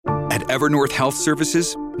At Evernorth Health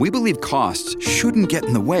Services, we believe costs shouldn't get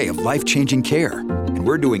in the way of life-changing care, and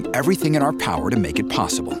we're doing everything in our power to make it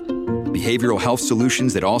possible. Behavioral health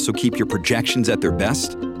solutions that also keep your projections at their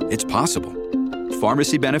best? It's possible.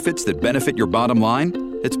 Pharmacy benefits that benefit your bottom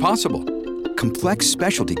line? It's possible. Complex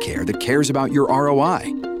specialty care that cares about your ROI?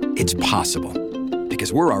 It's possible.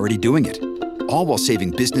 Because we're already doing it. All while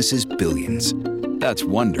saving businesses billions. That's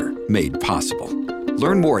Wonder made possible.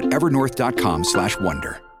 Learn more at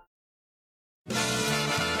evernorth.com/wonder.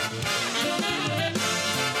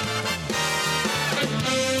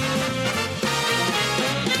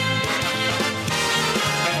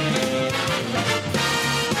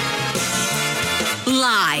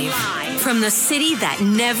 Live from the city that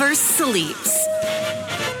never sleeps.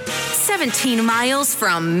 17 miles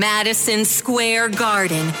from Madison Square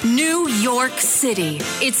Garden, New York City.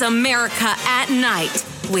 It's America at Night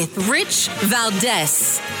with Rich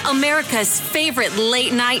Valdez, America's favorite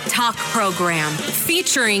late night talk program,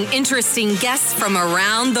 featuring interesting guests from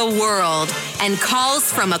around the world and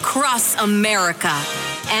calls from across America.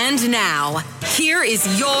 And now, here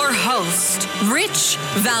is your host, Rich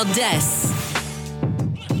Valdez.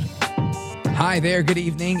 Hi there, good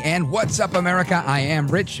evening, and what's up, America? I am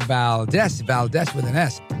Rich Valdez, Valdez with an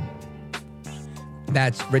S.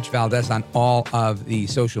 That's Rich Valdez on all of the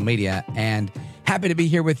social media, and happy to be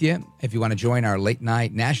here with you. If you want to join our late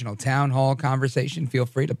night national town hall conversation, feel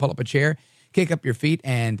free to pull up a chair, kick up your feet,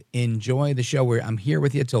 and enjoy the show. Where I'm here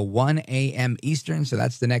with you till 1 a.m. Eastern, so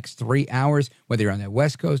that's the next 3 hours. Whether you're on the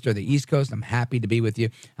West Coast or the East Coast, I'm happy to be with you.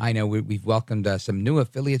 I know we've welcomed some new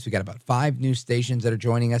affiliates. We got about 5 new stations that are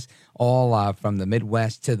joining us, all from the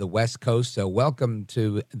Midwest to the West Coast. So welcome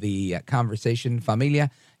to the conversation,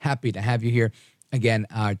 familia. Happy to have you here. Again,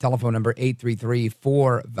 our telephone number,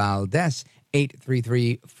 833-4-VALDEZ,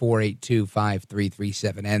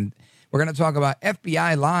 833-482-5337. And we're going to talk about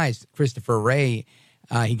FBI lies. Christopher Wray,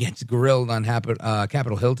 he gets grilled on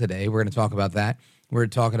Capitol Hill today. We're going to talk about that. We're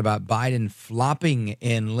talking about Biden flopping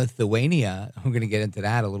in Lithuania. We're going to get into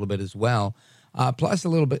that a little bit as well. Plus, a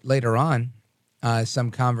little bit later on,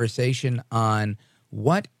 some conversation on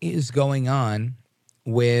what is going on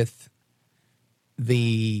with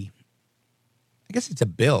I guess it's a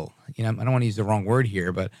bill. I don't want to use the wrong word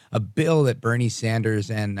here, but a bill that Bernie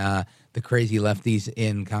Sanders and the crazy lefties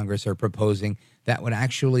in Congress are proposing that would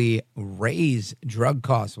actually raise drug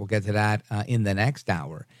costs. We'll get to that in the next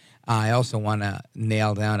hour. I also want to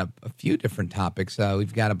nail down a few different topics.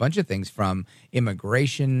 We've got a bunch of things from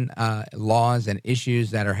immigration laws and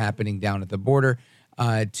issues that are happening down at the border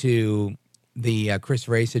to the Chris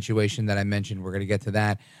Wray situation that I mentioned. We're going to get to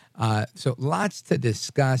that. So lots to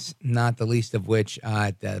discuss, not the least of which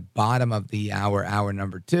at the bottom of the hour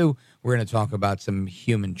number 2, we're going to talk about some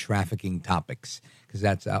human trafficking topics, because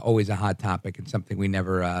that's always a hot topic and something we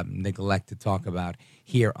never neglect to talk about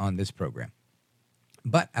here on this program.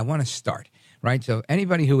 But I want to start, right? So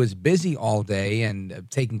anybody who is busy all day and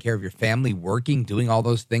taking care of your family, working, doing all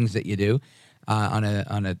those things that you do on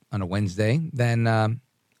a Wednesday, then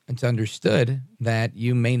it's understood that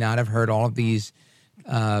you may not have heard all of these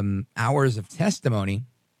hours of testimony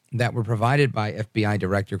that were provided by FBI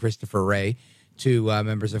Director Christopher Wray to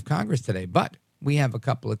members of Congress today. But we have a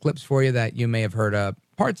couple of clips for you that you may have heard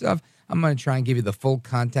parts of. I'm going to try and give you the full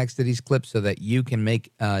context of these clips so that you can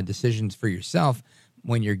make decisions for yourself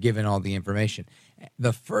when you're given all the information.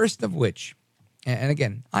 The first of which, and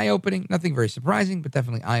again, eye-opening, nothing very surprising, but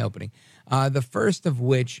definitely eye-opening. The first of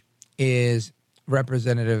which is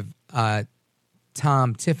Representative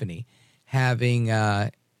Tom Tiffany having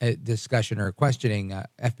a discussion or questioning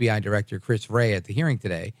FBI Director Chris Wray at the hearing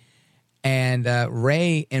today. And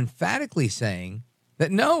Wray emphatically saying that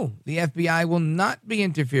no, the FBI will not be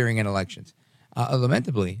interfering in elections.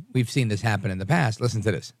 Lamentably, we've seen this happen in the past. Listen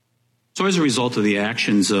to this. So as a result of the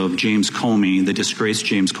actions of James Comey, the disgraced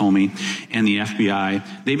James Comey, and the FBI,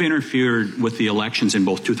 they've interfered with the elections in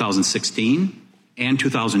both 2016 and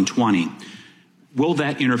 2020. Will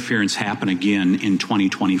that interference happen again in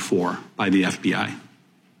 2024 by the FBI?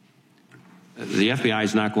 The FBI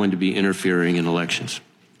is not going to be interfering in elections.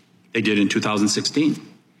 They did in 2016.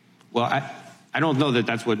 Well, I don't know that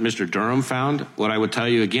that's what Mr. Durham found. What I would tell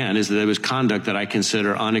you again is that there was conduct that I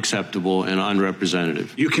consider unacceptable and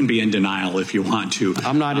unrepresentative. You can be in denial if you want to.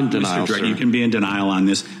 I'm not in denial, Mr. Director, sir. You can be in denial on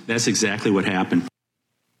this. That's exactly what happened.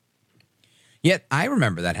 Yet I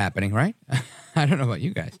remember that happening, right? I don't know about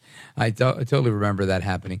you guys. I totally remember that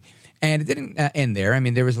happening. And it didn't end there. I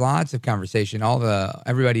mean, there was lots of conversation.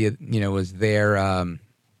 Everybody, was there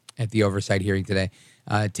at the oversight hearing today,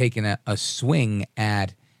 taking a swing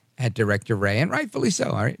at Director Wray, and rightfully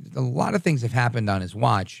so. All right, a lot of things have happened on his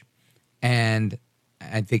watch, and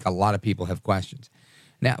I think a lot of people have questions.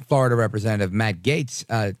 Now, Florida Representative Matt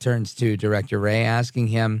Gaetz turns to Director Wray, asking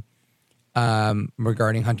him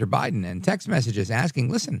regarding Hunter Biden, and text messages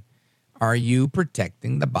asking, listen, are you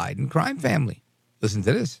protecting the Biden crime family? Listen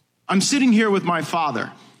to this. I'm sitting here with my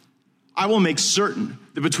father. I will make certain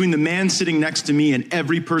that between the man sitting next to me and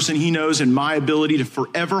every person he knows and my ability to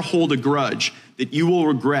forever hold a grudge, that you will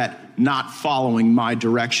regret not following my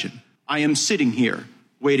direction. I am sitting here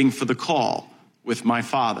waiting for the call with my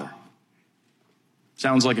father.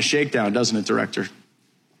 Sounds like a shakedown, doesn't it, Director?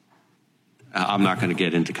 I'm not going to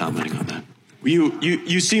get into commenting on that.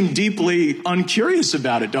 You seem deeply uncurious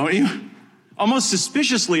about it, don't you? Almost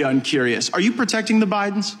suspiciously uncurious. Are you protecting the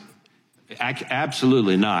Bidens?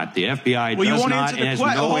 Absolutely not. The FBI does not and has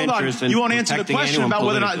no interest in You won't answer the question about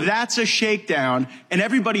whether or not that's a shakedown, and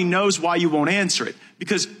everybody knows why you won't answer it.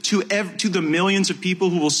 Because to the millions of people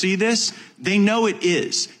who will see this, they know it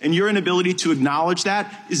is. And your inability to acknowledge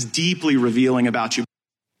that is deeply revealing about you.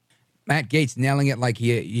 Matt Gaetz nailing it like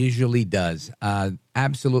he usually does.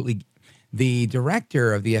 Absolutely. The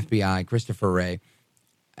director of the FBI, Christopher Wray,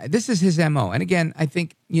 this is his MO. And again, I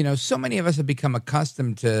think, so many of us have become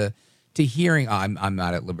accustomed to hearing, I'm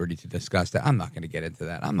not at liberty to discuss that. I'm not going to get into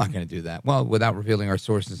that. I'm not going to do that. Well, without revealing our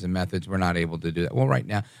sources and methods, we're not able to do that. Well, right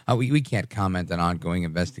now, we can't comment on ongoing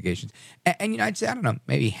investigations. And I'd say, I don't know,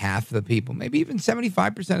 maybe half the people, maybe even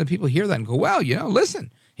 75% of the people hear that and go, well,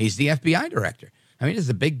 listen, he's the FBI director. I mean, it's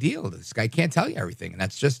a big deal. This guy can't tell you everything, and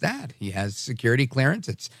that's just that. He has security clearance.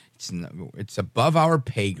 It's above our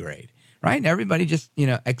pay grade. Right? And everybody just,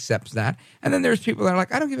 accepts that. And then there's people that are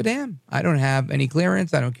like, I don't give a damn. I don't have any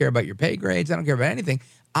clearance. I don't care about your pay grades. I don't care about anything.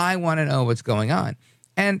 I want to know what's going on.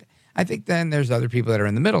 And I think then there's other people that are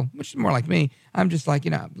in the middle, which is more like me. I'm just like,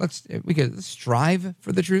 let's strive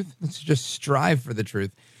for the truth. Let's just strive for the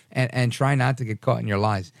truth and try not to get caught in your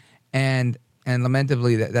lies. And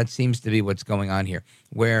lamentably, that seems to be what's going on here,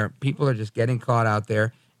 where people are just getting caught out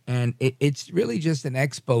there. And it's really just an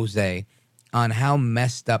expose on how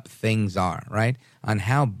messed up things are, right? On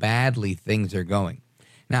how badly things are going.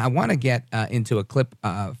 Now, I want to get into a clip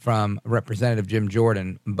from Representative Jim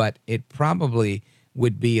Jordan, but it probably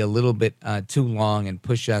would be a little bit too long and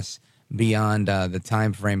push us beyond the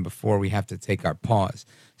time frame before we have to take our pause.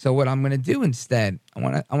 So what I'm going to do instead, I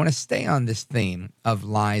want to stay on this theme of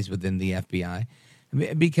lies within the FBI,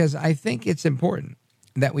 because I think it's important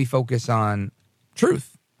that we focus on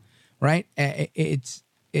truth, right? It's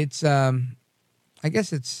I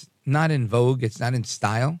guess it's not in vogue, it's not in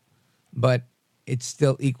style, but it's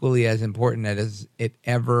still equally as important as it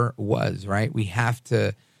ever was, right? We have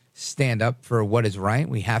to stand up for what is right.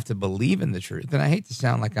 We have to believe in the truth. And I hate to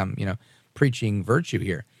sound like I'm, preaching virtue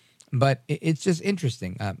here, but it's just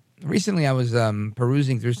interesting. Recently, I was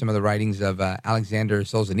perusing through some of the writings of Alexander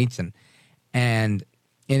Solzhenitsyn, and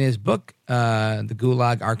in his book, The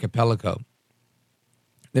Gulag Archipelago,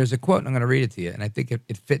 there's a quote, and I'm going to read it to you, and I think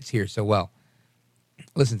it fits here so well.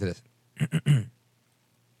 Listen to this.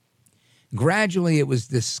 Gradually, it was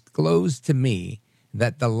disclosed to me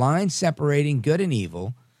that the line separating good and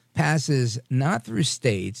evil passes not through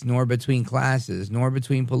states, nor between classes, nor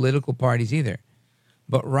between political parties either,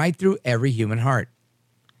 but right through every human heart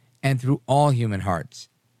and through all human hearts.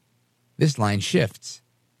 This line shifts.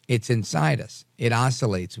 It's inside us. It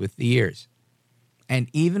oscillates with the years. And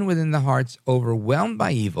even within the hearts overwhelmed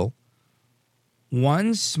by evil,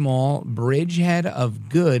 one small bridgehead of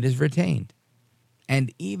good is retained.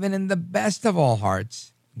 And even in the best of all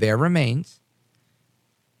hearts, there remains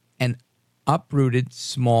an uprooted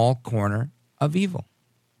small corner of evil.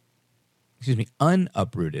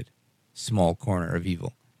 Unuprooted small corner of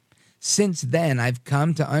evil. Since then, I've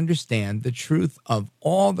come to understand the truth of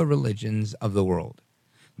all the religions of the world.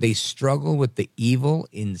 They struggle with the evil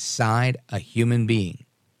inside a human being,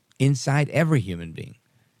 inside every human being.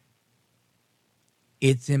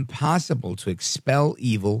 It's impossible to expel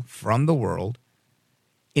evil from the world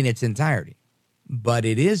in its entirety, but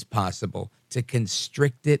it is possible to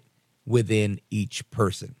constrict it within each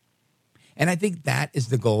person. And I think that is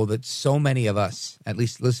the goal that so many of us, at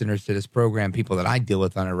least listeners to this program, people that I deal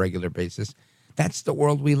with on a regular basis, that's the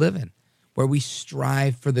world we live in, where we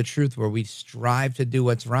strive for the truth, where we strive to do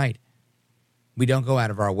what's right. We don't go out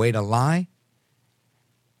of our way to lie.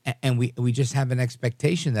 And we just have an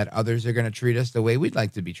expectation that others are going to treat us the way we'd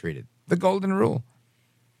like to be treated. The golden rule.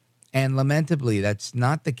 And lamentably, that's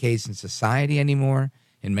not the case in society anymore,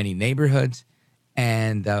 in many neighborhoods,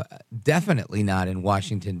 and definitely not in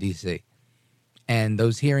Washington, D.C. And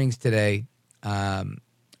those hearings today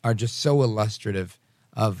are just so illustrative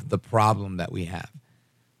of the problem that we have.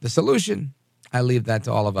 The solution, I leave that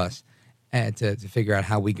to all of us to figure out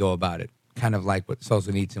how we go about it. kind of like what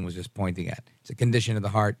Solzhenitsyn was just pointing at. It's a condition of the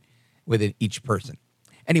heart within each person.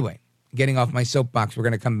 Anyway, getting off my soapbox, we're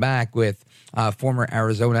going to come back with former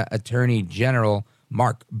Arizona Attorney General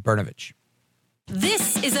Mark Brnovich.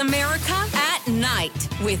 This is America at Night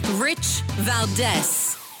with Rich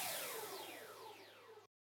Valdez.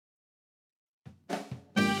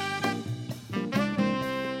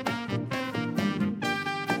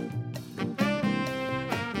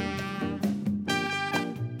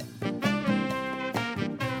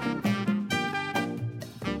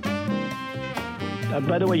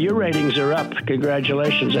 By the way, your ratings are up.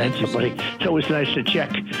 Congratulations. Thank you, somebody. It's always nice to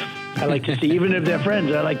check. I like to see, even if they're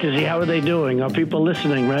friends, I like to see how are they doing. Are people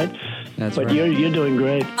listening, right? That's but right. You're doing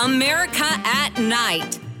great. America at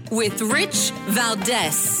Night with Rich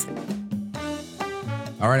Valdez.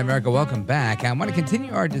 All right, America, welcome back. I want to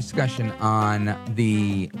continue our discussion on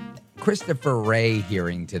the Christopher Wray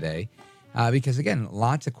hearing today because, again,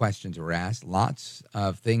 lots of questions were asked, lots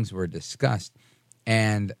of things were discussed,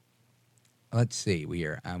 and let's see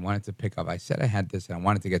here. I wanted to pick up. I said I had this, and I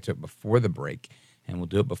wanted to get to it before the break, and we'll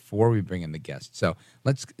do it before we bring in the guest. So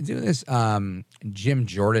let's do this Jim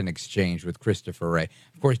Jordan exchange with Christopher Wray.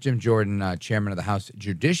 Of course, Jim Jordan, chairman of the House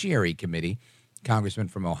Judiciary Committee, congressman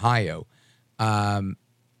from Ohio, and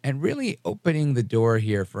really opening the door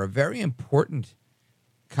here for a very important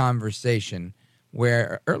conversation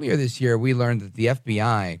where earlier this year we learned that the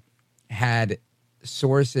FBI had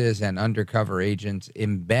sources and undercover agents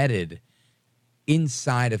embedded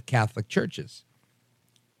inside of Catholic churches,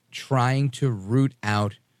 trying to root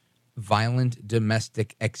out violent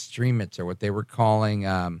domestic extremists, or what they were calling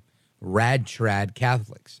rad-trad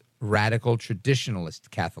Catholics, radical traditionalist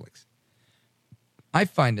Catholics. I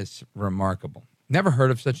find this remarkable. Never heard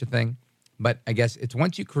of such a thing, but I guess it's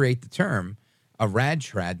once you create the term, a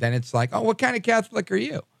rad-trad, then it's like, oh, what kind of Catholic are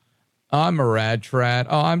you? Oh, I'm a rad-trad.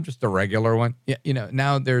 Oh, I'm just a regular one. Yeah,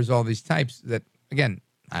 now there's all these types that, again,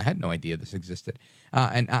 I had no idea this existed.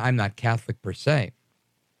 And I'm not Catholic per se.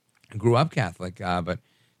 I grew up Catholic, but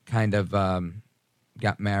kind of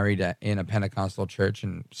got married in a Pentecostal church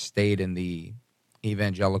and stayed in the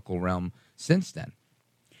evangelical realm since then.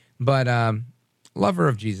 But lover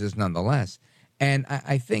of Jesus nonetheless. And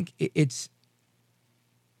I think it's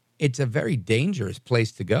a very dangerous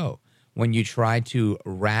place to go when you try to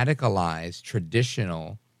radicalize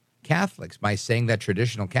traditional Catholics by saying that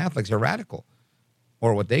traditional Catholics are radical,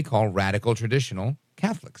 or what they call radical traditional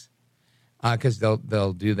Catholics, because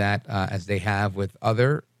they'll do that as they have with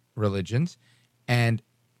other religions, and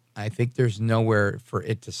I think there's nowhere for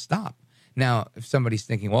it to stop. Now, if somebody's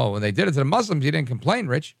thinking, well, when they did it to the Muslims, you didn't complain,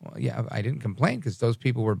 Rich. Well, yeah, I didn't complain because those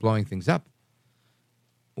people were blowing things up.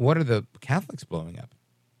 What are the Catholics blowing up?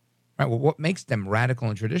 Right? Well, what makes them radical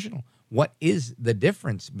and traditional? What is the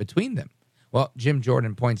difference between them? Well, Jim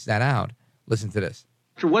Jordan points that out. Listen to this.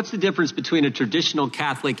 What's the difference between a traditional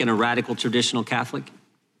Catholic and a radical traditional Catholic?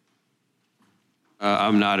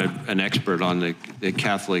 I'm not an expert on the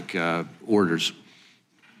Catholic orders.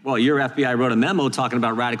 Well, your FBI wrote a memo talking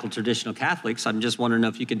about radical traditional Catholics. I'm just wondering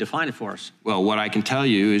if you can define it for us. Well, what I can tell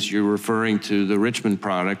you is you're referring to the Richmond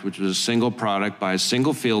product, which was a single product by a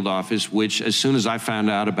single field office, which as soon as I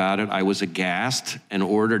found out about it, I was aghast and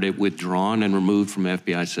ordered it withdrawn and removed from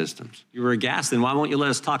FBI systems. You were aghast, then why won't you let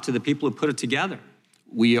us talk to the people who put it together?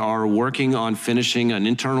 We are working on finishing an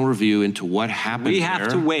internal review into what happened there. We have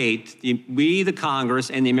to wait. We, the Congress,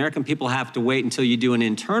 and the American people have to wait until you do an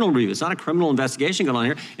internal review. It's not a criminal investigation going on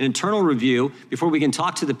here. An internal review before we can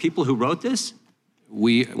talk to the people who wrote this?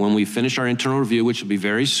 When we finish our internal review, which will be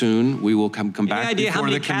very soon, we will come back before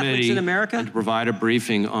the committee in America? and provide a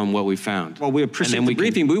briefing on what we found. Well, we appreciate the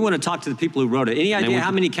briefing, but we want to talk to the people who wrote it. Any idea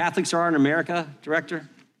how many Catholics there are in America, Director?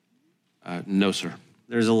 No, sir.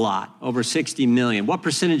 There's a lot, over 60 million. What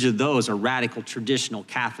percentage of those are radical traditional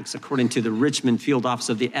Catholics, according to the Richmond Field Office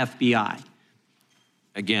of the FBI?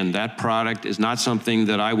 Again, that product is not something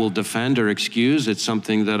that I will defend or excuse. It's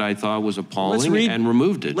something that I thought was appalling and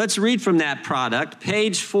removed it. Let's read from that product,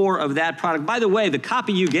 page 4 of that product. By the way, the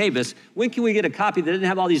copy you gave us, when can we get a copy that didn't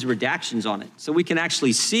have all these redactions on it so we can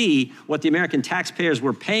actually see what the American taxpayers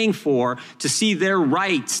were paying for to see their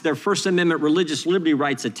rights, their First Amendment religious liberty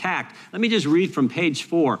rights attacked? Let me just read from page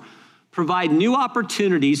 4. Provide new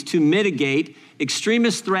opportunities to mitigate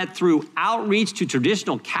extremist threat through outreach to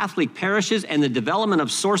traditional Catholic parishes and the development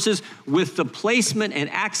of sources with the placement and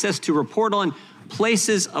access to report on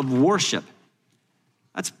places of worship.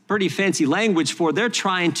 That's pretty fancy language for they're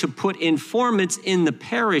trying to put informants in the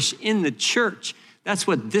parish, in the church. That's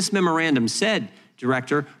what this memorandum said,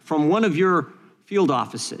 Director, from one of your field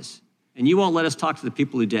offices. And you won't let us talk to the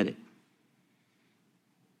people who did it.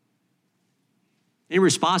 Any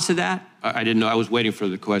response to that? I didn't know. I was waiting for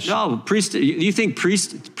the question. No, you think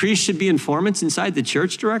priests should be informants inside the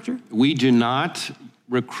church, Director? We do not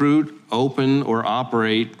recruit, open, or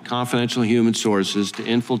operate confidential human sources to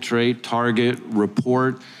infiltrate, target,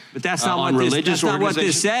 report. But that's not what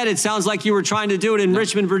this said. It sounds like you were trying to do it in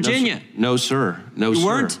Richmond, Virginia. No, sir. You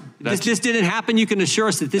weren't? This didn't happen? You can assure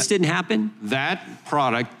us that this didn't happen? That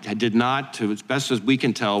product did not, to as best as we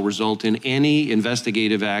can tell, result in any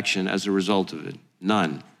investigative action as a result of it.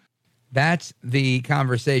 None. That's the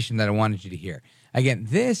conversation that I wanted you to hear. Again,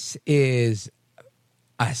 this is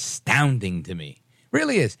astounding to me.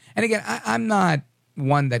 Really is. And again, I'm not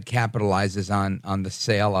one that capitalizes on the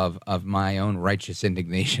sale of my own righteous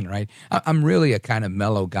indignation, right? I'm really a kind of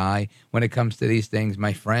mellow guy when it comes to these things.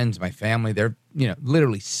 My friends, my family, they're,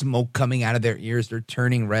 literally smoke coming out of their ears. They're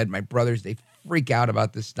turning red. My brothers, they freak out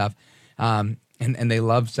about this stuff. And they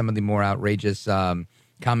love some of the more outrageous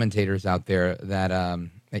commentators out there that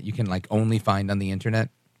you can only find on the internet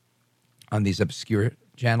on these obscure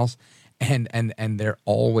channels. And they're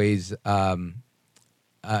always telling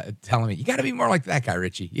me, you got to be more like that guy,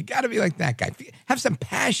 Richie. You got to be like that guy. Have some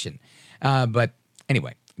passion. But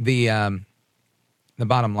anyway, the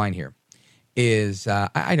bottom line here is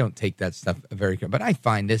I don't take that stuff very good, but I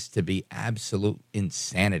find this to be absolute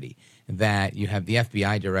insanity that you have the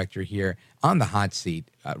FBI director here on the hot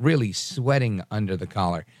seat, really sweating under the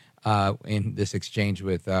collar in this exchange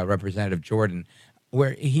with Representative Jordan,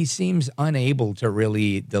 where he seems unable to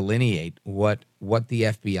really delineate what the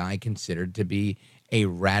FBI considered to be a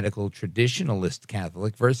radical traditionalist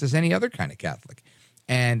Catholic versus any other kind of Catholic.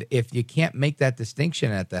 And if you can't make that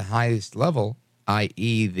distinction at the highest level,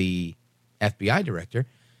 i.e. the FBI director,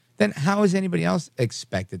 then how is anybody else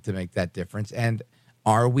expected to make that difference? And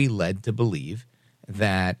are we led to believe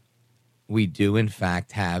that we do, in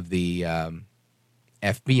fact, have the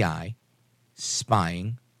FBI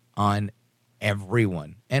spying on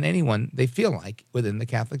everyone and anyone they feel like within the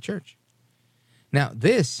Catholic Church? Now,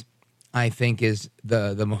 this, I think, is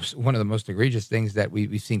one of the most egregious things that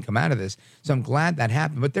we've seen come out of this. So I'm glad that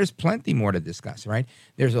happened. But there's plenty more to discuss, right?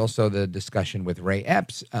 There's also the discussion with Ray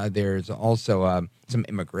Epps. There's also some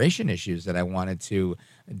immigration issues that I wanted to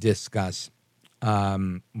discuss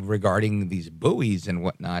regarding these buoys and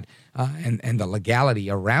whatnot, and the legality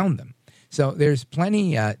around them. So there's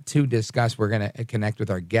plenty to discuss. We're going to connect with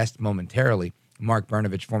our guest momentarily, Mark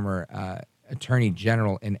Brnovich, former Attorney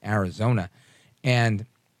General in Arizona. And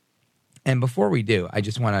before we do, I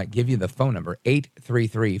just want to give you the phone number,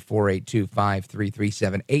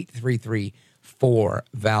 833-482-5337,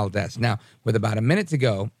 833-4-VALDES. Now, with about a minute to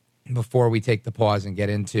go before we take the pause and get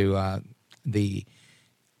into the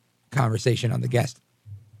conversation on the guest,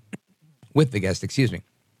 with the guest,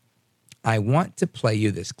 I want to play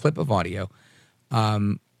you this clip of audio,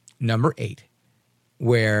 number 8,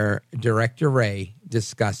 where Director Ray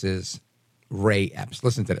discusses Ray Epps.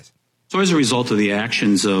 Listen to this. So as a result of the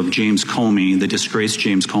actions of James Comey, the disgraced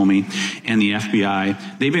James Comey, and the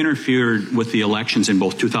FBI, they've interfered with the elections in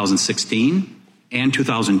both 2016 and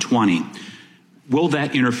 2020. Will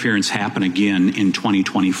that interference happen again in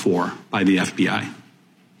 2024 by the FBI?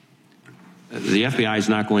 The FBI is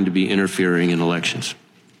not going to be interfering in elections.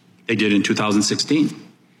 They did in 2016.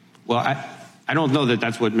 Well, I don't know that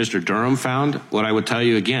that's what Mr. Durham found. What I would tell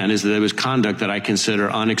you again is that it was conduct that I consider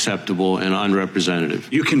unacceptable and unrepresentative.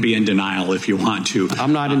 You can be in denial if you want to.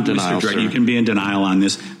 I'm not in denial, Mr. Drake, sir. You can be in denial on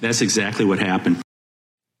this. That's exactly what happened.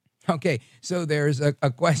 Okay, so there's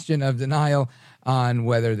a question of denial on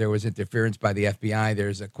whether there was interference by the FBI.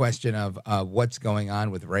 There's a question of what's going on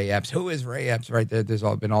with Ray Epps. Who is Ray Epps? Right there. There's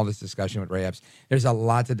been all this discussion with Ray Epps. There's a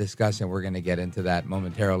lot to discuss, and we're going to get into that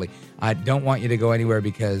momentarily. I don't want you to go anywhere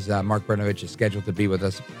because Mark Brnovich is scheduled to be with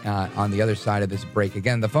us on the other side of this break.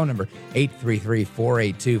 Again, the phone number,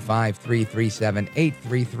 833-482-5337,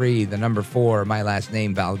 833, the number 4, my last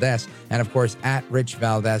name, Valdez, and, of course, at Rich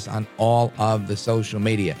Valdez on all of the social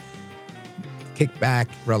media. Kick back,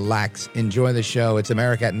 relax, enjoy the show. It's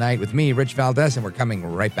America at Night with me, Rich Valdez, and we're coming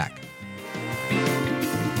right back.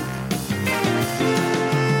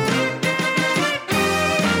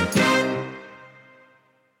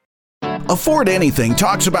 Afford Anything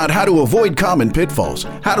talks about how to avoid common pitfalls,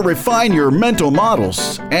 how to refine your mental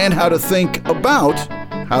models, and how to think about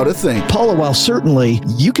how to think. Paula, while certainly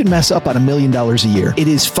you can mess up on $1 million a year, it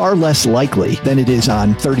is far less likely than it is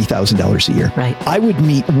on $30,000 a year. Right. I would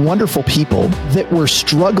meet wonderful people that were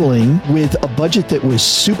struggling with a budget that was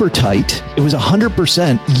super tight. It was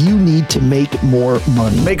 100%. You need to make more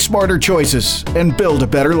money. Make smarter choices and build a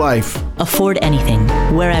better life. Afford Anything,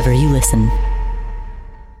 wherever you listen.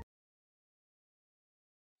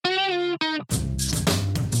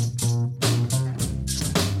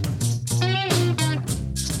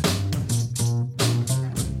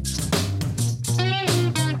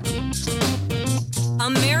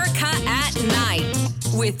 America at Night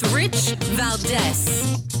with Rich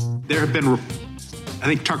Valdez. There have been, I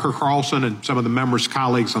think Tucker Carlson and some of the members'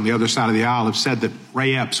 colleagues on the other side of the aisle have said that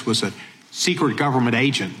Ray Epps was a secret government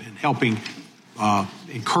agent in helping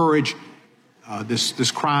encourage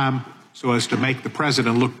this crime so as to make the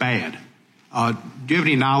president look bad. Do you have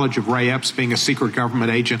any knowledge of Ray Epps being a secret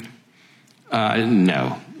government agent?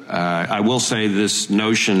 No. I will say this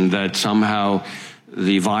notion that somehow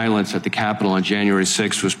the violence at the Capitol on January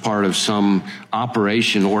 6th was part of some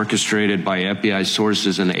operation orchestrated by FBI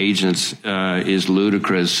sources and agents is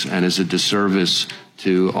ludicrous and is a disservice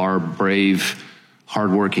to our brave,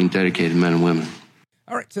 hardworking, dedicated men and women.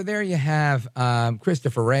 All right, so there you have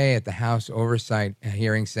Christopher Wray at the House Oversight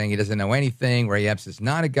hearing saying he doesn't know anything. Ray Epps is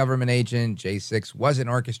not a government agent. J6 wasn't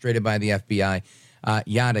orchestrated by the FBI,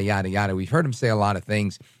 yada, yada, yada. We've heard him say a lot of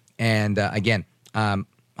things. And again,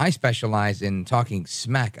 I specialize in talking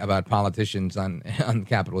smack about politicians on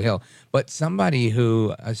Capitol Hill. But somebody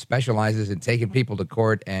who specializes in taking people to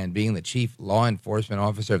court and being the chief law enforcement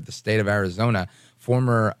officer of the state of Arizona,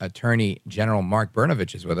 former Attorney General Mark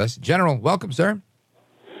Brnovich is with us. General, welcome, sir.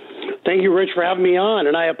 Thank you, Rich, for having me on,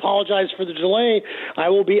 and I apologize for the delay. I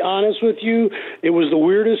will be honest with you. It was the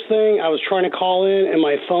weirdest thing. I was trying to call in, and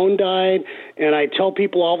my phone died, and I tell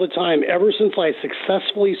people all the time, ever since I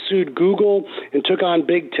successfully sued Google and took on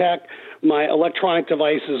big tech, my electronic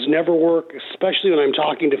devices never work, especially when I'm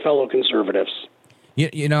talking to fellow conservatives.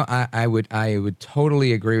 You know, I would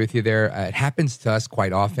totally agree with you there. It happens to us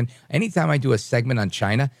quite often. Anytime I do a segment on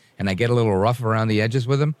China and I get a little rough around the edges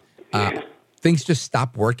with them, things just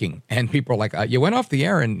stop working, and people are like, "You went off the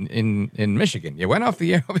air in Michigan. You went off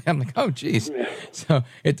the air." I'm like, "Oh, geez." So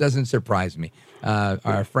it doesn't surprise me.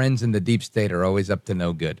 Our friends in the deep state are always up to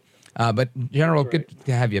no good. But General, good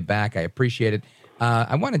to have you back. I appreciate it.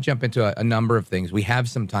 I want to jump into a number of things. We have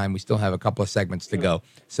some time. We still have a couple of segments to go.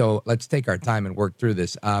 So let's take our time and work through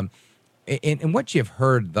this. In what you've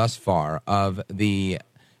heard thus far of the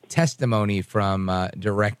testimony from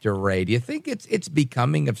Director Wray, do you think it's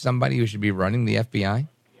becoming of somebody who should be running the FBI?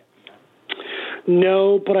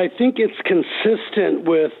 No, but I think it's consistent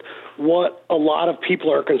with what a lot of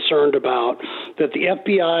people are concerned about, that the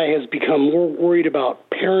FBI has become more worried about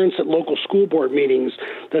parents at local school board meetings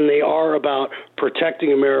than they are about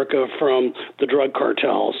protecting America from the drug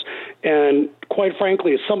cartels. And quite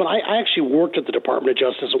frankly, as someone, I actually worked at the Department of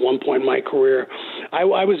Justice at one point in my career. I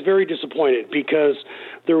was very disappointed because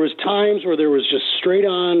there was times where there was just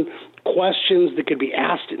straight-on questions that could be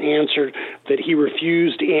asked and answered that he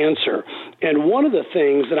refused to answer. And one of the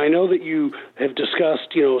things that I know that you have discussed,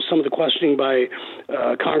 some of the questioning by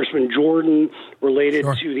Congressman Jordan related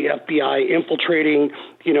to the FBI infiltrating,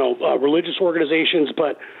 religious organizations.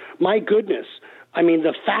 But my goodness, I mean,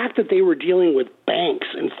 the fact that they were dealing with banks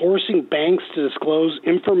and forcing banks to disclose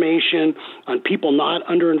information on people not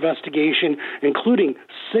under investigation, including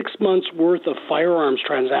 6 months' worth of firearms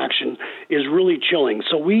transaction, is really chilling.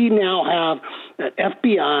 So we now have an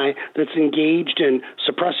FBI that's engaged in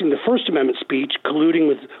suppressing the First Amendment speech, colluding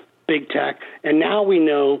with big tech, and now we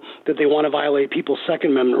know that they want to violate people's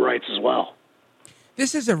Second Amendment rights as well.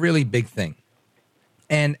 This is a really big thing.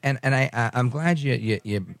 And I'm glad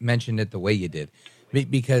you mentioned it the way you did,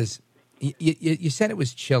 because you said it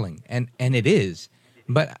was chilling, and it is.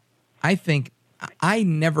 But I think I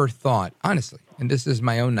never thought, honestly, and this is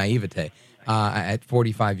my own naivete, at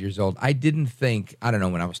 45 years old, I didn't think, I don't know,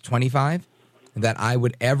 when I was 25, that I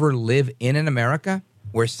would ever live in an America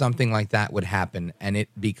where something like that would happen and it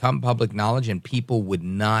become public knowledge and people would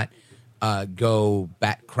not go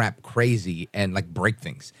bat crap crazy and like break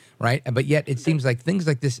things, right? But yet it seems like things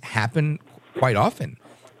like this happen quite often,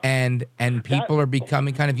 and people are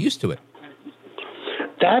becoming kind of used to it.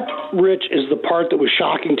 That, Rich, is the part that was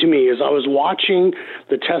shocking to me. As I was watching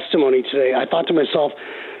the testimony today, I thought to myself,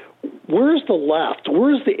 where's the left?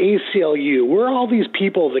 Where's the ACLU? Where are all these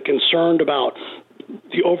people that are concerned about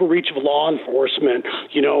the overreach of law enforcement?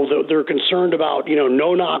 They're concerned about,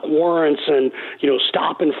 no-knock warrants and,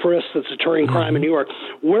 stop and frisk that's deterring crime in New York.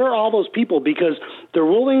 Where are all those people? Because they're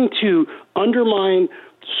willing to undermine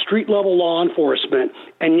street-level law enforcement,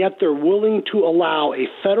 and yet they're willing to allow a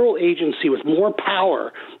federal agency with more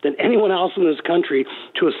power than anyone else in this country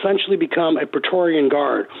to essentially become a Praetorian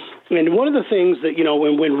Guard. And one of the things that,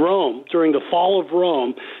 when Rome, during the fall of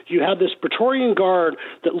Rome, you had this Praetorian Guard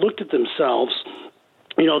that looked at themselves.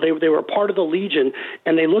 They were part of the Legion,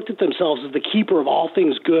 and they looked at themselves as the keeper of all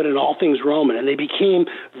things good and all things Roman, and they became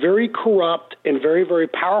very corrupt and very, very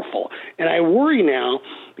powerful. And I worry now,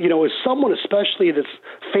 as someone, especially this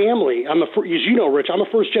family, as you know, Rich, I'm a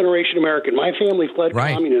first-generation American. My family fled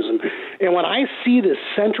communism. And when I see this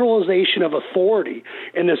centralization of authority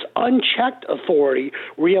and this unchecked authority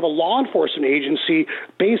where you have a law enforcement agency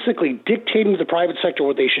basically dictating to the private sector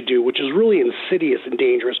what they should do, which is really insidious and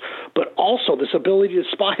dangerous, but also this ability to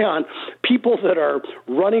spy on people that are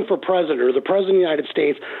running for president or the president of the United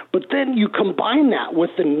States, but then you combine that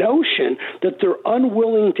with the notion that they're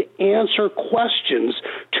unwilling to answer questions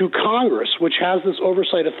to Congress, which has this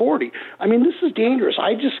oversight authority. I mean, this is dangerous.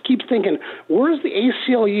 I just keep thinking, where's the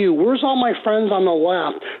ACLU? Where's all my friends on the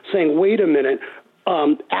left saying, wait a minute,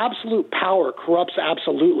 absolute power corrupts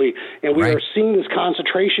absolutely, and we are seeing this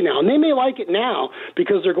concentration now. And they may like it now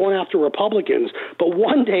because they're going after Republicans, but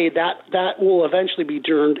one day that will eventually be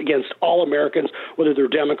turned against all Americans, whether they're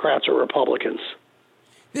Democrats or Republicans.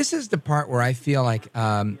 This is the part where I feel like,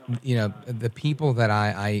 the people that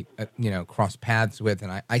I cross paths with,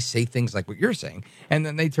 and I say things like what you're saying, and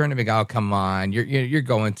then they turn to me and go, oh, come on, you're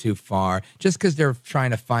going too far. Just because they're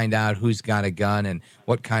trying to find out who's got a gun and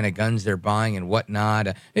what kind of guns they're buying and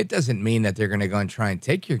whatnot, it doesn't mean that they're going to go and try and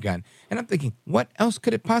take your gun. And I'm thinking, what else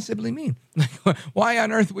could it possibly mean? Like, why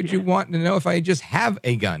on earth would you want to know if I just have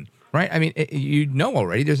a gun, right? I mean,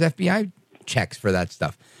 already there's FBI checks for that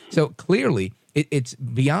stuff. So clearly, it's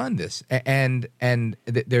beyond this, and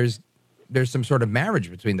there's some sort of marriage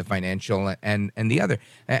between the financial and the other.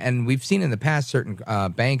 And we've seen in the past certain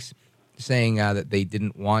banks saying that they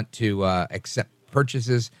didn't want to accept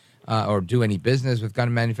purchases or do any business with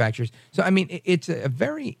gun manufacturers. So, I mean, it's a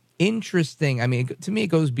very interesting. I mean, to me, it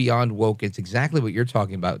goes beyond woke. It's exactly what you're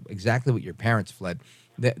talking about, exactly what your parents fled.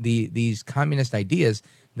 These communist ideas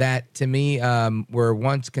that, to me, were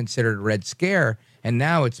once considered a Red Scare, and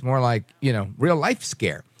now it's more like, real life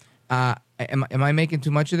scare. Am I making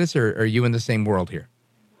too much of this, or are you in the same world here?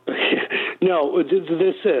 No,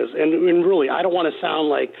 this is, and really, I don't want to sound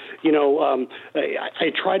like, I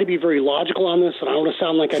try to be very logical on this, and I don't want to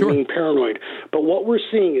sound like I'm being paranoid, but what we're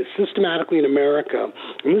seeing is systematically in America,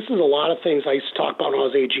 and this is a lot of things I used to talk about when I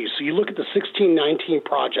was AG. So you look at the 1619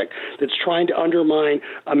 Project that's trying to undermine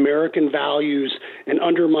American values and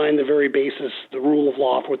undermine the very basis, the rule of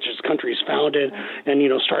law for which this country is founded, and,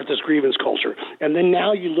 start this grievance culture. And then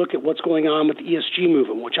now you look at what's going on with the ESG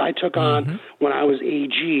movement, which I took on when I was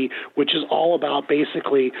AG, which is all about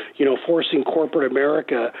basically, forcing corporate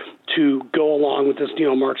America to go along with this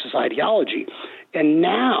neo-Marxist ideology. And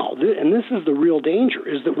now, and this is the real danger,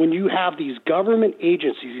 is that when you have these government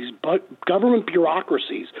agencies, these government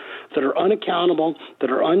bureaucracies that are unaccountable, that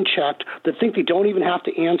are unchecked, that think they don't even have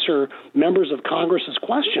to answer members of Congress's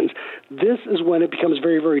questions, this is when it becomes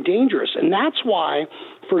very, very dangerous. And that's why,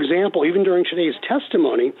 for example, even during today's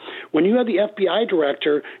testimony, when you had the FBI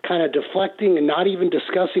director kind of deflecting and not even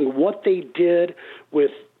discussing what they did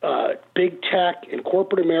with big tech and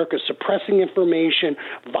corporate America suppressing information,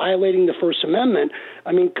 violating the First Amendment.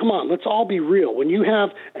 I mean, come on, let's all be real. When you have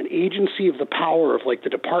an agency of the power of like the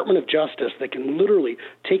Department of Justice that can literally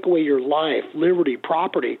take away your life, liberty,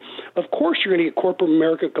 property, of course you're going to get corporate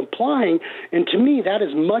America complying. And to me, that is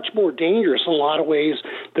much more dangerous in a lot of ways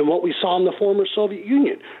than what we saw in the former Soviet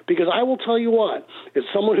Union. Because I will tell you what, as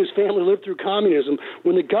someone whose family lived through communism,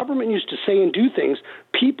 when the government used to say and do things,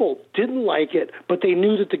 people didn't like it, but they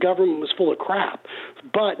knew that the government was full of crap.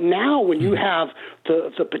 But now when you have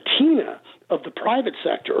the patina of the private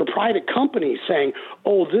sector or private companies saying,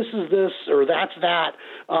 oh, this is this or that's that,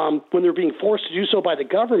 when they're being forced to do so by the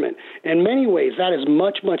government, in many ways that is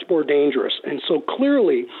much, much more dangerous. And so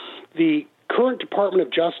clearly the current Department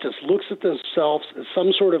of Justice looks at themselves as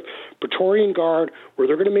some sort of Praetorian Guard where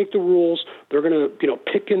they're going to make the rules, they're going to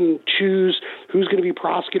pick and choose who's going to be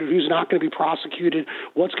prosecuted, who's not going to be prosecuted,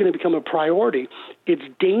 what's going to become a priority. It's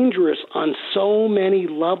dangerous on so many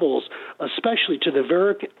levels, especially to the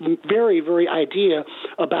very, very, very idea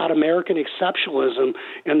about American exceptionalism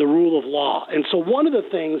and the rule of law. And so one of the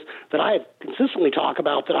things that I consistently talk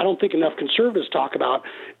about that I don't think enough conservatives talk about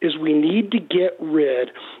is we need to get rid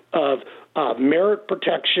of merit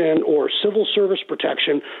protection or civil service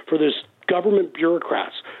protection for this government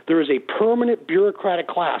bureaucrats. There is a permanent bureaucratic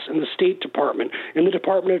class in the State Department, in the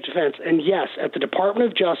Department of Defense, and yes, at the Department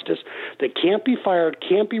of Justice that can't be fired,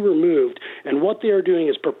 can't be removed, and what they are doing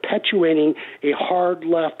is perpetuating a hard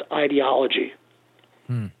left ideology.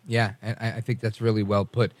 Yeah, and I think that's really well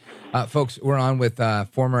put. Folks, we're on with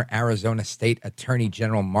former Arizona State Attorney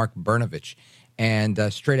General Mark Brnovich.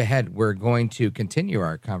 And straight ahead, we're going to continue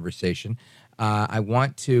our conversation. I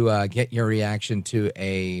want to get your reaction to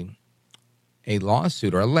a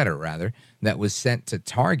lawsuit, or a letter, rather, that was sent to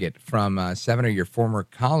Target from 7 of your former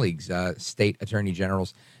colleagues, state attorneys general,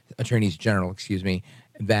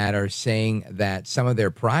 that are saying that some of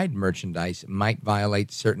their Pride merchandise might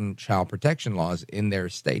violate certain child protection laws in their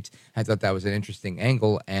states. I thought that was an interesting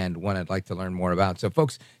angle and one I'd like to learn more about. So,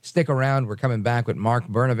 folks, stick around. We're coming back with Mark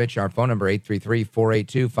Brnovich. Our phone number,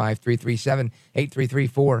 833-482-5337,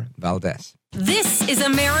 833-4-VALDEZ. This is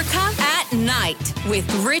America at Night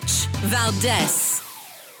with Rich Valdez.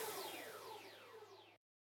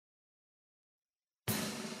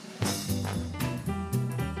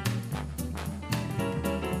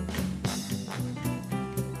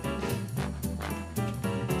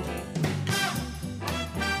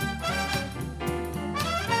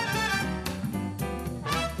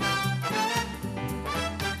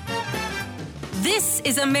 This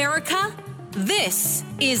is America. This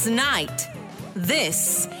is Night.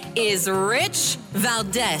 This is Rich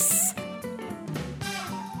Valdez.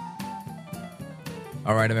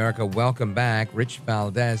 All right, America, welcome back. Rich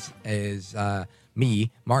Valdez is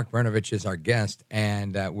me. Mark Brnovich is our guest,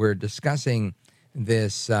 and we're discussing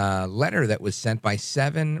this letter that was sent by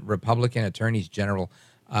 7 Republican attorneys general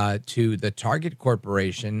to the Target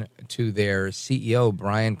Corporation, to their CEO,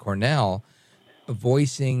 Brian Cornell,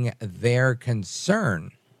 voicing their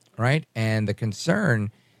concern, right? And the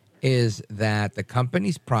concern is that the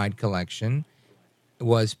company's Pride collection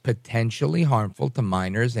was potentially harmful to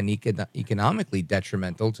minors and economically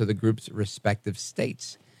detrimental to the group's respective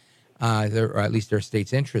states, or at least their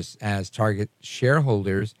state's interests as Target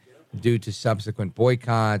shareholders due to subsequent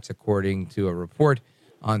boycotts, according to a report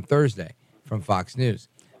on Thursday from Fox News.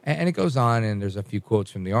 And it goes on, and there's a few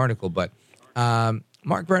quotes from the article, but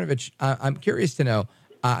Mark Brnovich, I'm curious to know,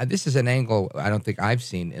 this is an angle I don't think I've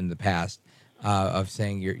seen in the past of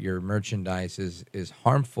saying your merchandise is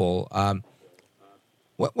harmful. How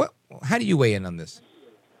do you weigh in on this?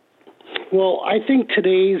 Well, I think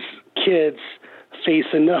today's kids face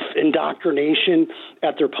enough indoctrination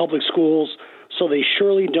at their public schools, so they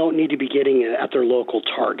surely don't need to be getting it at their local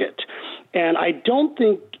Target. And I don't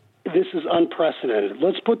think this is unprecedented.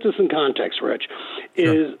 Let's put this in context, Rich.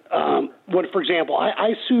 Sure. For example,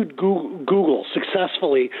 I sued Google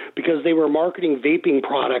successfully because they were marketing vaping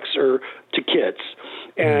products to kids.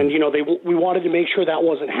 And, we wanted to make sure that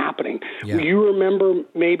wasn't happening. Yeah. You remember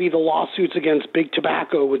maybe the lawsuits against Big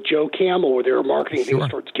Tobacco with Joe Camel where they were marketing things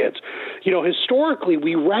towards kids. Historically,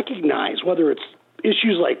 we recognize whether it's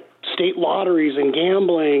issues like state lotteries and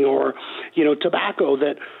gambling or, tobacco,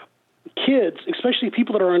 that kids, especially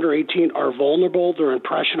people that are under 18, are vulnerable, they're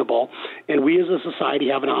impressionable, and we as a society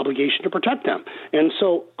have an obligation to protect them. And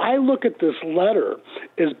so I look at this letter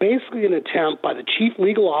as basically an attempt by the chief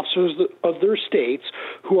legal officers of their states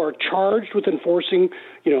who are charged with enforcing,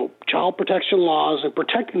 child protection laws and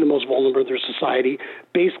protecting the most vulnerable of their society,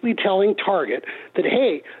 basically telling Target that,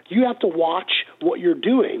 hey, you have to watch what you're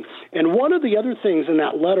doing. And one of the other things in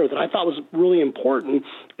that letter that I thought was really important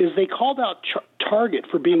is they called out Target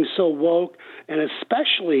for being so woke, and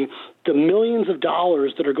especially the millions of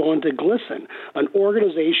dollars that are going to Glisten, an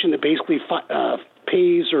organization that basically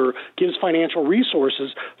pays or gives financial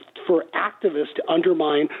resources for activists to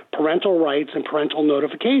undermine parental rights and parental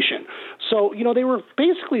notification. So, they were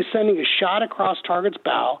basically sending a shot across Target's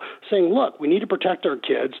bow saying, look, we need to protect our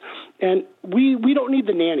kids, and we don't need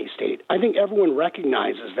the nanny state. I think everyone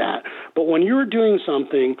recognizes that. But when you're doing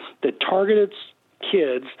something that targets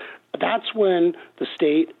kids, that's when the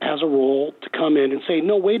state has a role to come in and say,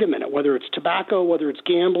 no, wait a minute, whether it's tobacco, whether it's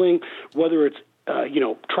gambling, whether it's,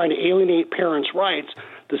 trying to alienate parents' rights,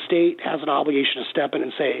 the state has an obligation to step in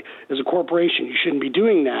and say, as a corporation, you shouldn't be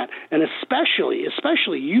doing that. And especially,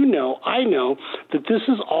 I know that this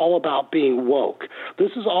is all about being woke.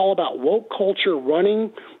 This is all about woke culture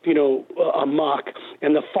running, amok.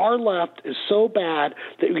 And the far left is so bad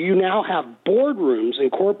that you now have boardrooms in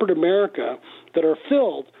corporate America that are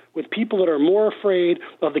filled with people that are more afraid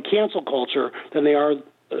of the cancel culture than they are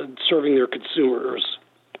serving their consumers.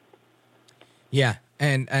 Yeah,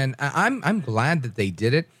 and I'm glad that they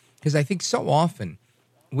did it, because I think so often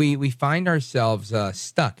we find ourselves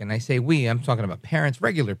stuck. And I say we, I'm talking about parents,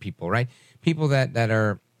 regular people, right? People that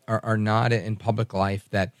are not in public life,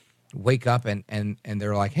 that wake up and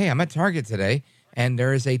they're like, hey, I'm at Target today, and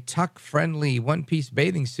there is a tuck-friendly one-piece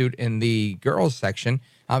bathing suit in the girls section.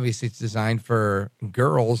 Obviously, it's designed for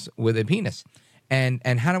girls with a penis.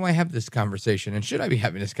 And how do I have this conversation? And should I be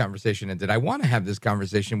having this conversation? And did I want to have this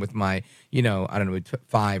conversation with my,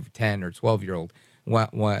 5, 10, or 12-year-old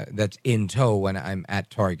that's in tow when I'm at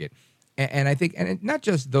Target? And I think, and not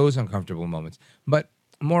just those uncomfortable moments, but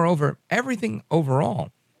moreover, everything overall,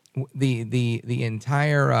 the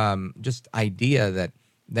entire just idea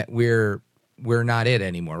that we're not it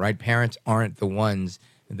anymore, right? Parents aren't the ones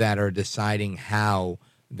that are deciding how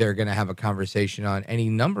They're going to have a conversation on any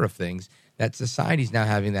number of things that society's now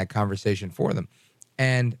having that conversation for them.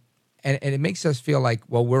 And it makes us feel like,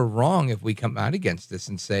 well, we're wrong if we come out against this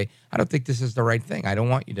and say, I don't think this is the right thing. I don't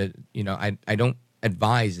want you to, I don't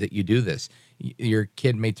advise that you do this. Your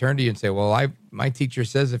kid may turn to you and say, well, my teacher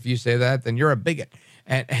says if you say that, then you're a bigot.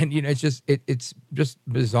 And it's just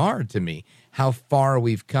bizarre to me how far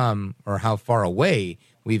we've come, or how far away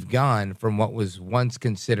we've gone from what was once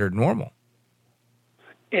considered normal.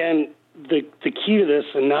 And the key to this,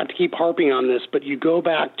 and not to keep harping on this, but you go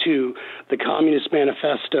back to the Communist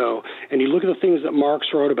Manifesto and you look at the things that Marx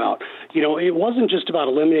wrote about. It wasn't just about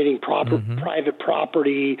eliminating private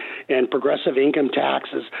property and progressive income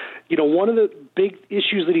taxes. One of the big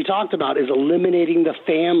issues that he talked about is eliminating the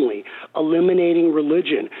family, eliminating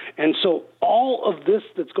religion. And so all of this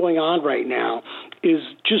that's going on right now is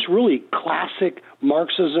just really classic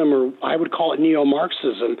Marxism, or I would call it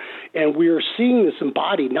neo-Marxism. And we are seeing this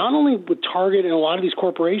embodied not only with Target and a lot of these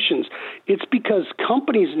corporations, it's because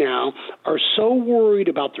companies now are so worried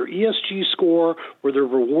about their ESG score, where they're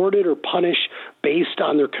rewarded or punished based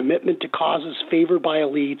on their commitment to causes favored by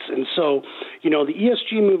elites. And so, the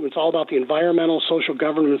ESG movement's all about the environmental social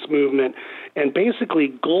governance movement. And basically,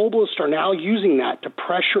 globalists are now using that to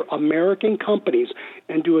pressure American companies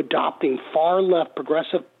into adopting far left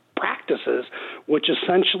progressive practices, which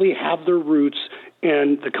essentially have their roots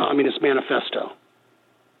in the Communist Manifesto.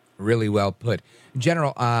 Really well put.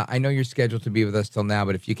 General, I know you're scheduled to be with us till now,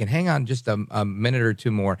 but if you can hang on just a minute or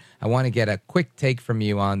two more, I want to get a quick take from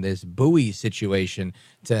you on this buoy situation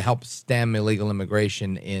to help stem illegal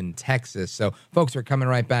immigration in Texas. So folks are coming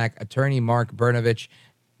right back. Attorney Mark Brnovich,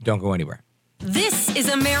 don't go anywhere. This is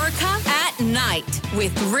America at Night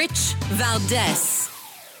with Rich Valdez.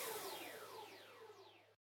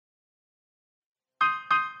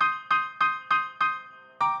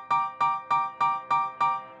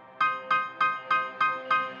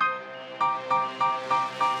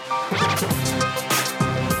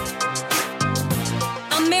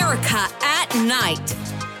 America at Night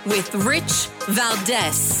with Rich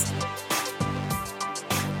Valdez.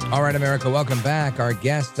 All right, America, welcome back. Our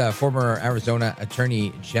guest, former Arizona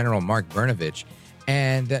Attorney General Mark Brnovich.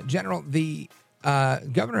 And General, the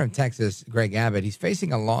governor of Texas, Greg Abbott, he's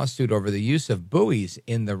facing a lawsuit over the use of buoys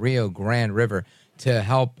in the Rio Grande River to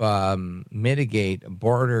help mitigate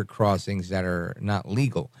border crossings that are not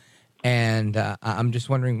legal. And I'm just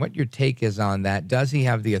wondering what your take is on that. Does he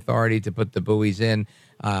have the authority to put the buoys in?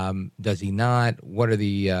 Does he not? What are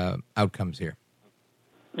the outcomes here?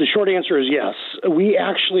 The short answer is yes. We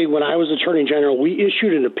actually, when I was Attorney General, we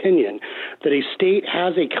issued an opinion that a state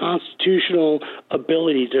has a constitutional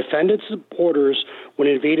ability to defend its borders when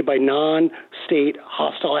invaded by non-state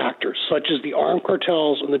hostile actors, such as the armed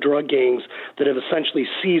cartels and the drug gangs that have essentially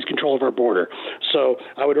seized control of our border. So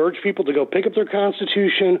I would urge people to go pick up their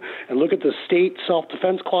Constitution and look at the state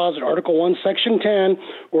self-defense clause in Article 1, Section 10,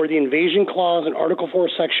 or the invasion clause in Article 4,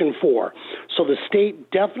 Section 4. So the state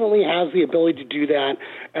definitely has the ability to do that.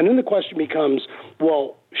 And then the question becomes,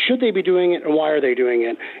 well, should they be doing it, and why are they doing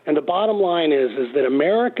it? And the bottom line is that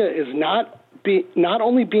America is not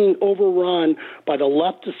only being overrun by the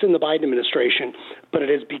leftists in the Biden administration, but it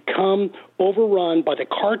has become overrun by the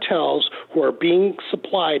cartels who are being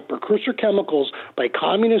supplied precursor chemicals by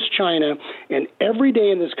communist China. And every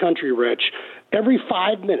day in this country, Rich, every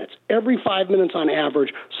 5 minutes on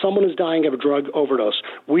average, someone is dying of a drug overdose.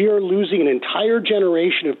 We are losing an entire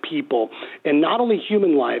generation of people, and not only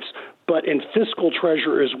human lives, but in fiscal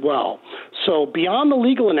treasure as well. So beyond the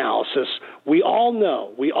legal analysis, we all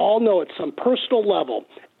know at some personal level,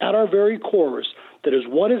 at our very cores, that is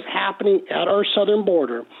what is happening at our southern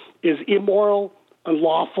border is immoral,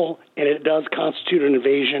 unlawful, and it does constitute an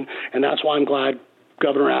invasion. And that's why I'm glad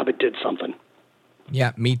Governor Abbott did something.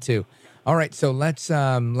 Yeah, me too. All right, so let's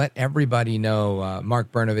let everybody know,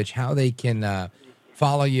 Mark Brnovich, how they can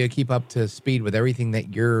follow you, keep up to speed with everything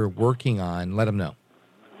that you're working on. Let them know.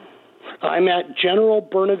 I'm at General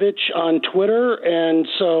Brnovich on Twitter, and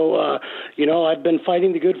so, I've been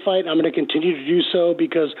fighting the good fight. I'm going to continue to do so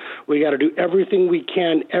because we got to do everything we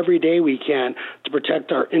can, every day we can, to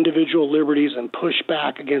protect our individual liberties and push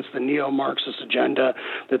back against the neo-Marxist agenda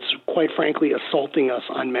that's, quite frankly, assaulting us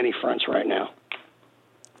on many fronts right now.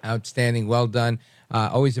 Outstanding. Well done.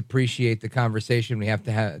 Always appreciate the conversation. We have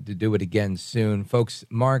to do it again soon. Folks,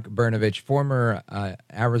 Mark Brnovich, former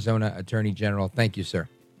Arizona Attorney General. Thank you, sir.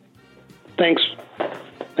 Thanks.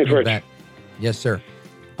 Thanks, Rich. Bet. Yes, sir.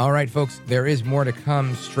 All right, folks, there is more to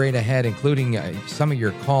come straight ahead, including some of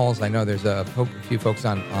your calls. I know there's a few folks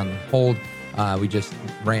on hold. We just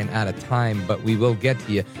ran out of time, but we will get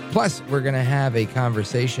to you. Plus, we're going to have a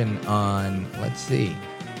conversation on, let's see,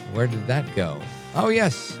 Where did that go? Oh,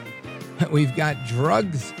 yes. We've got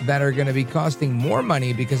drugs that are going to be costing more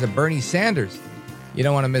money because of Bernie Sanders. You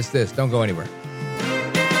don't want to miss this. Don't go anywhere.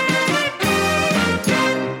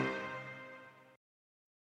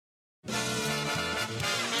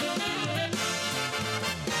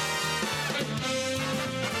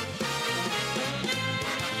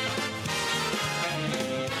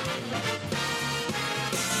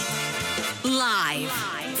 Live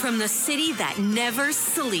from the city that never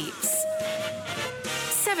sleeps.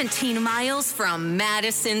 17 miles from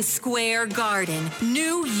Madison Square Garden,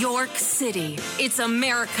 New York City. It's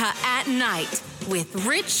America at Night with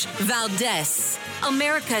Rich Valdez,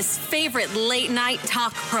 America's favorite late night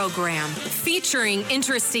talk program, featuring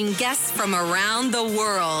interesting guests from around the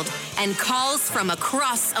world and calls from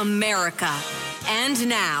across America. And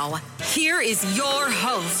now, here is your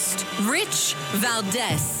host, Rich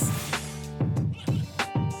Valdez.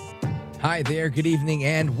 Hi there, good evening,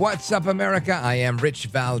 and what's up, America? I am Rich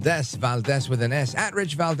Valdez, Valdez with an S, at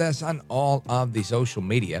Rich Valdez on all of the social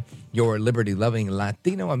media. Your liberty-loving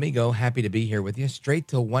Latino amigo, happy to be here with you straight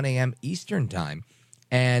till 1 a.m. Eastern Time.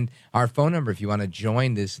 And our phone number, if you want to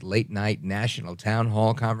join this late-night national town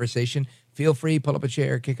hall conversation, feel free, pull up a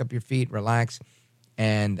chair, kick up your feet, relax,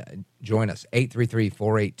 and join us.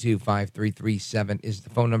 833-482-5337 is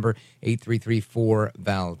the phone number,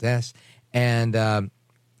 833-4-VALDEZ. And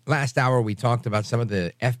last hour, we talked about some of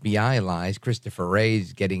the FBI lies. Christopher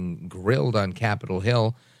Wray's getting grilled on Capitol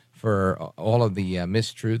Hill for all of the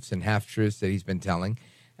mistruths and half-truths that he's been telling.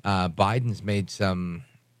 Biden's made some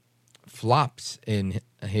flops in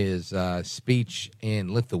his speech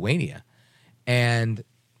in Lithuania. And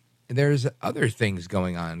there's other things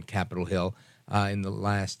going on Capitol Hill in the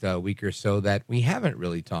last week or so that we haven't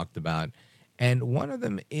really talked about. And one of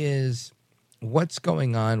them is what's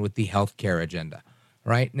going on with the healthcare agenda.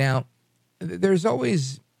 Right now, there's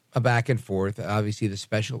always a back and forth. Obviously, the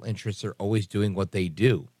special interests are always doing what they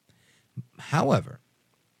do. However,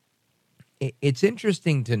 it's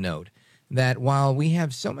interesting to note that while we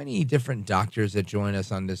have so many different doctors that join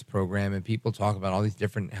us on this program and people talk about all these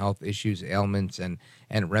different health issues, ailments, and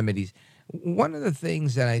remedies, one of the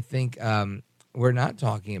things that I think we're not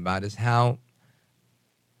talking about is how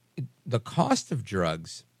the cost of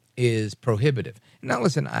drugs is prohibitive. Now,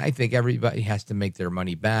 listen, I think everybody has to make their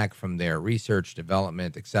money back from their research,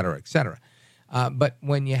 development, et cetera, et cetera. But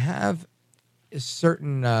when you have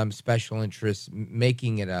certain special interests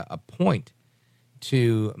making it a point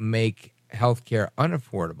to make healthcare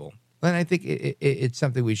unaffordable, then I think it's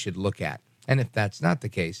something we should look at. And if that's not the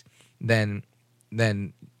case, then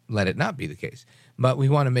let it not be the case. But we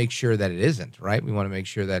want to make sure that it isn't, right? We want to make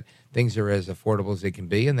sure that things are as affordable as they can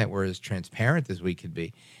be and that we're as transparent as we could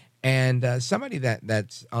be. And somebody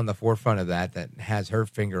that's on the forefront of that has her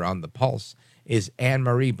finger on the pulse is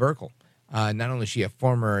Anne-Marie Buerkle. Not only is she a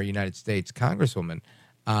former United States Congresswoman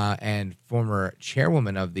and former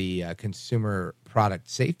chairwoman of the Consumer Product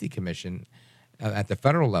Safety Commission at the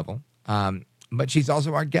federal level, but she's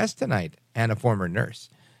also our guest tonight and a former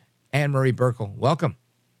nurse. Anne-Marie Buerkle, welcome.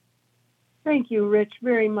 Thank you, Rich,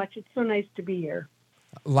 very much. It's so nice to be here.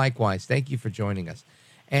 Likewise. Thank you for joining us.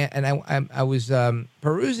 And I was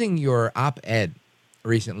perusing your op-ed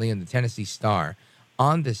recently in the Tennessee Star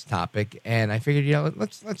on this topic, and I figured,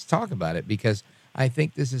 let's talk about it because I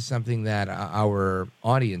think this is something that our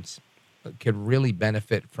audience could really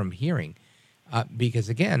benefit from hearing. Because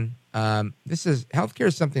again, healthcare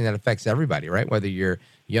is something that affects everybody, right? Whether you're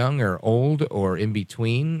young or old or in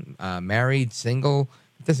between, married, single,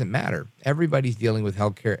 it doesn't matter. Everybody's dealing with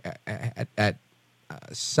healthcare at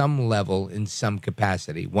some level in some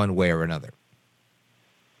capacity, one way or another.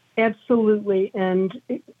 Absolutely. And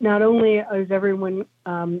not only is everyone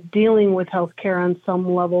dealing with healthcare on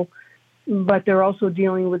some level, but they're also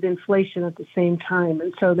dealing with inflation at the same time.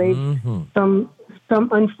 And so some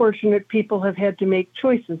unfortunate people have had to make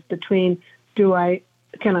choices between can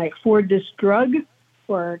I afford this drug,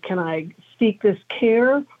 or can I seek this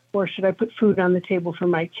care, or should I put food on the table for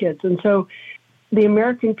my kids? And so the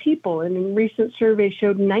American people, and in recent surveys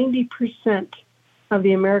showed 90% of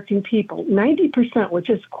the American people, 90%, which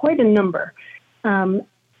is quite a number,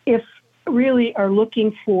 if really are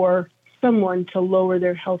looking for someone to lower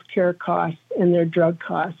their health care costs and their drug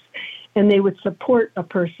costs, and they would support a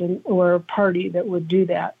person or a party that would do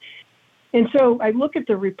that. And so I look at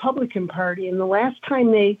the Republican Party, and the last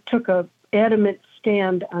time they took a adamant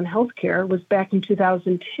stand on health care was back in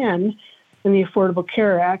 2010 in the Affordable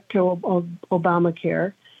Care Act, of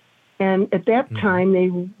Obamacare. And at that time, they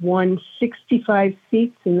won 65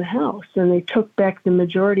 seats in the House, and they took back the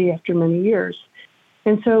majority after many years.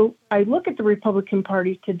 And so I look at the Republican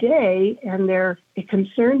Party today, and it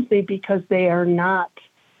concerns me because they are not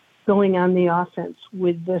going on the offense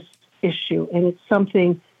with this issue. And it's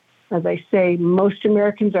something, as I say, most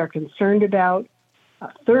Americans are concerned about.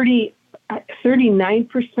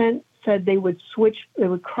 39% said they would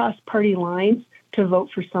cross party lines to vote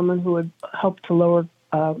for someone who would help to lower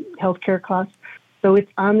health care costs. So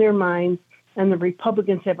it's on their minds, and the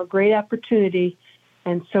Republicans have a great opportunity,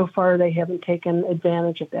 and so far they haven't taken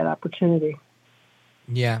advantage of that opportunity.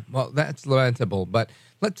 Yeah, well, that's lamentable, but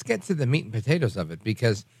let's get to the meat and potatoes of it,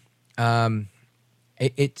 because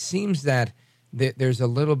it seems that there's a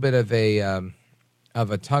little bit of a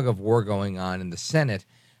tug of war going on in the Senate.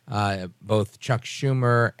 Both Chuck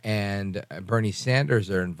Schumer and Bernie Sanders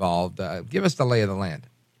are involved. Give us the lay of the land.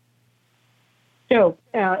 So,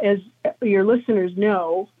 as your listeners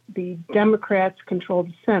know, the Democrats control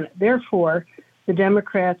the Senate. Therefore, the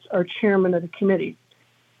Democrats are chairman of the committee.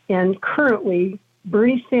 And currently,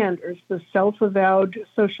 Bernie Sanders, the self-avowed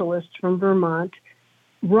socialist from Vermont,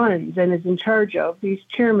 runs and is in charge of, he's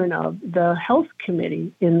chairman of the Health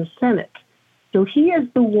Committee in the Senate. So he is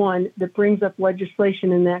the one that brings up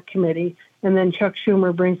legislation in that committee, and then Chuck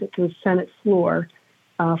Schumer brings it to the Senate floor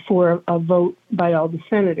for a vote by all the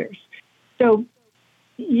senators. So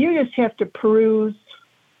you just have to peruse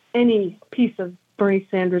any piece of Bernie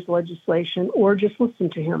Sanders legislation or just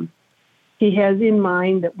listen to him. He has in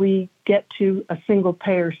mind that we get to a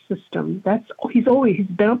single-payer system. He's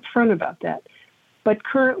been up front about that. But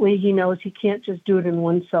currently, he knows he can't just do it in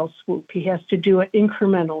one fell swoop. He has to do it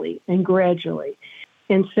incrementally and gradually.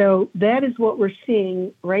 And so that is what we're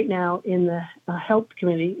seeing right now in the Health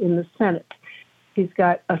Committee in the Senate. He's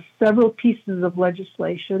got several pieces of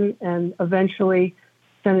legislation, and eventually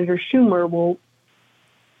Senator Schumer will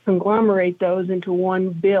conglomerate those into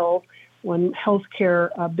one bill, one health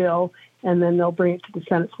care bill, and then they'll bring it to the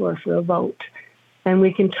Senate floor for a vote. And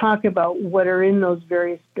we can talk about what are in those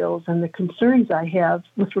various bills and the concerns I have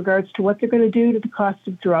with regards to what they're going to do to the cost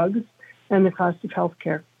of drugs and the cost of health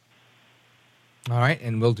care. All right,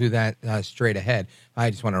 and we'll do that straight ahead.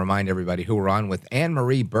 I just want to remind everybody who we're on with: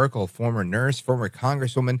 Anne-Marie Buerkle, former nurse, former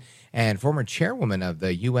congresswoman, and former chairwoman of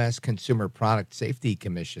the U.S. Consumer Product Safety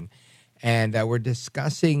Commission. And we're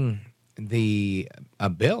discussing a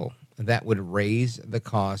bill that would raise the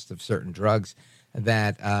cost of certain drugs.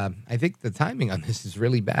 That I think the timing on this is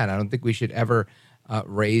really bad. I don't think we should ever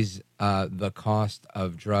raise the cost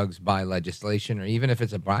of drugs by legislation, or even if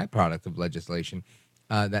it's a byproduct of legislation.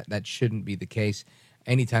 That shouldn't be the case.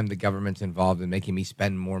 Anytime the government's involved in making me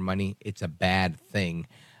spend more money, it's a bad thing.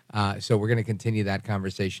 So we're going to continue that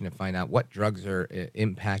conversation and find out what drugs are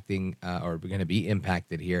impacting or going to be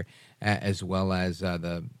impacted here, as well as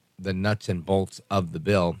the nuts and bolts of the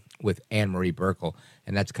bill with Anne-Marie Buerkle.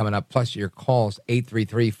 And that's coming up, plus your calls,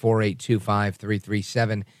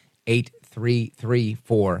 833-482-5337,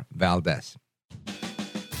 833-4-VALDEZ.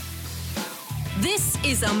 This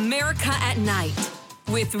is America at Night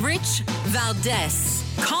with Rich Valdez.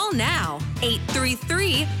 Call now,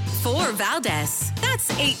 833-4-VALDEZ.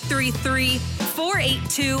 That's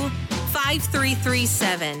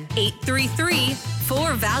 833-482-5337,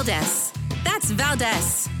 833-4-VALDEZ. That's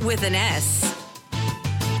Valdez with an S.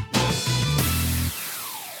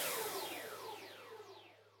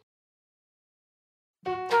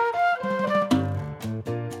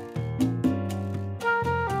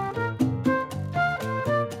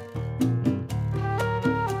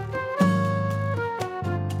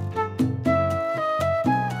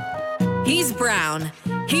 He's brown,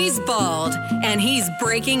 he's bald, and he's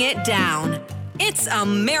breaking it down. It's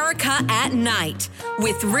America at Night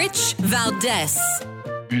with Rich Valdez.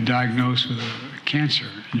 You're diagnosed with cancer,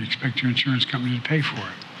 and you expect your insurance company to pay for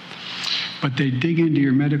it. But they dig into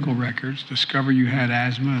your medical records, discover you had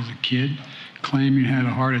asthma as a kid, claim you had a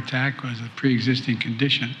heart attack as a pre-existing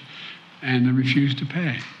condition, and then refuse to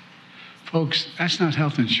pay. Folks, that's not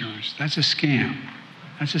health insurance. That's a scam.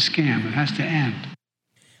 That's a scam. It has to end.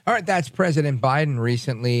 All right, that's President Biden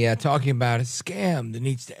recently talking about a scam that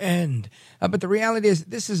needs to end. But the reality is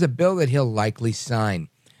this is a bill that he'll likely sign,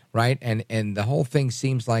 right? And the whole thing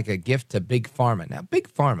seems like a gift to Big Pharma. Now,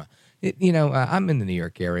 Big Pharma, I'm in the New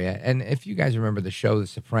York area, and if you guys remember the show The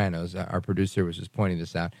Sopranos, our producer was just pointing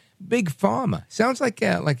this out. Big Pharma sounds like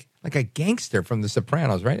a gangster from The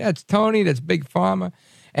Sopranos, right? That's Tony, that's Big Pharma.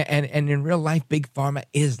 And in real life, Big Pharma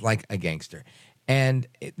is like a gangster. And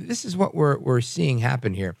this is what we're seeing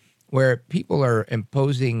happen here, where people are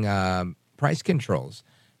imposing price controls,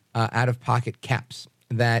 out-of-pocket caps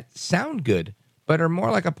that sound good, but are more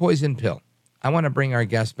like a poison pill. I want to bring our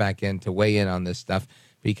guest back in to weigh in on this stuff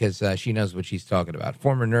because she knows what she's talking about.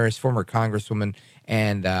 Former nurse, former congresswoman,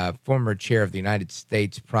 and former chair of the United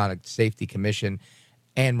States Product Safety Commission,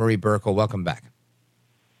 Anne Marie Buerkle. Welcome back.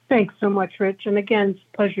 Thanks so much, Rich. And again, it's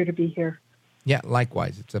a pleasure to be here. Yeah,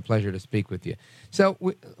 likewise. It's a pleasure to speak with you. So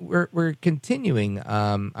we're continuing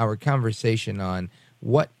our conversation on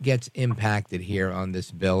what gets impacted here on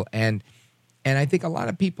this bill. And I think a lot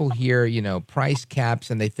of people hear, price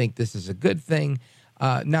caps, and they think this is a good thing,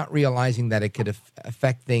 not realizing that it could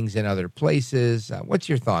affect things in other places. What's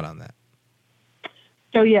your thought on that?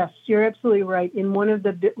 So, yes, you're absolutely right. In one of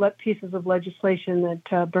the pieces of legislation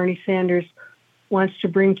that Bernie Sanders wants to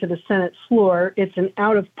bring to the Senate floor, it's an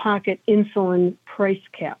out-of-pocket insulin price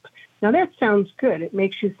cap. Now, that sounds good. It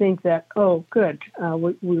makes you think that, oh, good,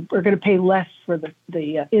 we're going to pay less for the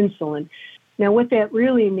insulin. Now, what that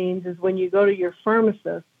really means is when you go to your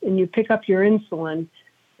pharmacist and you pick up your insulin,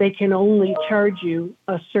 they can only charge you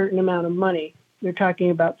a certain amount of money. They're talking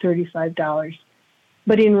about $35.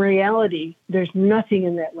 But in reality, there's nothing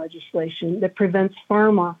in that legislation that prevents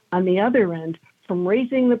pharma on the other end from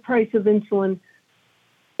raising the price of insulin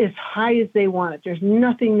as high as they want it. There's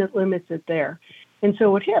nothing that limits it there. And so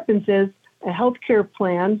what happens is a healthcare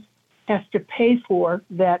plan has to pay for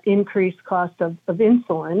that increased cost of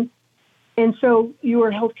insulin. And so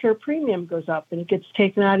your healthcare premium goes up and it gets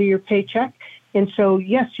taken out of your paycheck. And so,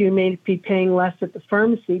 yes, you may be paying less at the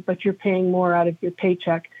pharmacy, but you're paying more out of your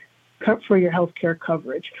paycheck for your healthcare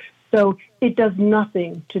coverage. So it does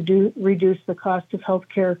nothing to reduce the cost of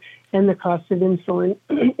healthcare and the cost of insulin.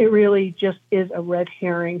 It really just is a red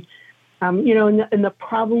herring. And the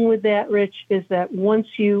problem with that, Rich, is that once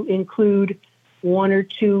you include one or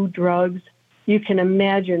two drugs, you can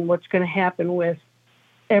imagine what's going to happen with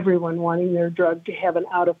everyone wanting their drug to have an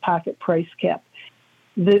out-of-pocket price cap.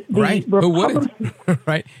 Right. Who wouldn't?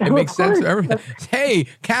 Right. It makes sense for everybody. Hey,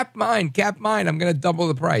 cap mine. I'm going to double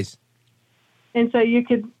the price. And so you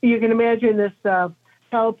can imagine this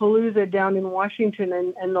Palapalooza down in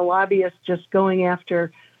Washington and the lobbyists just going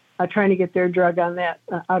after trying to get their drug on that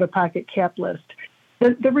out-of-pocket cap list.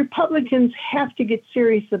 The Republicans have to get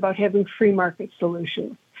serious about having free market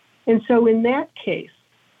solutions. And so in that case,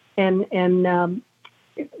 and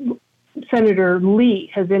Senator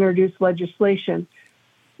Lee has introduced legislation,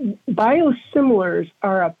 biosimilars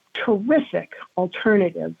are a terrific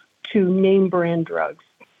alternative to name brand drugs.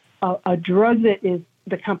 A drug that is,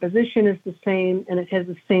 the composition is the same and it has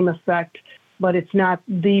the same effect, but it's not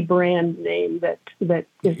the brand name that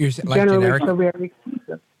is generally so very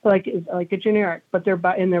expensive, like a generic, but they're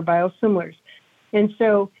biosimilars. And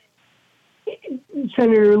so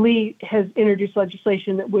Senator Lee has introduced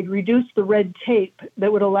legislation that would reduce the red tape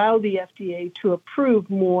that would allow the FDA to approve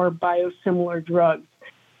more biosimilar drugs.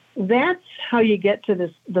 That's how you get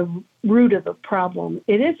to the root of the problem.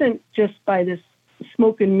 It isn't just by this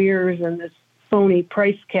smoke and mirrors and this phony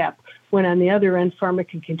price cap, when on the other end, pharma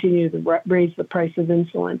can continue to raise the price of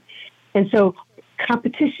insulin. And so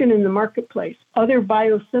competition in the marketplace, other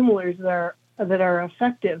biosimilars that are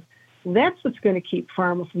effective, that's what's going to keep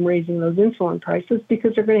pharma from raising those insulin prices,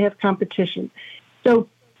 because they're going to have competition. So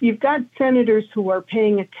you've got senators who are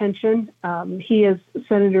paying attention.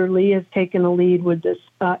 Senator Lee has taken a lead with this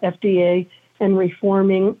FDA and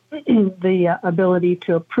reforming the ability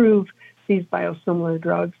to approve these biosimilar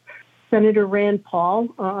drugs. Senator Rand Paul,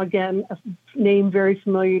 again, a name very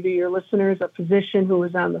familiar to your listeners, a physician who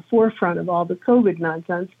was on the forefront of all the COVID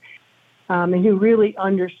nonsense and who really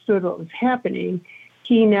understood what was happening.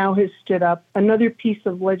 He now has stood up another piece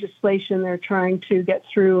of legislation they're trying to get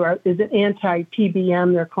through. Is it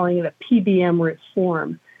anti-PBM? They're calling it a PBM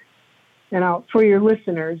reform. And for your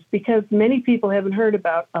listeners, because many people haven't heard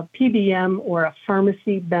about a PBM or a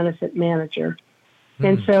pharmacy benefit manager.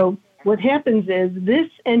 And so what happens is this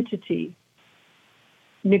entity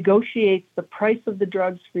negotiates the price of the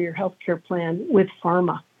drugs for your healthcare plan with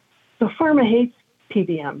pharma. So pharma hates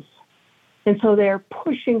PBMs. And so they're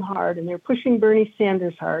pushing hard, and they're pushing Bernie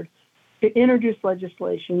Sanders hard to introduce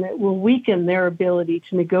legislation that will weaken their ability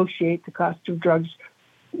to negotiate the cost of drugs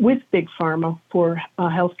with big pharma for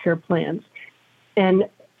healthcare plans. And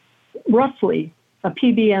roughly, a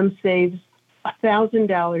PBM saves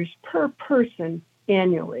 $1,000 per person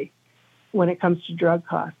annually when it comes to drug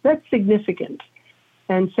costs. That's significant.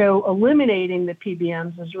 And so eliminating the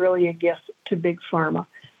PBMs is really a gift to big pharma.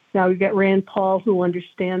 Now, we've got Rand Paul, who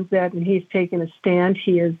understands that, and he's taken a stand.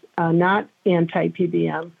 He is not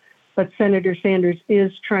anti-PBM, but Senator Sanders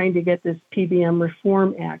is trying to get this PBM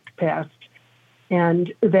Reform Act passed,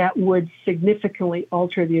 and that would significantly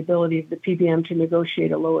alter the ability of the PBM to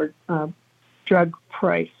negotiate a lower drug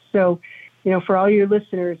price. So, for all your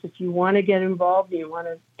listeners, if you want to get involved, you want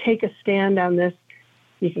to take a stand on this,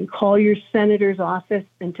 You can call your senator's office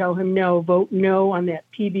and tell him no, vote no on that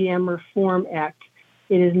PBM Reform Act.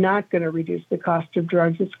 It is not going to reduce the cost of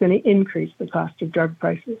drugs. It's going to increase the cost of drug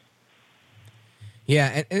prices.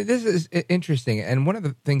 Yeah, and this is interesting. And one of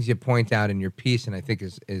the things you point out in your piece, and I think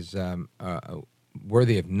is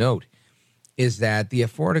worthy of note, is that the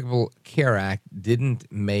Affordable Care Act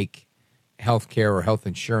didn't make health care or health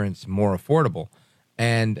insurance more affordable.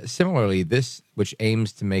 And similarly, this, which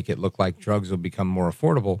aims to make it look like drugs will become more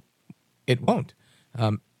affordable, it won't.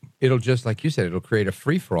 It'll just, like you said, it'll create a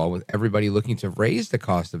free-for-all with everybody looking to raise the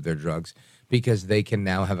cost of their drugs because they can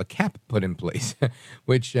now have a cap put in place,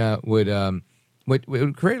 which would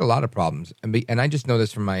create a lot of problems. And I just know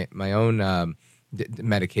this from my own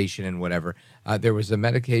medication and whatever. There was a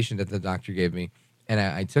medication that the doctor gave me, and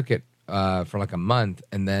I took it for like a month,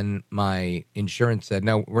 and then my insurance said,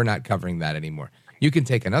 no, we're not covering that anymore. You can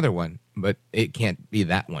take another one, but it can't be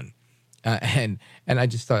that one. And I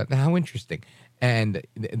just thought, how interesting. And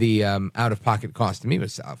the out-of-pocket cost to me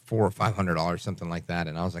was $400 or $500, something like that.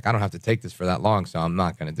 And I was like, I don't have to take this for that long, so I'm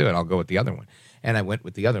not going to do it. I'll go with the other one. And I went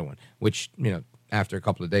with the other one, which, after a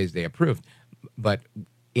couple of days they approved, but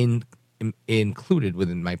included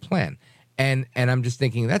within my plan. And I'm just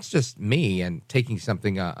thinking, that's just me and taking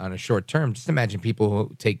something on a short term. Just imagine people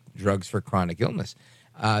who take drugs for chronic illness.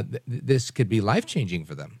 This could be life-changing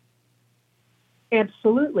for them.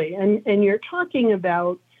 Absolutely. And you're talking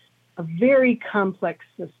about a very complex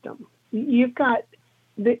system. You've got,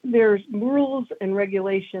 there's rules and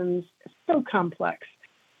regulations, so complex.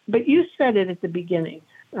 But you said it at the beginning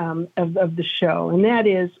of the show, and that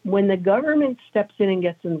is when the government steps in and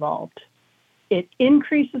gets involved, it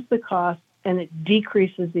increases the cost and it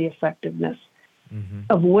decreases the effectiveness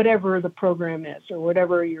of whatever the program is or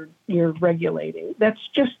whatever you're regulating. That's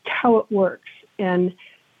just how it works. And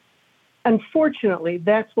unfortunately,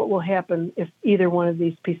 that's what will happen if either one of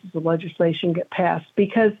these pieces of legislation get passed,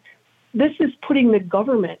 because this is putting the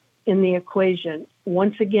government in the equation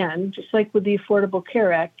once again, just like with the Affordable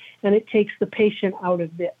Care Act, and it takes the patient out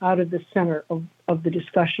of the center of the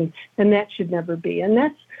discussion, and that should never be. And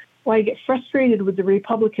that's why I get frustrated with the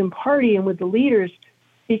Republican Party and with the leaders,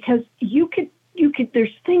 because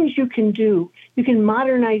there's things you can do. You can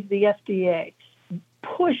modernize the FDA,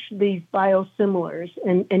 push these biosimilars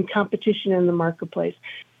and competition in the marketplace.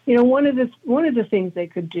 One of the things they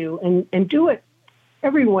could do and do it.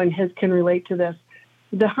 Everyone can relate to this.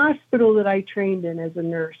 The hospital that I trained in as a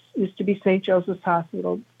nurse used to be St. Joseph's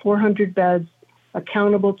Hospital, 400 beds,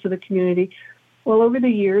 accountable to the community. Well, over the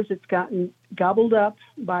years, it's gotten gobbled up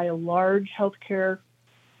by a large healthcare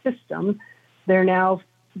system. They're now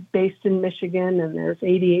based in Michigan, and there's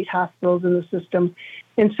 88 hospitals in the system.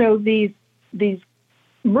 And so these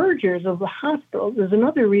mergers of the hospitals is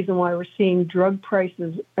another reason why we're seeing drug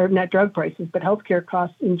prices, or not drug prices, but healthcare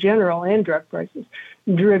costs in general and drug prices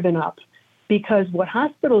driven up. Because what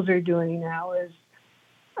hospitals are doing now is,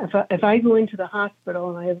 if I go into the hospital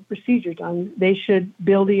and I have a procedure done, they should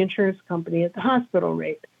bill the insurance company at the hospital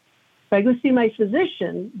rate. If I go see my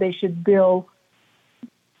physician, they should bill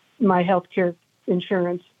my healthcare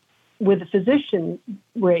insurance with a physician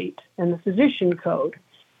rate and the physician code.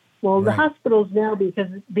 Well, the hospitals now,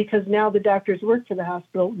 because now the doctors work for the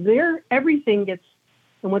hospital, everything gets,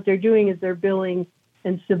 and what they're doing is they're billing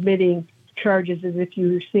and submitting charges as if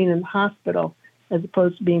you were seen in the hospital as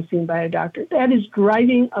opposed to being seen by a doctor. That is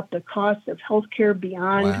driving up the cost of healthcare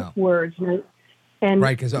beyond words. And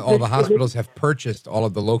right, because all the hospitals have purchased all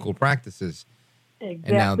of the local practices. Exactly.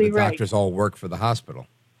 And now the doctors all work for the hospital.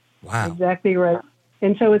 Wow. Exactly right.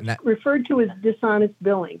 And so it's referred to as dishonest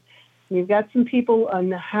billing. You've got some people on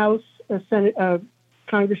the House,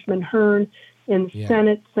 Congressman Hearn, in the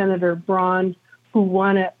Senate, Senator Braun, who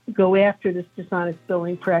want to go after this dishonest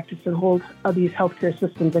billing practice and hold these healthcare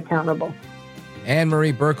systems accountable.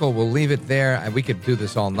 Anne-Marie Buerkle, we'll leave it there. We could do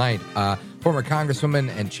this all night. Former Congresswoman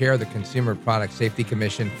and Chair of the Consumer Product Safety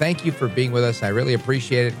Commission, thank you for being with us. I really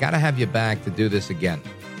appreciate it. Got to have you back to do this again.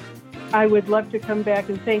 I would love to come back,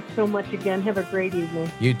 and thanks so much again. Have a great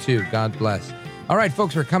evening. You too. God bless. All right,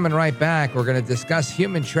 folks, we're coming right back. We're going to discuss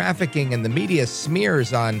human trafficking and the media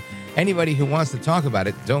smears on anybody who wants to talk about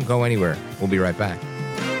it. Don't go anywhere. We'll be right back.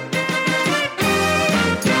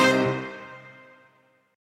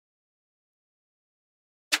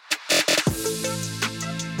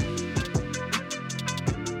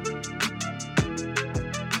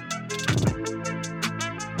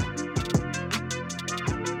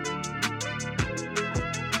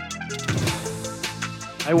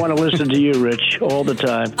 I want to listen to you, Rich, all the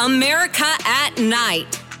time. America at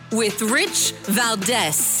Night with Rich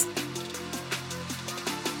Valdez.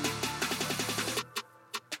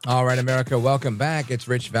 All right, America, welcome back. It's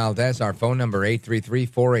Rich Valdez. Our phone number,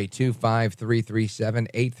 833-482-5337,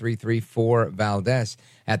 833-4-VALDEZ.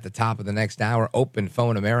 At the top of the next hour, Open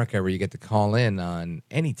Phone America, where you get to call in on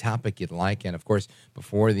any topic you'd like. And, of course,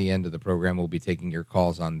 before the end of the program, we'll be taking your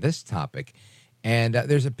calls on this topic. And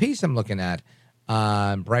there's a piece I'm looking at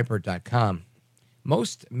on Breitbart.com.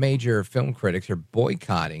 Most major film critics are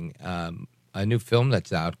boycotting a new film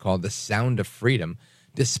that's out called The Sound of Freedom.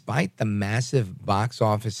 Despite the massive box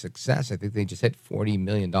office success, I think they just hit $40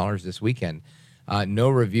 million this weekend. No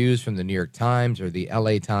reviews from the New York Times or the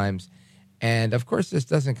LA Times. And, of course, this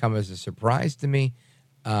doesn't come as a surprise to me.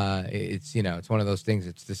 It's one of those things.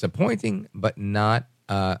 It's disappointing, but not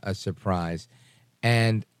a surprise.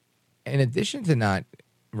 And in addition to not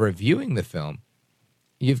reviewing the film,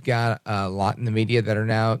 you've got a lot in the media that are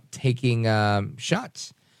now taking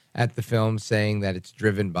shots at the film, saying that it's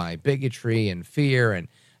driven by bigotry and fear. And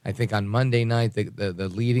I think on Monday night,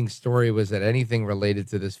 the leading story was that anything related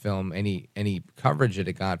to this film, any coverage that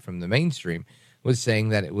it got from the mainstream, was saying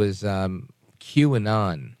that it was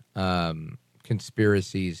QAnon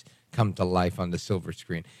conspiracies come to life on the silver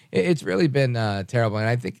screen. It's really been terrible. And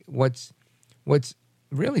I think what's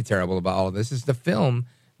really terrible about all of this is the film,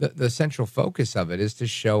 the central focus of it is to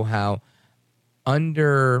show how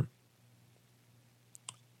underrepresented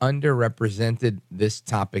this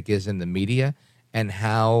topic is in the media and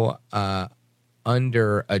how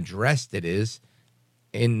under-addressed it is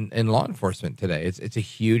in law enforcement today. It's a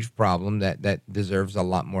huge problem that deserves a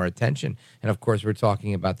lot more attention. And, of course, we're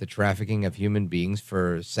talking about the trafficking of human beings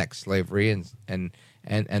for sex slavery and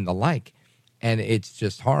the like. And it's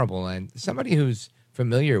just horrible. And somebody who's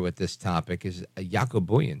familiar with this topic is Jaco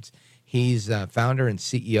Booyens. He's founder and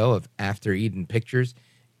CEO of After Eden Pictures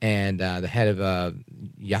and the head of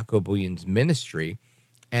Jaco Booyens' ministry.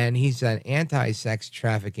 And he's an anti-sex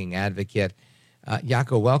trafficking advocate.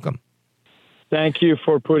 Jaco, welcome. Thank you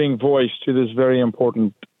for putting voice to this very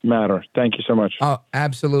important matter. Thank you so much. Oh,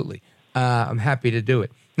 absolutely. I'm happy to do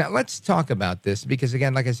it. Now, let's talk about this because,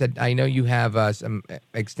 again, like I said, I know you have some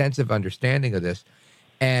extensive understanding of this.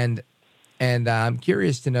 And I'm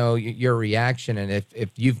curious to know your reaction and if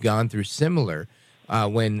you've gone through similar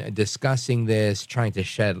when discussing this, trying to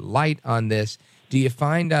shed light on this. Do you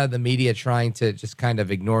find the media trying to just kind of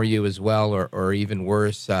ignore you as well, or even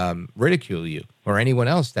worse, ridicule you or anyone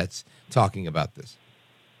else that's talking about this?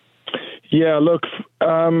 Yeah, look,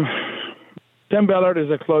 Tim Ballard is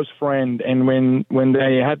a close friend, and when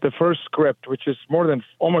they had the first script, which is more than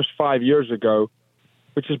almost 5 years ago,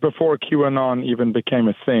 which is before QAnon even became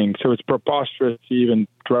a thing, so it's preposterous to even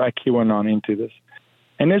drag QAnon into this.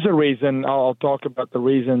 And there's a reason. I'll talk about the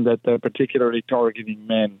reason that they're particularly targeting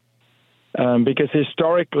men. Because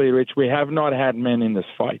historically, Rich, we have not had men in this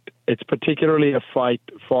fight. It's particularly a fight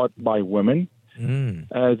fought by women.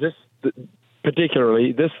 This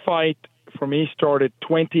fight, for me, started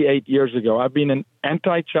 28 years ago. I've been an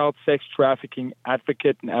anti-child sex trafficking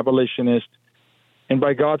advocate and abolitionist, and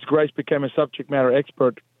by God's grace became a subject matter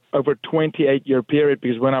expert over a 28-year period,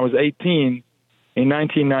 because when I was 18, in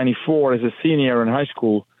 1994, as a senior in high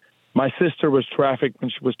school, my sister was trafficked when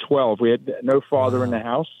she was 12. We had no father in the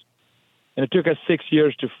house, and it took us 6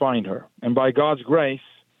 years to find her. And by God's grace,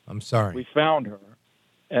 we found her.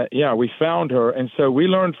 We found her. And so we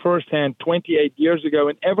learned firsthand 28 years ago,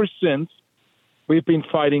 and ever since, we've been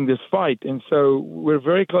fighting this fight. And so we're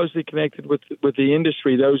very closely connected with the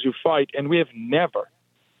industry, those who fight, and we have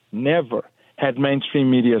never had mainstream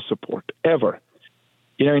media support, ever.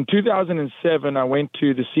 You know, in 2007, I went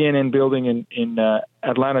to the CNN building in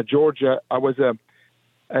Atlanta, Georgia. I was a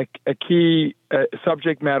key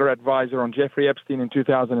subject matter advisor on Jeffrey Epstein in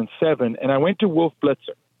 2007, and I went to Wolf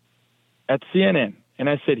Blitzer at CNN,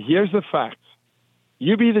 and I said, here's the facts.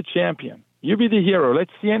 You be the champion. You be the hero.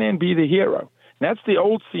 Let CNN be the hero. And that's the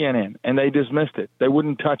old CNN, and they dismissed it. They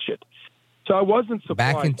wouldn't touch it. So I wasn't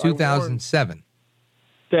surprised. Back in 2007.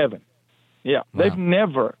 Yeah. Wow. They've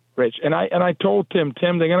never, Rich. And I told Tim,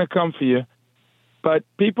 they're going to come for you. But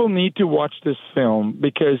people need to watch this film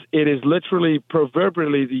because it is literally,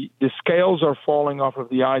 proverbially, the scales are falling off of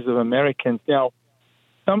the eyes of Americans. Now,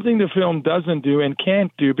 something the film doesn't do and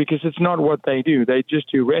can't do, because it's not what they do. They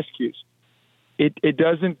just do rescues. It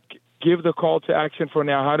doesn't give the call to action for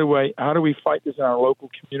now. How do we fight this in our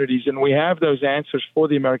local communities? And we have those answers for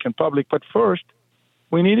the American public. But first,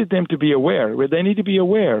 we needed them to be aware. They need to be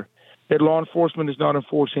aware that law enforcement is not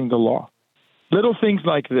enforcing the law. Little things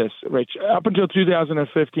like this, Rich. Up until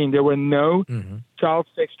 2015, there were no child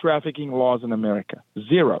sex trafficking laws in America.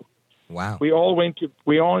 Zero. Wow. We all went to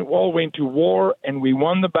war, and we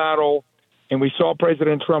won the battle, and we saw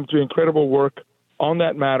President Trump do incredible work on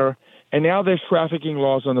that matter. And now there's trafficking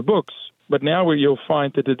laws on the books. But now where you'll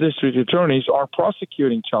find that the district attorneys are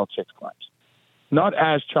prosecuting child sex crimes, not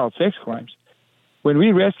as child sex crimes. When we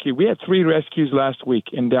had 3 rescues last week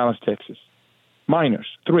in Dallas, Texas. Minors,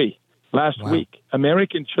 3 last week.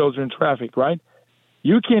 American children trafficked, right?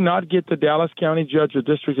 You cannot get the Dallas County judge or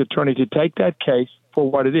district attorney to take that case for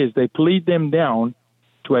what it is. They plead them down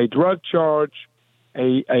to a drug charge,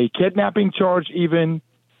 a kidnapping charge even,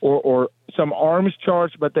 or some arms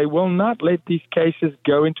charge, but they will not let these cases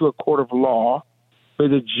go into a court of law where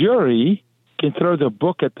the jury can throw the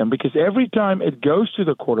book at them, because every time it goes to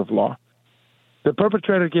the court of law, the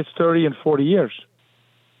perpetrator gets 30 and 40 years.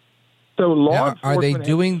 So law are they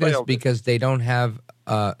doing this because they don't have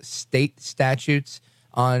state statutes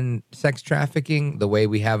on sex trafficking the way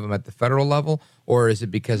we have them at the federal level, or is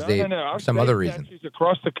it because some other reason?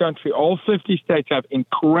 Across the country, all 50 states have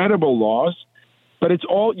incredible laws, but it's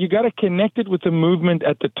all, you got to connect it with the movement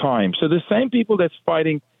at the time. So the same people that's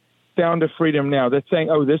fighting Sound of Freedom now, that's saying,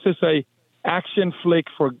 oh, this is a action flick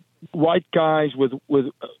for white guys with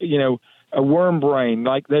a worm brain,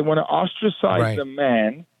 like they want to ostracize the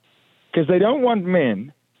man because they don't want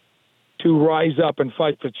men to rise up and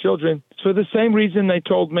fight for children. For the same reason they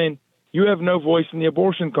told men, you have no voice in the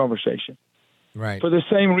abortion conversation. Right. For the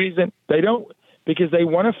same reason they don't, because they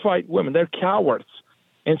want to fight women. They're cowards.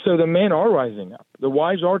 And so the men are rising up. The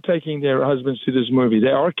wives are taking their husbands to this movie. They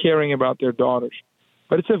are caring about their daughters.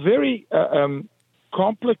 But it's a very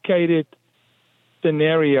complicated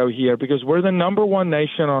scenario here, because we're the number 1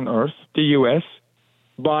 nation on earth, the U.S.,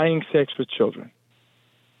 buying sex with children.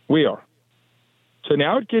 We are. So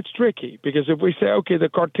now it gets tricky, because if we say, okay, the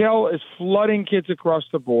cartel is flooding kids across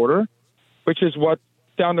the border, which is what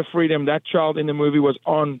Sound of Freedom, that child in the movie was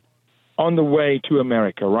on the way to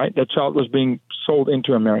America, right? That child was being sold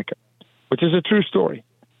into America, which is a true story.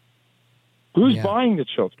 Who's buying the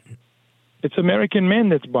children? It's American men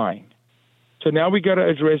that's buying. So now we got to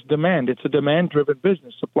address demand. It's a demand-driven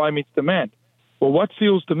business. Supply meets demand. Well, what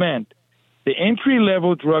fuels demand? The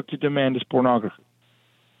entry-level drug to demand is pornography.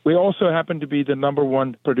 We also happen to be the number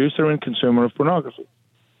 1 producer and consumer of pornography.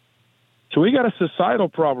 So we got a societal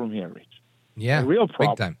problem here, Rich. Yeah, a real problem.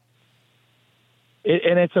 Big time.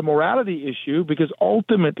 And it's a morality issue, because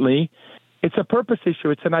ultimately it's a purpose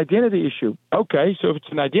issue. It's an identity issue. Okay, so if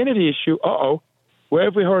it's an identity issue, where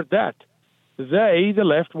have we heard that? They, the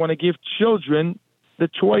left, want to give children the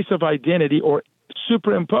choice of identity or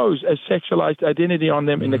superimpose a sexualized identity on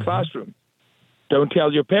them in the classroom. Don't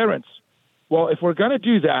tell your parents. Well, if we're going to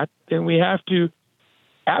do that, then we have to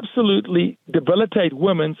absolutely debilitate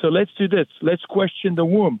women. So let's do this. Let's question the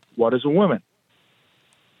womb. What is a woman?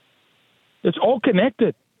 It's all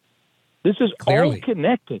connected. This is all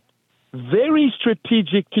connected. Very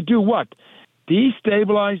strategic to do what?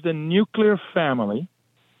 Destabilize the nuclear family,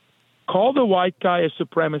 call the white guy a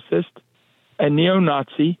supremacist, a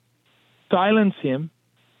neo-Nazi, silence him,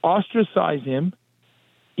 ostracize him.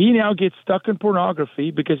 He now gets stuck in pornography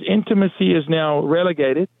because intimacy is now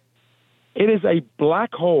relegated. It is a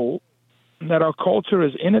black hole that our culture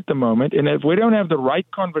is in at the moment. And if we don't have the right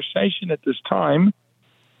conversation at this time,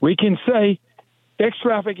 we can say sex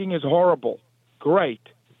trafficking is horrible. Great.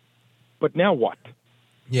 But now what?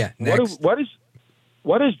 Yeah. Next. What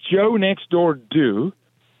does Joe next door do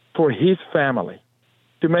for his family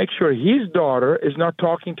to make sure his daughter is not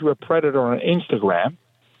talking to a predator on Instagram?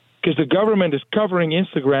 Because the government is covering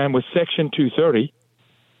Instagram with Section 230.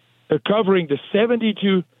 They're covering the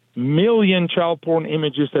 72 million child porn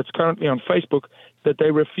images that's currently on Facebook that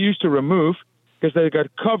they refuse to remove because they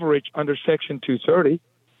got coverage under Section 230.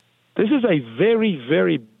 This is a very,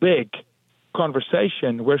 very big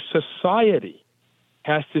conversation where society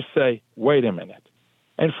has to say, wait a minute.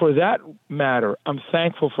 And for that matter, I'm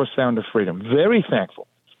thankful for Sound of Freedom. Very thankful.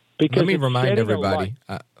 Let me remind everybody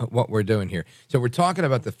what we're doing here. So we're talking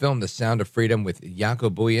about the film The Sound of Freedom with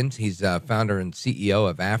Jaco Booyens. He's founder and CEO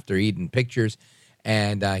of After Eden Pictures,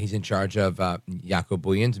 and he's in charge of Jaco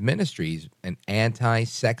Booyens Ministries, an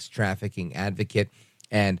anti-sex trafficking advocate.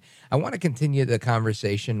 And I want to continue the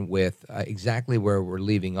conversation with exactly where we're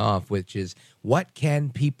leaving off, which is what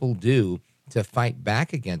can people do to fight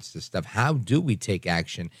back against this stuff? How do we take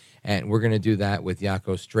action? And we're going to do that with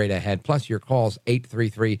Jaco straight ahead. Plus your calls,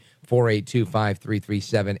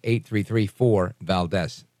 833-482-5337,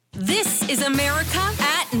 833-4-VALDEZ. This is America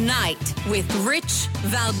at Night with Rich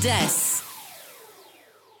Valdez.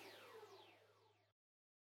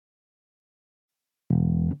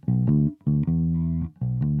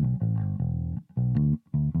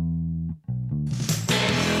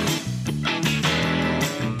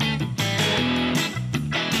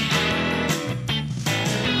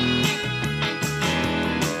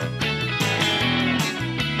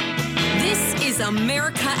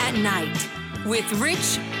 America at Night with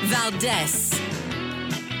Rich Valdez.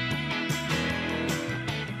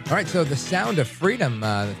 All right, so The Sound of Freedom,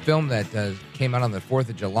 the film that came out on the 4th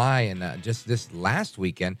of July and just this last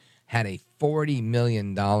weekend had a $40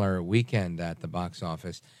 million weekend at the box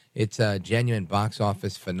office. It's a genuine box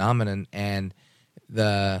office phenomenon, and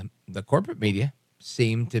the corporate media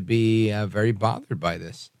seem to be very bothered by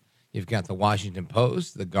this. You've got the Washington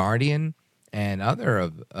Post, the Guardian, and other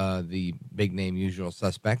of the big-name usual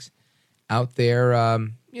suspects out there,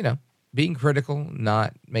 being critical,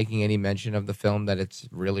 not making any mention of the film, that it's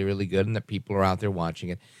really, really good and that people are out there watching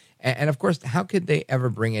it. And of course, how could they ever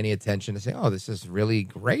bring any attention to say, oh, this is really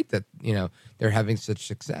great that, they're having such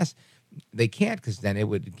success? They can't, because then it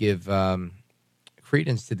would give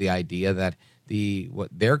credence to the idea that what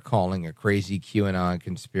they're calling a crazy QAnon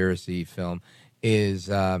conspiracy film is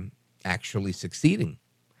actually succeeding.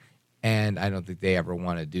 And I don't think they ever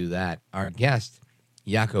want to do that. Our guest,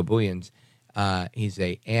 Jaco Booyens, he's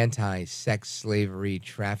a anti-sex slavery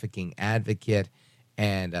trafficking advocate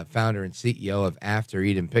and founder and CEO of After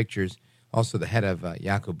Eden Pictures, also the head of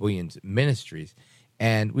Jaco Booyens Ministries.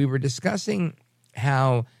 And we were discussing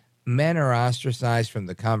how men are ostracized from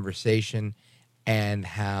the conversation and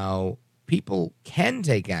how people can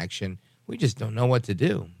take action. We just don't know what to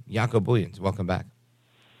do. Jaco Booyens, welcome back.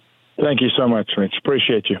 Thank you so much, Rich.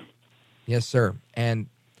 Appreciate you. Yes, sir. And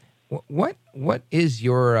what is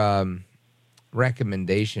your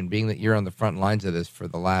recommendation, being that you're on the front lines of this for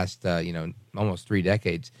the last, almost 3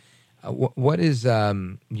 decades? What is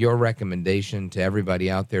your recommendation to everybody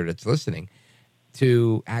out there that's listening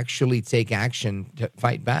to actually take action to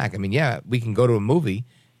fight back? I mean, yeah, we can go to a movie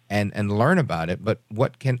and learn about it, but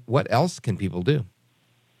what else can people do?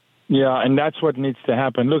 Yeah, and that's what needs to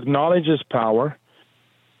happen. Look, knowledge is power.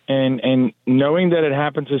 And knowing that it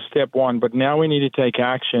happens is step one, but now we need to take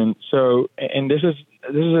action. So, and this is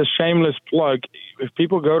a shameless plug. If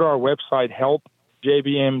people go to our website,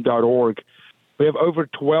 helpjbm.org, we have over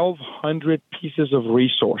 1,200 pieces of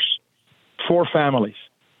resource for families.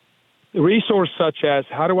 Resource such as,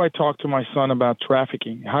 how do I talk to my son about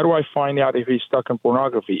trafficking? How do I find out if he's stuck in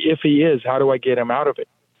pornography? If he is, how do I get him out of it?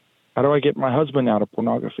 How do I get my husband out of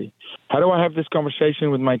pornography? How do I have this conversation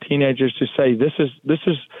with my teenagers to say, this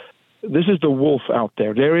is the wolf out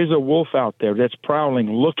there. There is a wolf out there that's prowling,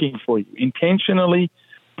 looking for you, intentionally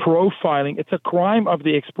profiling. It's a crime of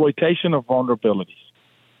the exploitation of vulnerabilities,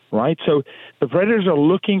 right? So the predators are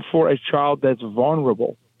looking for a child that's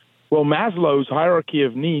vulnerable. Well, Maslow's hierarchy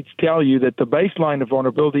of needs tell you that the baseline of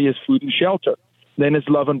vulnerability is food and shelter. Then it's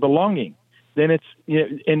love and belonging. Then it's,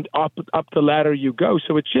 and up the ladder you go.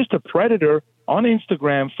 So it's just a predator on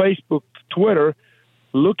Instagram, Facebook, Twitter,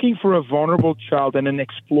 looking for a vulnerable child and then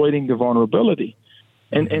exploiting the vulnerability.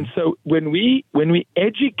 And so when we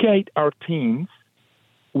educate our teens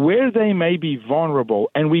where they may be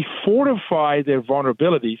vulnerable and we fortify their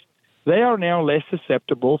vulnerabilities, they are now less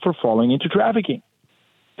susceptible for falling into trafficking.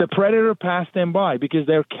 The predator passed them by because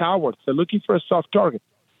they're cowards. They're looking for a soft target.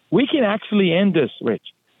 We can actually end this,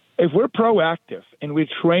 Rich. If we're proactive and we're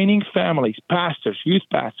training families, pastors, youth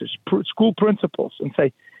pastors, school principals, and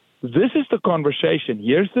say, this is the conversation,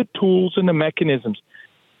 here's the tools and the mechanisms.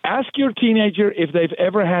 Ask your teenager if they've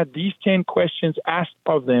ever had these 10 questions asked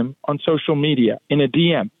of them on social media in a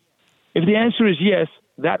DM. If the answer is yes,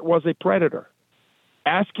 that was a predator.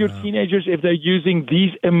 Ask your teenagers if they're using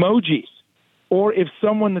these emojis, or if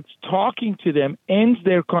someone that's talking to them ends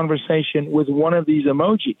their conversation with one of these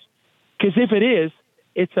emojis. Because if it is,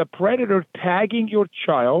 it's a predator tagging your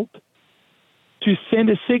child to send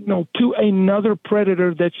a signal to another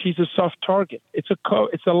predator that she's a soft target. It's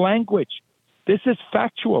a language. This is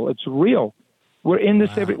factual. It's real. We're in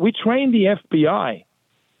this we train the FBI.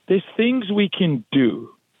 There's things we can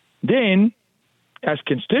do. Then, as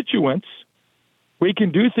constituents, we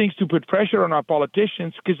can do things to put pressure on our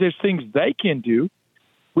politicians because there's things they can do.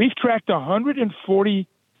 We've tracked 140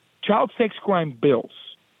 child sex crime bills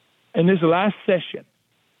in this last session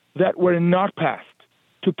that were not passed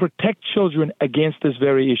to protect children against this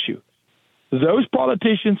very issue. Those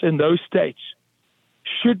politicians in those states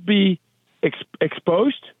should be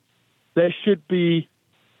exposed. There should be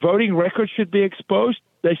voting records should be exposed.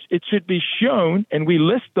 It should be shown, and we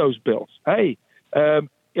list those bills. Hey,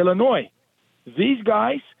 Illinois, these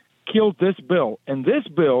guys killed this bill, and this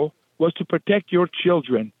bill was to protect your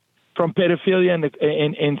children from pedophilia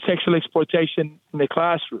and sexual exploitation in the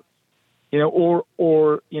classroom.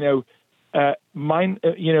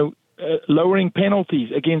 Lowering penalties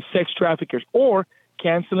against sex traffickers, or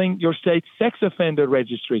canceling your state's sex offender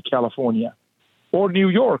registry, California, or New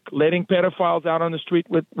York, letting pedophiles out on the street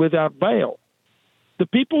without bail. The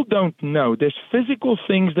people don't know there's physical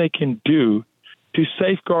things they can do to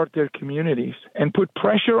safeguard their communities and put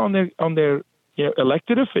pressure on their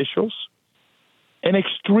elected officials. An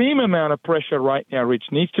extreme amount of pressure right now, Rich,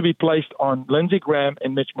 needs to be placed on Lindsey Graham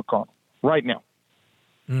and Mitch McConnell right now.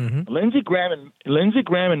 Mm-hmm. Lindsey Graham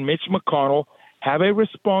and Mitch McConnell have a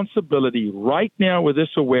responsibility right now with this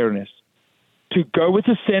awareness to go with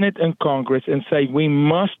the Senate and Congress and say we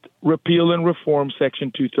must repeal and reform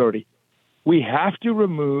Section 230. We have to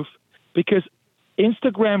remove, because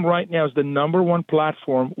Instagram right now is the number one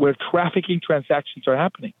platform where trafficking transactions are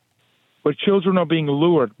happening, where children are being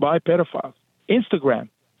lured by pedophiles. Instagram.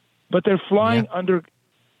 But they're flying under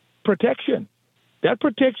protection. That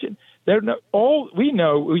protection,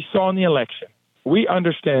 we saw in the election. We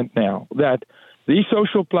understand now that these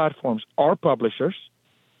social platforms are publishers.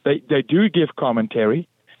 They do give commentary.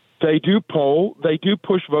 They do poll. They do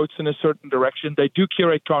push votes in a certain direction. They do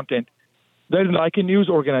curate content. They're like a news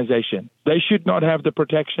organization. They should not have the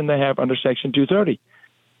protection they have under Section 230.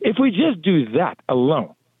 If we just do that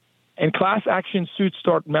alone, and class action suits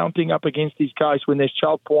start mounting up against these guys when there's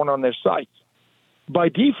child porn on their sites, by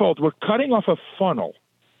default, we're cutting off a funnel,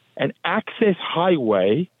 an access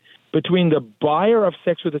highway between the buyer of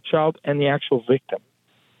sex with a child and the actual victim.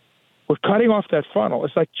 We're cutting off that funnel.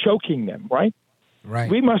 It's like choking them, right?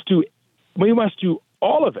 Right. We must do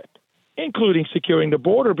all of it, including securing the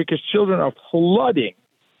border, because children are flooding.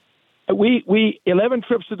 We 11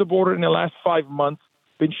 trips to the border in the last 5 months,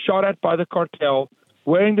 been shot at by the cartel,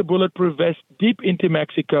 wearing the bulletproof vest deep into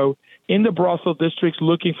Mexico, in the brothel districts,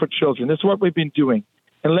 looking for children. That's what we've been doing.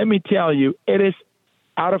 And let me tell you, it is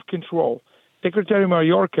out of control. Secretary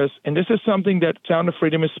Mayorkas, and this is something that Sound of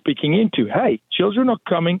Freedom is speaking into. Hey, children are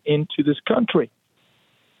coming into this country.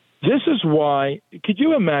 This is why, could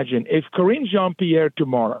you imagine if Karine Jean-Pierre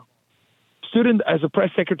tomorrow stood in as a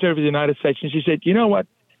press secretary of the United States and she said, you know what,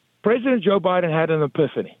 President Joe Biden had an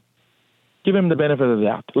epiphany. Give him the benefit of the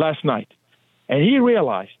doubt last night. And he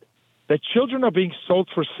realized that children are being sold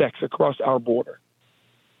for sex across our border.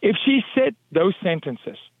 If she said those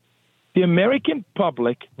sentences, the American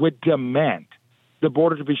public would demand the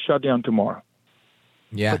border to be shut down tomorrow.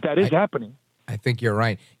 Yeah. But that is happening. I think you're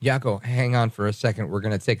right. Jaco, hang on for a second. We're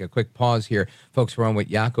going to take a quick pause here. Folks, we're on with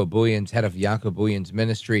Jaco Booyens, head of Jaco Booyens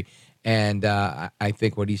Ministry. And I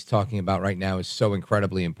think what he's talking about right now is so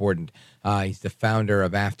incredibly important. He's the founder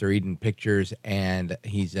of After Eden Pictures, and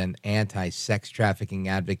he's an anti-sex trafficking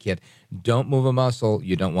advocate. Don't move a muscle.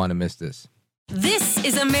 You don't want to miss this. This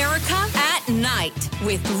is America at Night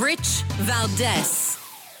with Rich Valdez.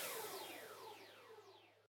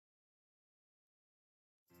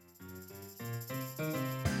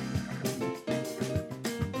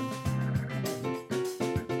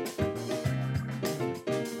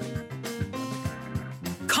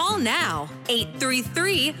 Call now,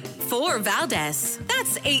 833-4VALDEZ.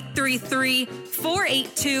 That's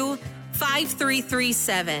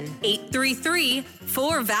 833-482-5337.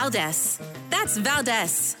 833-4VALDEZ. That's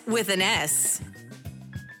Valdez with an S.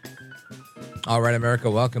 All right,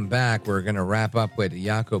 America, welcome back. We're going to wrap up with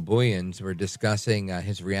Jaco Booyens. We're discussing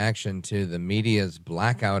his reaction to the media's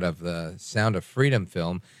blackout of the Sound of Freedom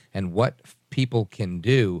film and what people can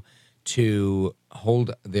do to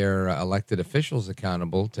hold their elected officials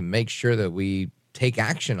accountable to make sure that we take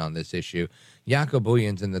action on this issue. Jaco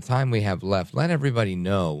Booyens, in the time we have left, let everybody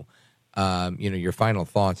know, your final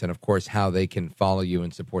thoughts and, of course, how they can follow you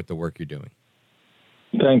and support the work you're doing.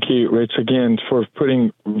 Thank you, Rich, again, for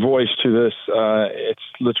putting voice to this. It's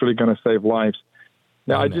literally going to save lives.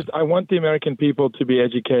 Now, I want the American people to be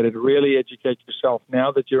educated, really educate yourself.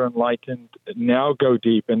 Now that you're enlightened, now go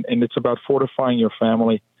deep. And it's about fortifying your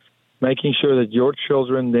family, making sure that your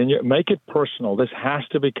children, make it personal. This has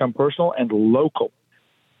to become personal and local.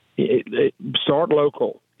 Start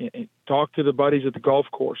local. Talk to the buddies at the golf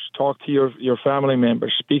course. Talk to your family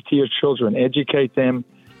members. Speak to your children. Educate them.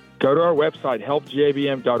 Go to our website,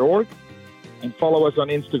 helpjbm.org, and follow us on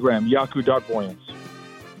Instagram, yaku.booyens.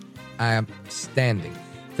 Outstanding.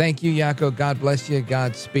 Thank you, Jaco. God bless you.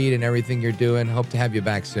 Godspeed in everything you're doing. Hope to have you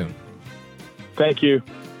back soon. Thank you.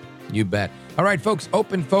 You bet. All right, folks,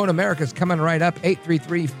 Open Phone America's coming right up.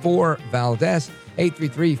 833-4VALDEZ,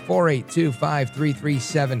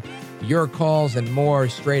 833-482-5337. Your calls and more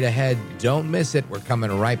straight ahead. Don't miss it. We're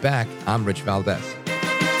coming right back. I'm Rich Valdez.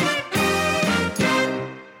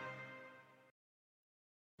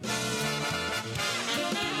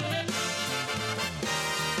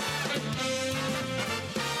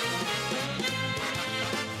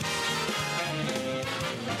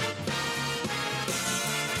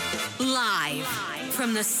 Live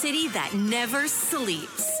from the city that never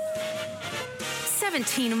sleeps.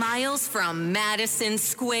 17 miles from Madison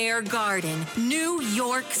Square Garden, New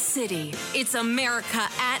York City. It's America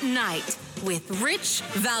at Night with Rich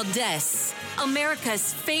Valdez,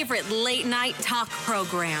 America's favorite late-night talk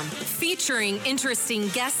program, featuring interesting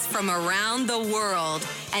guests from around the world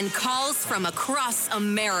and calls from across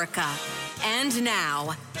America. And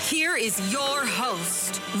now, here is your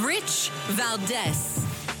host, Rich Valdez.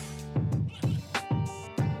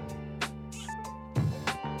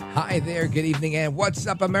 Hi there, good evening, and what's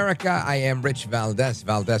up, America? I am Rich Valdez,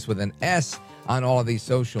 Valdez with an S on all of these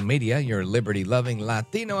social media, your liberty-loving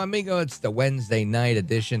Latino amigo. It's the Wednesday night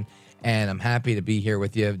edition, and I'm happy to be here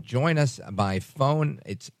with you. Join us by phone.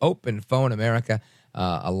 It's Open Phone America,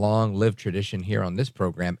 a long-lived tradition here on this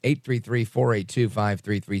program.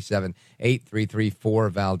 833-482-5337,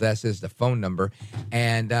 833-4-Valdez is the phone number.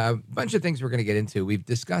 And a bunch of things we're going to get into. We've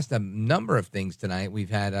discussed a number of things tonight. We've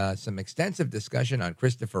had some extensive discussion on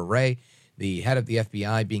Christopher Wray, the head of the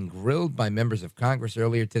FBI, being grilled by members of Congress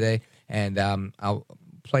earlier today. And I'll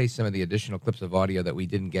play some of the additional clips of audio that we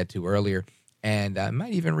didn't get to earlier. And I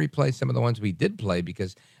might even replay some of the ones we did play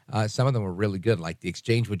because some of them were really good, like the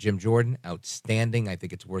exchange with Jim Jordan, outstanding. I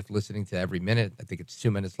think it's worth listening to every minute. I think it's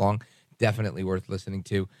 2 minutes long, definitely worth listening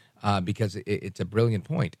to because it's a brilliant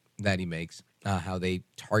point that he makes, how they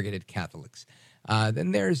targeted Catholics.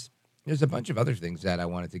 Then there's a bunch of other things that I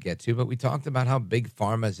wanted to get to, but we talked about how Big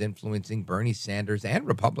Pharma is influencing Bernie Sanders and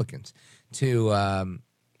Republicans to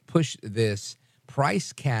push this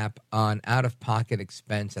price cap on out-of-pocket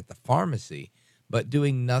expense at the pharmacy, but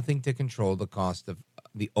doing nothing to control the cost of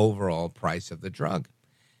the overall price of the drug.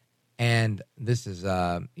 And this is,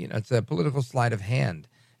 it's a political sleight of hand,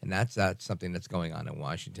 and that's something that's going on in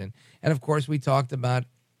Washington. And, of course, we talked about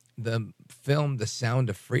the film The Sound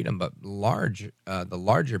of Freedom, but the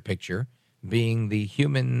larger picture being the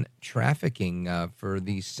human trafficking for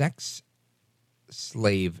the sex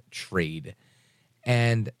slave trade.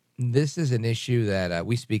 And this is an issue that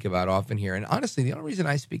we speak about often here. And honestly, the only reason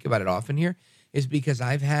I speak about it often here is because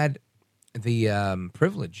I've had the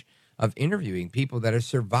privilege of interviewing people that have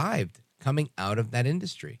survived coming out of that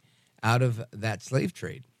industry, out of that slave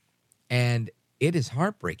trade. And it is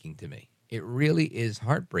heartbreaking to me. It really is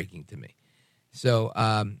heartbreaking to me. So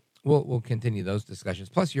we'll continue those discussions,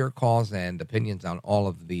 plus your calls and opinions on all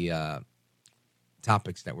of the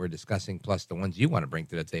topics that we're discussing, plus the ones you want to bring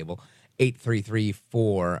to the table.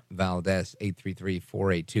 833-4-Valdez,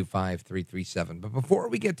 833-482-5337. But before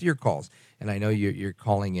we get to your calls, and I know you're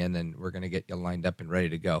calling in and we're going to get you lined up and ready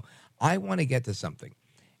to go, I want to get to something.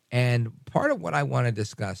 And part of what I want to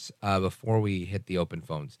discuss before we hit the open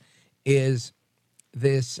phones is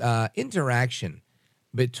this interaction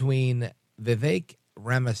between Vivek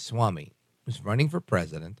Ramaswamy, who's running for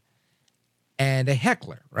president, and a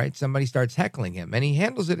heckler, right? Somebody starts heckling him, and he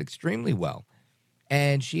handles it extremely well.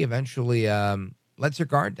 And she eventually lets her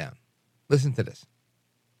guard down. Listen to this.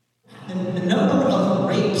 The number of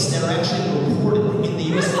rapes that are actually reported in the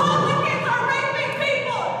U.S. Republicans are raping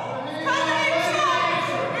people! President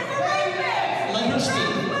Trump is a rapist! Let her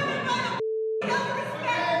speak.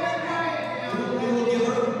 We'll give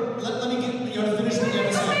her... Let me get... You want to finish what you have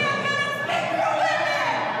to say?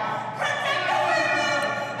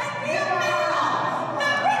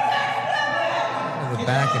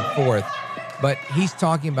 Back and forth. But he's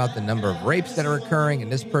talking about the number of rapes that are occurring,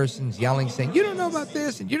 and this person's yelling, saying, "You don't know about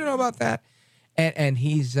this, and you don't know about that," and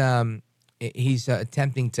he's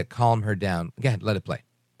attempting to calm her down. Go ahead, let it play.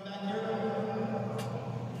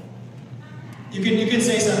 You can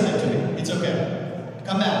say something to me. It's okay.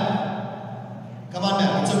 Come back. Come on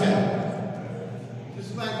back. It's okay.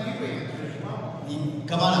 Just like you answer.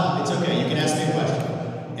 Come on up. It's okay. You can ask me a question,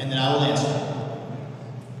 and then I will answer.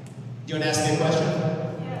 Do you want to ask me a question?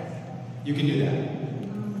 You can do that.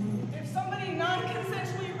 If somebody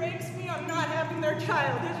non-consensually rapes me, I'm not having their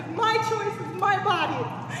child. This is my choice, it's my body.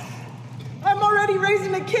 I'm already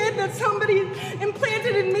raising a kid that somebody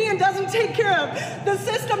implanted in me and doesn't take care of. The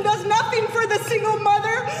system does nothing for the single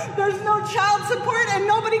mother. There's no child support and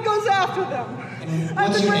nobody goes after them.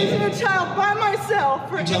 I've been raising a child by myself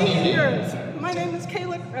for 8 years. My name is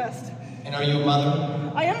Kayla Crest. And are you a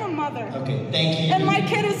mother? I am a mother. Okay, thank you. And my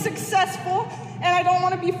kid is successful, and I don't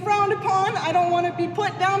want to be frowned upon. I don't want to be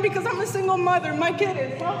put down because I'm a single mother. My kid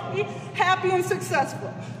is healthy, happy, and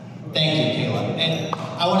successful. Thank you, Kayla. And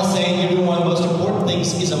I want to say you're doing one of the most important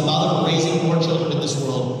things is a mother raising more children in this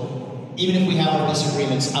world. Even if we have our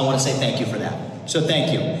disagreements, I want to say thank you for that. So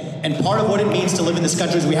thank you. And part of what it means to live in this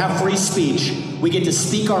country is we have free speech. We get to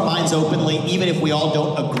speak our minds openly, even if we all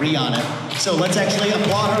don't agree on it. So let's actually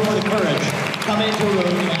applaud her for the courage. Come into a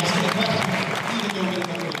room and ask me a question, even though we don't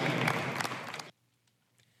agree on it.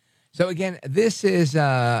 So again, this is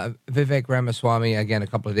Vivek Ramaswamy, again, a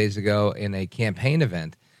couple of days ago in a campaign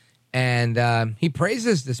event. And he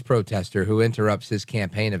praises this protester who interrupts his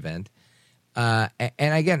campaign event. And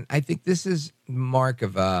again, I think this is mark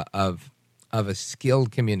of a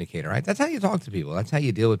skilled communicator, right? That's how you talk to people. That's how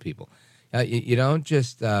you deal with people. You don't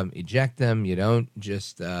just eject them. You don't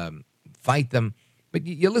just fight them, but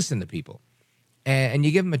you listen to people. And you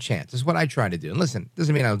give them a chance. That's what I try to do. And listen,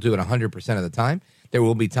 doesn't mean I'll do it 100% of the time. There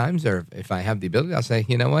will be times, or if I have the ability, I'll say,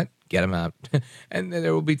 you know what, get them out. And then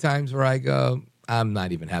there will be times where I go, I'm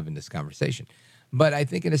not even having this conversation. But I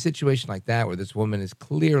think in a situation like that, where this woman is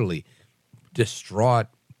clearly distraught,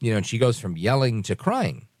 and she goes from yelling to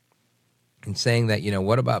crying and saying that,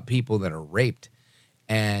 what about people that are raped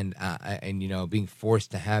and being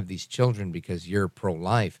forced to have these children because you're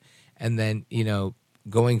pro-life? And then,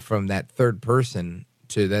 going from that third person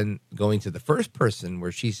to then going to the first person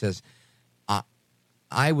where she says,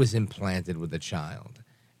 I was implanted with a child.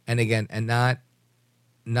 And again, and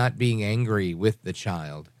not being angry with the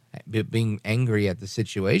child, but being angry at the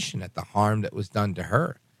situation, at the harm that was done to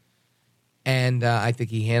her. And I think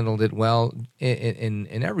he handled it well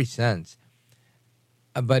in every sense.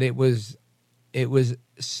 But it was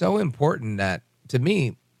so important that, to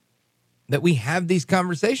me, that we have these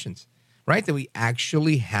conversations, right? That we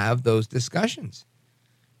actually have those discussions,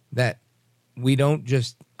 that we don't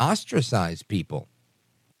just ostracize people.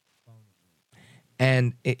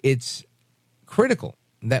 And it's critical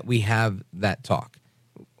that we have that talk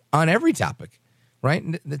on every topic, right?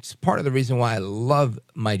 And that's part of the reason why I love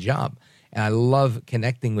my job. And I love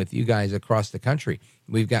connecting with you guys across the country.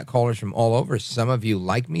 We've got callers from all over. Some of you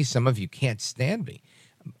like me. Some of you can't stand me.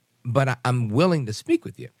 But I'm willing to speak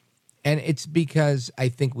with you. And it's because I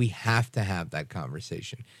think we have to have that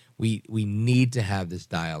conversation. We need to have this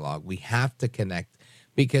dialogue. We have to connect,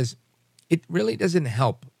 because it really doesn't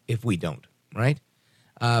help if we don't, right?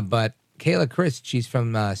 But Kayla Christ, she's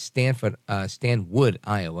from Stanwood,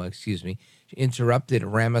 Iowa, she interrupted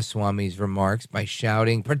Ramaswamy's remarks by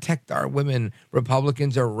shouting, "Protect our women.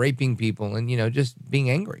 Republicans are raping people," and, just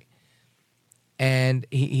being angry. And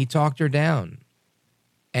he talked her down.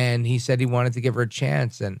 And he said he wanted to give her a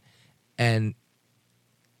chance. And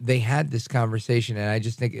they had this conversation. And I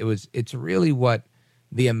just think it's really what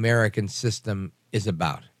the American system is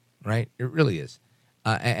about, right? It really is.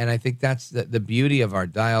 And I think that's the beauty of our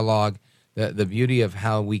dialogue, the beauty of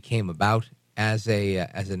how we came about as a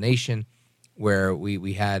nation, where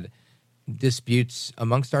we had disputes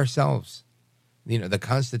amongst ourselves. The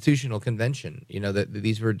Constitutional Convention,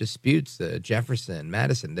 these were disputes, Jefferson,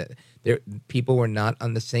 Madison, that people were not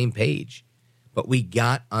on the same page, but we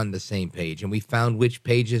got on the same page, and we found which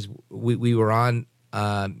pages we were on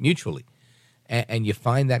mutually. And you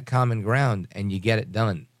find that common ground, and you get it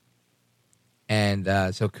done. And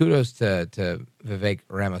so kudos to Vivek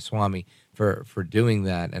Ramaswamy for doing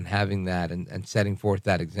that and having that and setting forth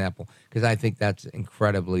that example, because I think that's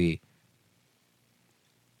incredibly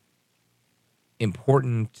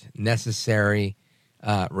important, necessary,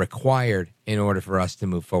 required in order for us to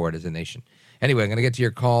move forward as a nation. Anyway, I'm going to get to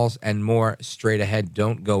your calls and more straight ahead.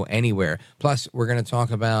 Don't go anywhere. Plus, we're going to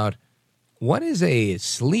talk about what is a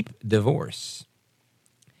sleep divorce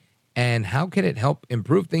and how can it help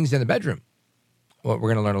improve things in the bedroom. Well,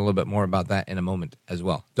 we're going to learn a little bit more about that in a moment as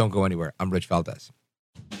well. Don't go anywhere. I'm Rich Valdez.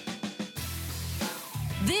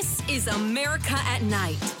 This is America at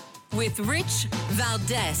Night with Rich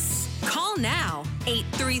Valdez. Call now,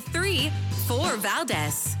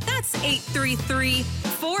 833-4-VALDEZ. That's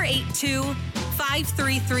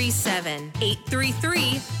 833-482-5337.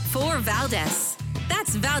 833-4-VALDEZ.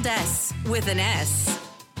 That's Valdez with an S.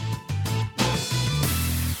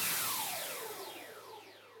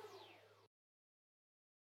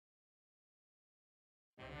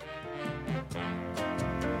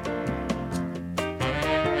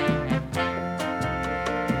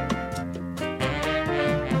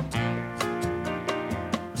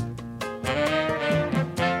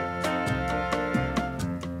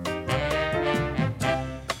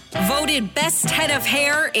 Voted best head of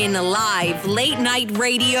hair in live late night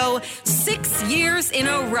radio 6 years in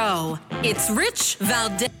a row. It's Rich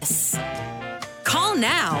Valdez. Call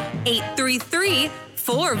now,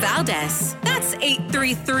 833-4-VALDEZ. That's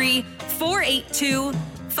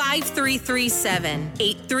 833-482-5337.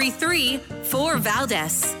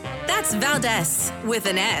 833-4-VALDEZ. That's Valdez with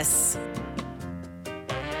an S.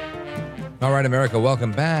 All right, America,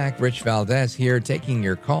 welcome back. Rich Valdez here, taking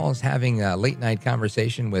your calls, having a late-night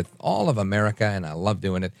conversation with all of America, and I love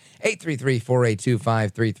doing it.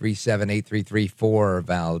 833-482-5337,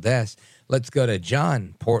 833-4-VALDEZ. Let's go to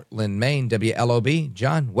John, Portland, Maine, WLOB.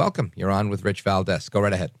 John, welcome. You're on with Rich Valdez. Go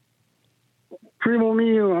right ahead. Primo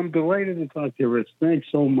mio, I'm delighted to talk to you, Rich. Thanks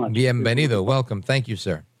so much. Bienvenido. Welcome. Thank you,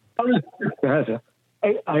 sir. I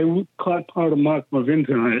caught part of Mark Levin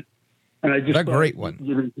tonight, and I just a great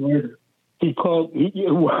one. He called Joe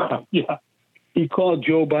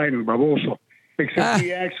Biden baboso, except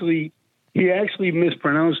he actually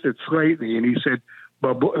mispronounced it slightly, and he said,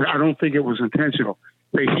 I don't think it was intentional.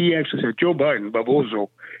 But he actually said Joe Biden baboso.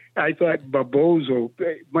 I thought baboso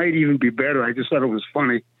might even be better. I just thought it was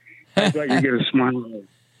funny. I thought you'd get a smile.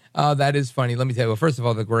 Oh, that is funny. Let me tell you. Well, first of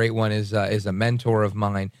all, the great one is a mentor of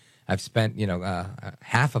mine. I've spent,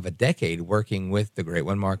 half of a decade working with the great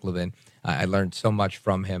one, Mark Levin. I learned so much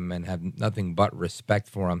from him and have nothing but respect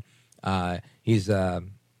for him. He's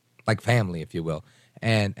like family, if you will,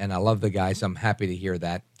 and I love the guy. So I'm happy to hear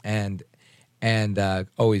that, and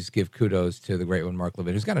always give kudos to the great one, Mark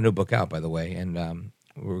Levin, who's got a new book out, by the way, and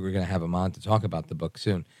we're going to have him on to talk about the book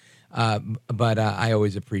soon. But I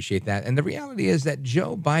always appreciate that. And the reality is that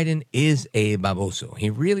Joe Biden is a baboso. He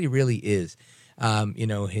really, really is.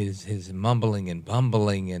 His mumbling and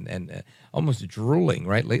bumbling and almost drooling,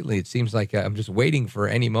 right? Lately, it seems like I'm just waiting for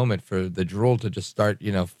any moment for the drool to just start,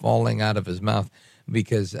 falling out of his mouth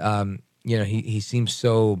because, he seems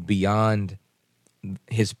so beyond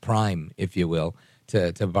his prime, if you will,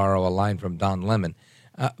 to borrow a line from Don Lemon.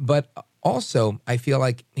 But also, I feel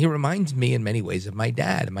like he reminds me in many ways of my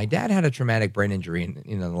dad. My dad had a traumatic brain injury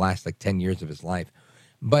in the last 10 years of his life,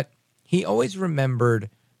 but he always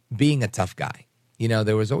remembered being a tough guy.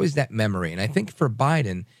 There was always that memory. And I think for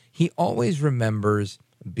Biden, he always remembers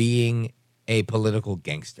being a political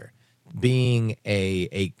gangster, being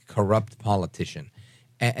a corrupt politician.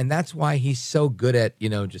 And that's why he's so good at,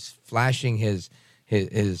 just flashing his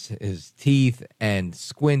teeth and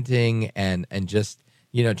squinting and just,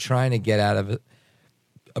 trying to get out of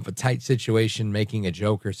a tight situation, making a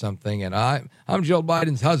joke or something. And I'm Joe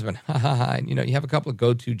Biden's husband. And, you have a couple of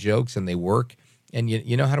go-to jokes and they work. And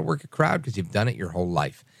you know how to work a crowd because you've done it your whole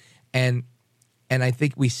life. And I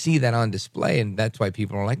think we see that on display, and that's why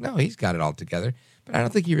people are like, no, he's got it all together. But I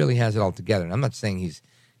don't think he really has it all together. And I'm not saying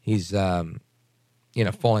he's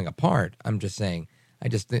falling apart. I'm just saying I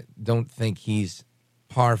just don't think he's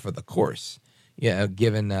par for the course,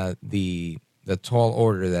 given the tall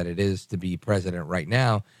order that it is to be president right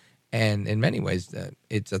now. And in many ways,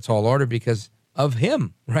 it's a tall order because of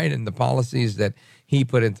him, right? And the policies that he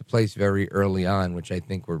put into place very early on, which I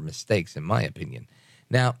think were mistakes, in my opinion.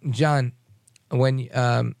 Now, John, when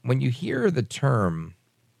you hear the term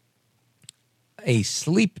a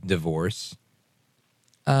sleep divorce,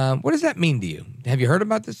 what does that mean to you? Have you heard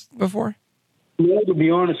about this before? No, to be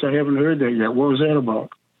honest, I haven't heard that yet. What was that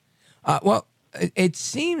about? Well, it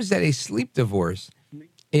seems that a sleep divorce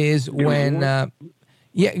is when,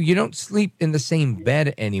 you don't sleep in the same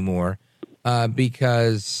bed anymore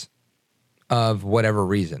because of whatever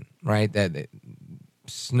reason, right? That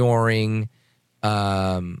snoring,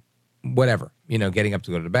 whatever, getting up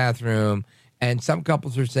to go to the bathroom. And some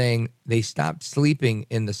couples are saying they stopped sleeping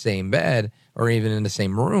in the same bed or even in the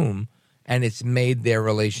same room, and it's made their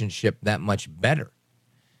relationship that much better.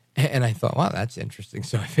 And I thought, wow, that's interesting.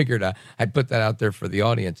 So I figured I'd put that out there for the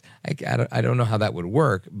audience. I don't know how that would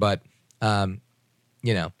work, but,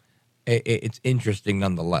 it's interesting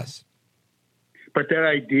nonetheless. But that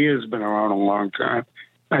idea has been around a long time.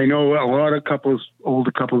 I know a lot of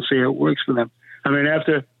older couples say it works for them. I mean, at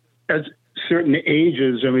certain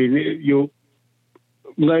ages, you're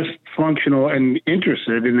less functional and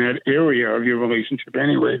interested in that area of your relationship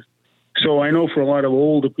anyways. So I know for a lot of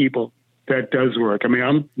older people, that does work. I mean,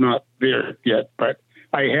 I'm not there yet, but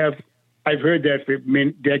I've heard that for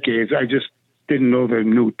decades. I just didn't know the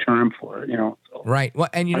new term for it, So right. Well,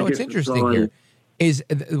 and what's interesting here is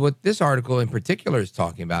what this article in particular is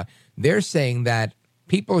talking about. They're saying that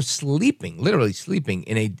people literally sleeping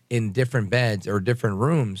in different beds or different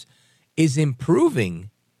rooms is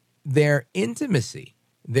improving their intimacy.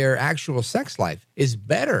 Their actual sex life is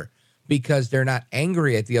better because they're not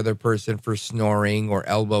angry at the other person for snoring or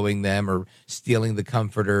elbowing them or stealing the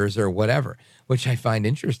comforters or whatever, which I find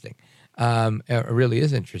interesting. It really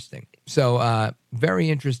is interesting. So very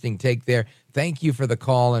interesting take there. Thank you for the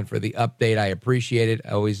call and for the update. I appreciate it. I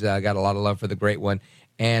always got a lot of love for the great one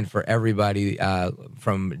and for everybody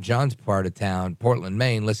from John's part of town, Portland,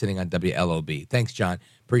 Maine, listening on WLOB. Thanks, John.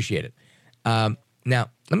 Appreciate it. Now,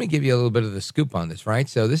 let me give you a little bit of the scoop on this, right?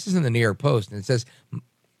 So this is in the New York Post, and it says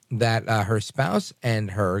that her spouse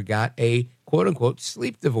and her got a quote-unquote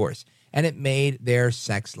sleep divorce, and it made their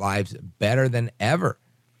sex lives better than ever.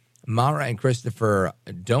 Mara and Christopher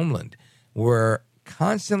Domeland were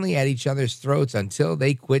constantly at each other's throats until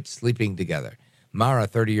they quit sleeping together. Mara,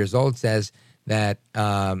 30 years old, says that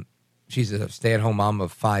she's a stay-at-home mom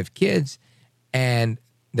of 5 kids, and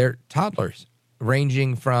they're toddlers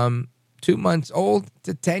ranging from 2 months old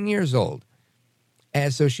to 10 years old.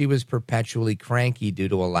 And so she was perpetually cranky due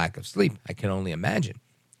to a lack of sleep. I can only imagine.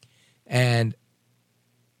 And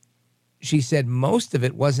she said most of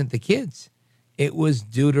it wasn't the kids. It was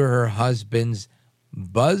due to her husband's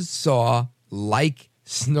buzzsaw-like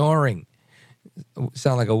snoring.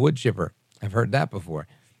 Sound like a wood chipper. I've heard that before.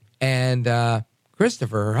 And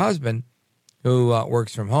Christopher, her husband, who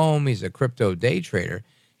works from home, he's a crypto day trader,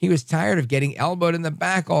 he was tired of getting elbowed in the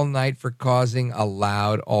back all night for causing a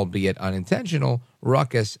loud, albeit unintentional,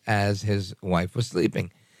 ruckus as his wife was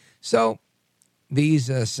sleeping. So these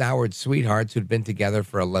soured sweethearts who'd been together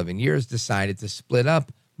for 11 years decided to split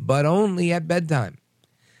up, but only at bedtime.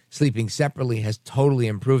 Sleeping separately has totally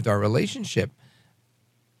improved our relationship,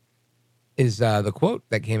 is the quote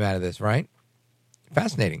that came out of this, right?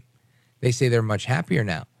 Fascinating. They say they're much happier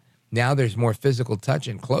now. Now there's more physical touch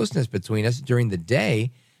and closeness between us during the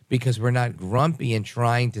day because we're not grumpy and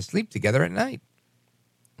trying to sleep together at night.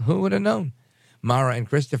 Who would have known? Mara and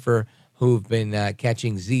Christopher, who've been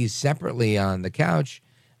catching Z's separately on the couch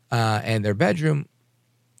and their bedroom,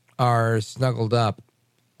 are snuggled up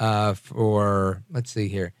for, let's see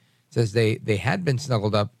here. It says they had been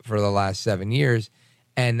snuggled up for the last 7 years,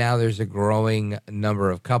 and now there's a growing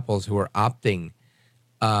number of couples who are opting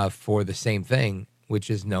for the same thing, which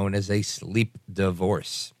is known as a sleep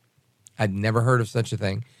divorce. I'd never heard of such a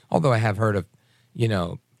thing, although I have heard of,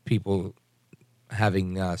 people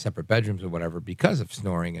having separate bedrooms or whatever because of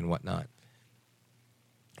snoring and whatnot.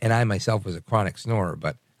 And I myself was a chronic snorer,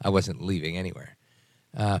 but I wasn't leaving anywhere.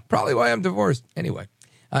 Probably why I'm divorced. Anyway,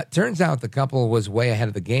 turns out the couple was way ahead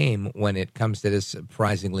of the game when it comes to this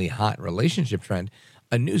surprisingly hot relationship trend.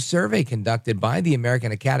 A new survey conducted by the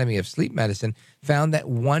American Academy of Sleep Medicine found that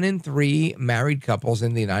 1 in 3 married couples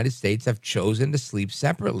in the United States have chosen to sleep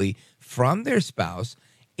separately from their spouse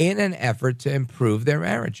in an effort to improve their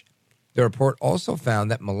marriage. The report also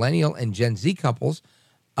found that millennial and Gen Z couples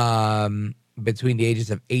between the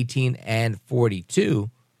ages of 18 and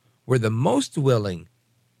 42 were the most willing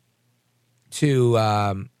to,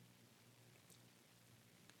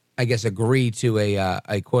 agree to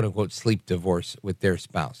a quote-unquote sleep divorce with their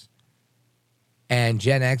spouse. And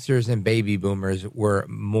Gen Xers and baby boomers were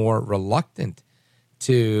more reluctant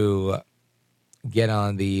to get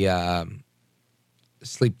on the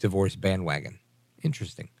sleep divorce bandwagon.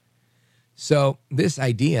 Interesting. So this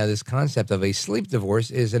idea, this concept of a sleep divorce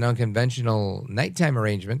is an unconventional nighttime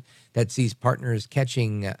arrangement that sees partners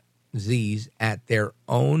catching Z's at their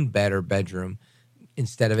own bed or bedroom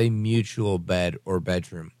instead of a mutual bed or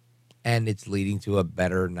bedroom. And it's leading to a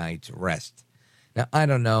better night's rest. Now, I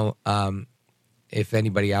don't know if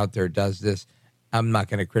anybody out there does this. I'm not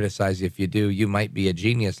going to criticize you if you do. You might be a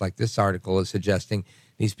genius, like this article is suggesting.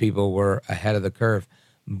 These people were ahead of the curve.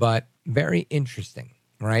 But very interesting,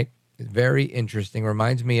 right? Very interesting.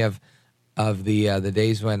 Reminds me of the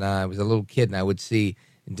days when I was a little kid and I would see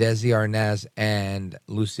Desi Arnaz and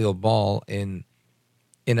Lucille Ball in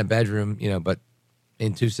a bedroom, but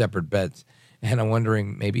in 2 separate beds. And I'm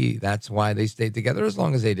wondering, maybe that's why they stayed together as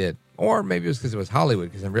long as they did. Or maybe it was because it was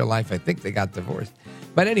Hollywood, because in real life, I think they got divorced.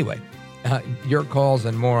 But anyway, your calls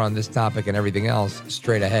and more on this topic and everything else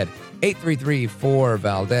straight ahead.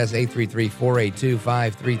 833-4-VALDEZ,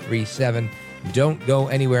 833-482-5337. Don't go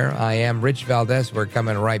anywhere. I am Rich Valdez. We're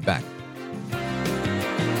coming right back.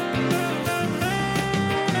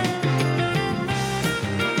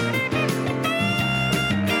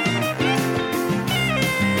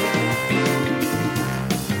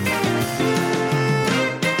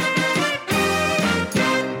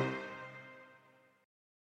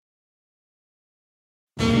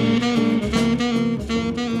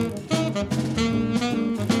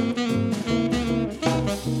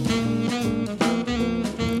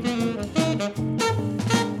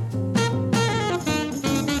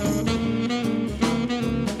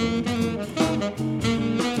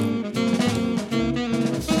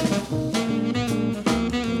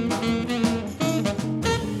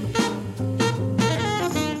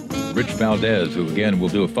 Valdez, who again will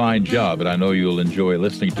do a fine job, and I know you'll enjoy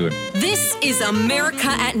listening to it. This is America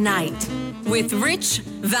at Night with Rich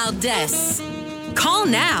Valdez. Call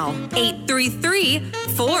now,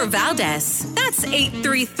 833-4-VALDEZ. That's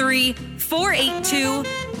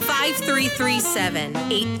 833-482-5337.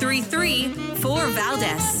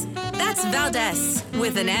 833-4-VALDEZ. That's Valdez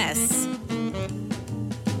with an S.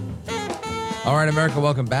 All right, America,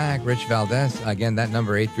 welcome back. Rich Valdez. Again, that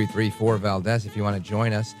number, 833-4-VALDEZ, if you want to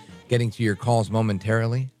join us. Getting to your calls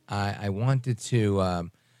momentarily, I wanted to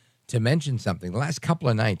mention something. The last couple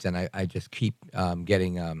of nights, and I just keep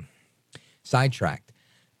getting sidetracked.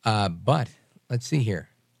 But let's see here.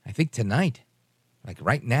 I think tonight, like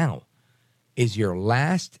right now, is your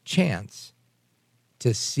last chance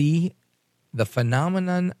to see the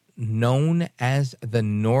phenomenon known as the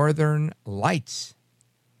Northern Lights.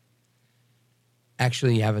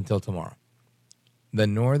 Actually, you have until tomorrow. The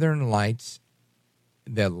Northern Lights,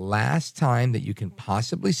 the last time that you can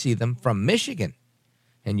possibly see them from Michigan,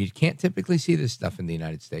 and you can't typically see this stuff in the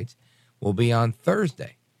United States, will be on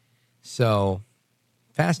Thursday. So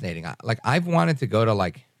fascinating. Like, I've wanted to go to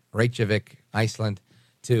like Reykjavik, Iceland,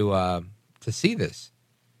 to see this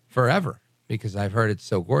forever because I've heard it's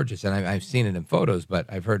so gorgeous, and I've seen it in photos, but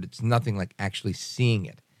I've heard it's nothing like actually seeing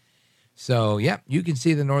it. So, yeah, you can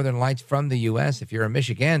see the Northern Lights from the U.S. if you're a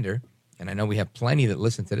Michigander, and I know we have plenty that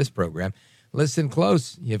listen to this program. Listen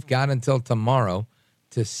close. You've got until tomorrow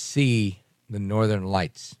to see the Northern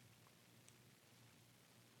Lights.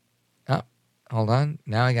 Oh, hold on.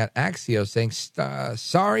 Now I got Axios saying,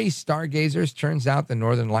 sorry, stargazers. Turns out the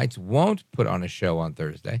Northern Lights won't put on a show on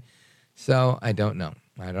Thursday. So I don't know.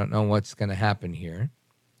 I don't know what's going to happen here,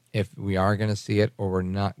 if we are going to see it or we're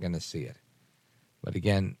not going to see it. But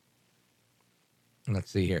again,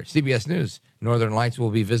 let's see here. CBS News, Northern Lights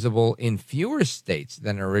will be visible in fewer states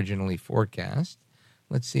than originally forecast.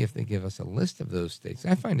 Let's see if they give us a list of those states.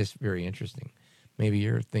 I find this very interesting. Maybe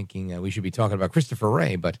you're thinking we should be talking about Christopher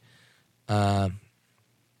Wray, but I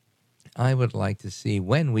would like to see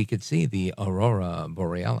when we could see the Aurora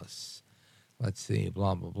Borealis. Let's see,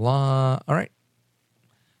 blah, blah, blah. All right.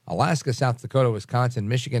 Alaska, South Dakota, Wisconsin,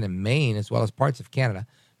 Michigan, and Maine, as well as parts of Canada,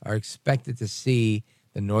 are expected to see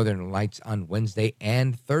the Northern Lights on Wednesday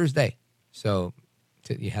and Thursday. So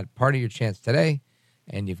you had part of your chance today,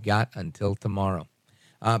 and you've got until tomorrow.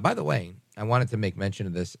 By the way, I wanted to make mention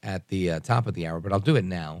of this at the top of the hour, but I'll do it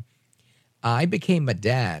now. I became a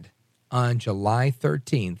dad on July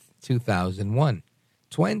 13th, 2001,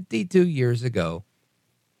 22 years ago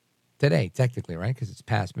today, technically, right? Because it's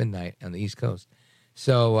past midnight on the East Coast.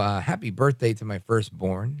 So happy birthday to my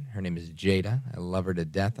firstborn. Her name is Jada. I love her to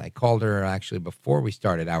death. I called her actually before we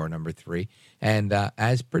started hour number 3. And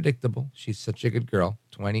as predictable, she's such a good girl.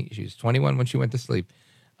 She was 21 when she went to sleep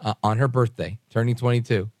on her birthday, turning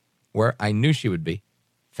 22, where I knew she would be,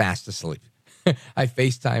 fast asleep. I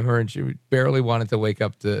FaceTime her, and she barely wanted to wake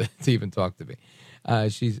up to even talk to me.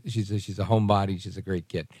 She's a homebody. She's a great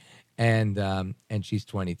kid. And she's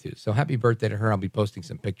 22. So happy birthday to her. I'll be posting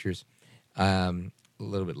some pictures a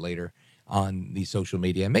little bit later on the social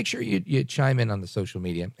media. Make sure you chime in on the social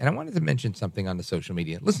media. And I wanted to mention something on the social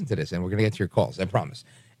media. Listen to this, and we're going to get to your calls, I promise.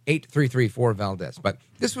 833-4-VALDEZ. But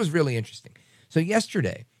this was really interesting. So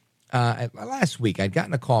yesterday, last week, I'd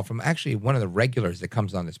gotten a call from actually one of the regulars that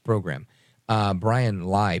comes on this program, Brian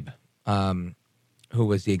Leib, who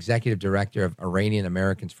was the executive director of Iranian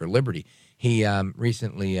Americans for Liberty. He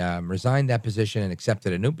recently resigned that position and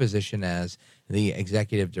accepted a new position as the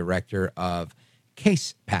executive director of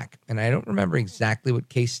CASE PAC. And I don't remember exactly what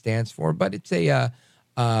CASE stands for, but it's a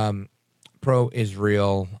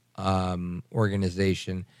pro-Israel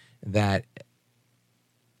organization that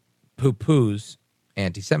poo-poos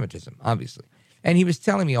anti-Semitism, obviously. And he was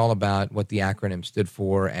telling me all about what the acronym stood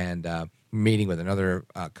for, and meeting with another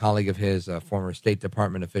colleague of his, a former State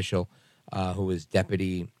Department official who was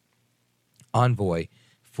deputy envoy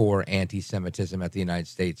for anti-Semitism at the United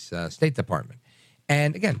States State Department.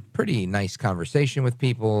 And again, pretty nice conversation with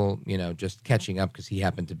people, just catching up because he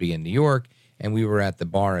happened to be in New York, and we were at the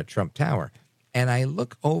bar at Trump Tower. And I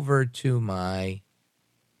look over to my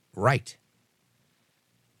right,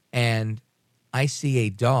 and I see a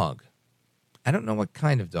dog. I don't know what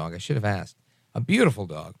kind of dog. I should have asked. A beautiful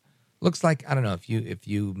dog. Looks like, I don't know, if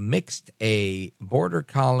you mixed a border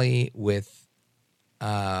collie with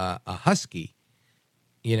a husky,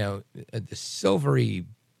 the silvery,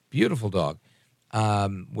 beautiful dog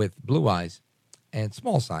with blue eyes and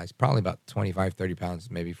small size, probably about 25, 30 pounds,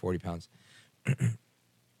 maybe 40 pounds.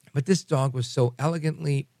 But this dog was so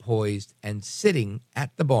elegantly poised and sitting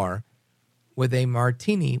at the bar with a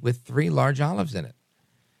martini with 3 large olives in it.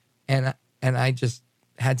 And I just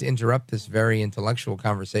had to interrupt this very intellectual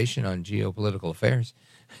conversation on geopolitical affairs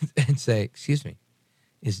and say, excuse me,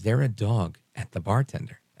 is there a dog at the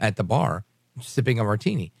bar sipping a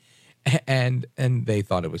martini? And they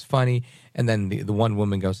thought it was funny. And then the one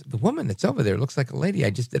woman goes, the woman that's over there looks like a lady I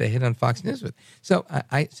just did a hit on Fox News with. So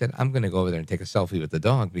I said, I'm going to go over there and take a selfie with the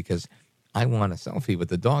dog because I want a selfie with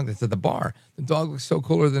the dog that's at the bar. The dog looks so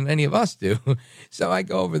cooler than any of us do. So I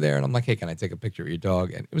go over there and I'm like, hey, can I take a picture of your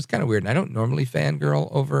dog? And it was kind of weird. And I don't normally fangirl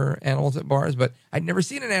over animals at bars, but I'd never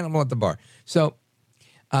seen an animal at the bar. So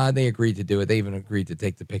They agreed to do it. They even agreed to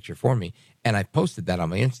take the picture for me, and I posted that on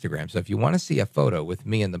my Instagram. So if you want to see a photo with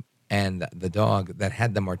me and the dog that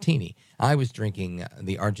had the martini, I was drinking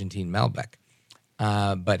the Argentine Malbec,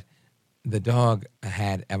 but the dog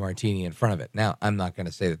had a martini in front of it. Now, I'm not going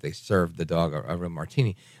to say that they served the dog a real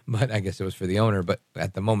martini, but I guess it was for the owner. But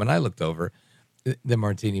at the moment I looked over, the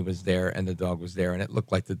martini was there and the dog was there, and it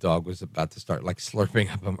looked like the dog was about to start like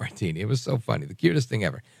slurping up a martini. It was so funny, the cutest thing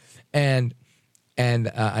ever. And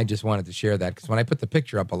I just wanted to share that because when I put the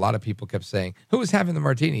picture up, a lot of people kept saying, who was having the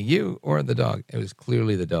martini, you or the dog? It was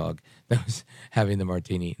clearly the dog that was having the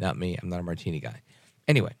martini, not me. I'm not a martini guy.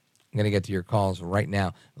 Anyway, I'm going to get to your calls right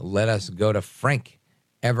now. Let us go to Frank,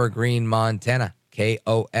 Evergreen, Montana,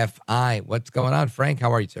 KOFI. What's going on, Frank?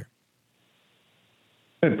 How are you, sir?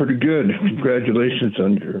 Hey, pretty good. Congratulations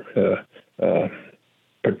on your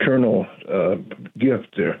paternal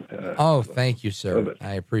gift there. Oh, thank you, sir.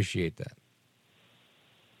 I appreciate that.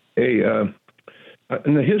 Hey,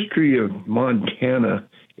 in the history of Montana,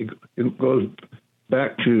 it goes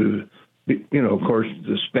back to, of course,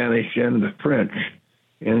 the Spanish and the French.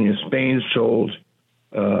 And Spain sold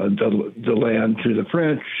the land to the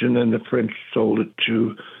French, and then the French sold it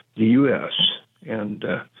to the U.S. And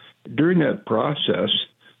during that process,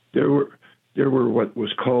 there were what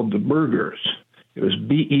was called the burghers. It was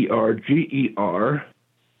B-E-R-G-E-R.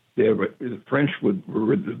 The French were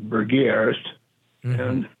the burghers,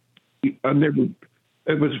 and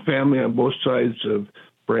it was a family on both sides of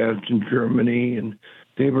France and Germany, and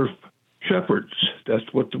they were shepherds. That's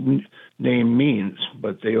what the name means.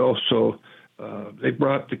 But they also they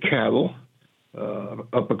brought the cattle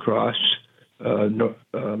up across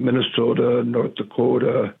Minnesota, North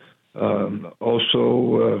Dakota,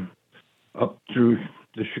 also up through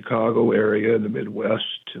the Chicago area, the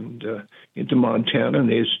Midwest, and into Montana. And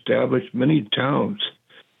they established many towns.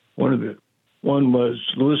 One was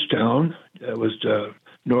Lewistown, that was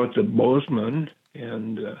north of Bozeman,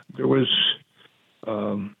 and there was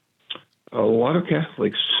a lot of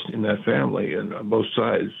Catholics in that family and on both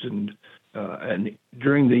sides. And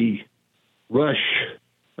during the rush,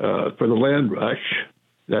 for the land rush,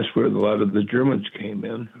 that's where a lot of the Germans came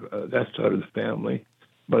in, that side of the family.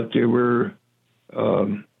 But there was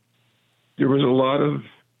a lot of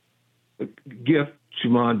gift to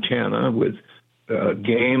Montana with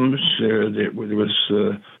games. There was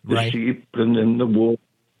the sheep and then the wool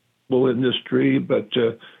industry. But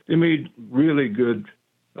they made really good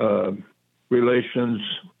relations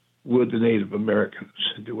with the Native Americans.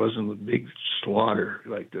 There wasn't a big slaughter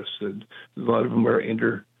like this. And a lot of them were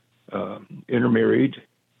intermarried.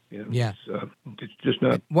 And yeah, it's just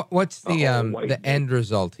not. What's the end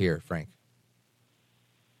result here, Frank?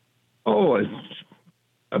 Oh, it's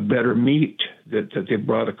a better meat that they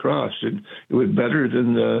brought across. It was better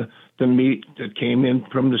than the meat that came in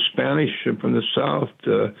from the Spanish and from the South.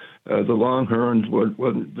 The Longhorns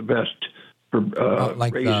wasn't the best for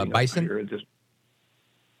like raising bison. Here. Of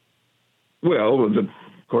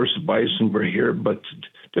course, the bison were here, but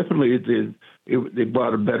definitely they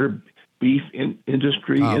brought a better beef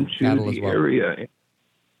industry into the area.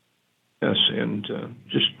 Yes, and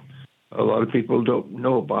just a lot of people don't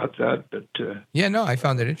know about that. But I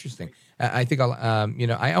found it interesting. I think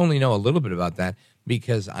I only know a little bit about that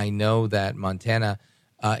because I know that Montana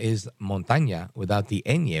is montaña without the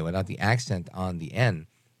ñ, without the accent on the N,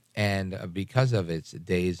 and because of its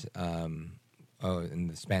days and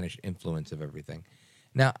the Spanish influence of everything.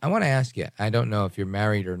 Now, I want to ask you, I don't know if you're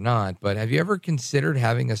married or not, but have you ever considered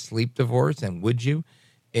having a sleep divorce, and would you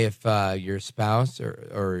if your spouse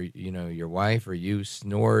or your wife or you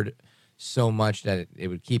snored so much that it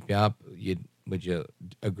would keep you up? Would you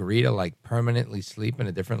agree to like permanently sleep in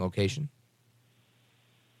a different location?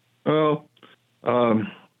 Well,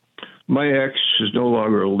 my ex is no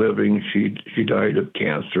longer living. She died of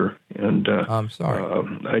cancer, and I'm sorry.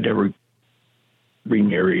 I never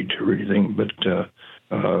remarried or anything, but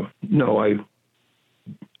no,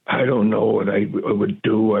 I don't know what I would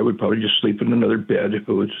do. I would probably just sleep in another bed if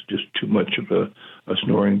it was just too much of a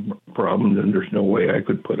snoring problem. Then there's no way I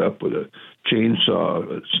could put up with a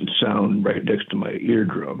chainsaw sound right next to my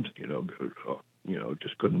eardrums.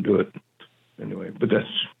 Just couldn't do it. Anyway, but that's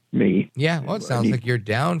me. Yeah, well, it sounds like you're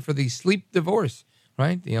down for the sleep divorce,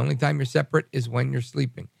 right? The only time you're separate is when you're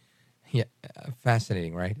sleeping. Yeah,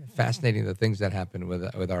 fascinating, right? Fascinating, the things that happen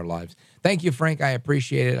with our lives. Thank you, Frank. I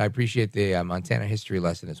appreciate it. I appreciate the Montana history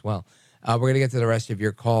lesson as well. We're going to get to the rest of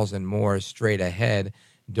your calls and more straight ahead.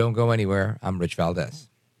 Don't go anywhere. I'm Rich Valdez.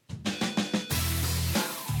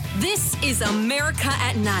 This is America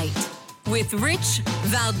at Night with Rich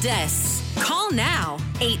Valdez. Call now,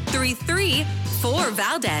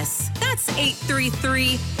 833-4-VALDEZ. That's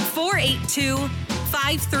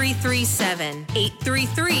 833-482-5337.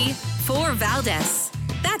 833-4-VALDEZ.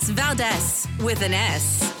 That's Valdez with an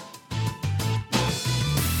S.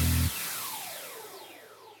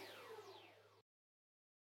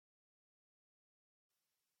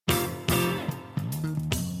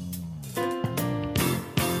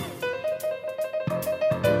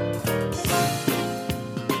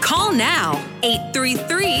 Call now,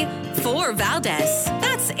 833-4-VALDEZ.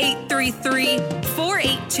 That's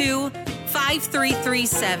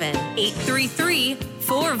 833-482-5337.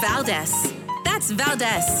 833-4-VALDEZ. That's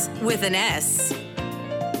Valdez with an S.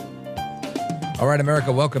 All right,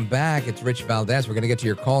 America, welcome back. It's Rich Valdez. We're going to get to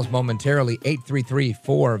your calls momentarily.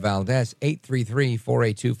 833-4-VALDEZ,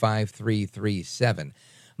 833-482-5337.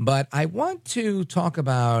 But I want to talk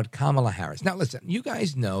about Kamala Harris. Now, listen, you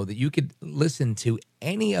guys know that you could listen to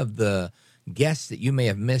any of the guests that you may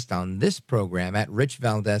have missed on this program at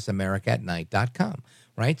richvaldezamericaatnight.com,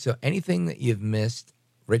 right? So anything that you've missed,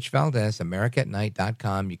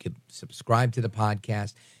 richvaldezamericaatnight.com. You could subscribe to the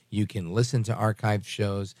podcast. You can listen to archived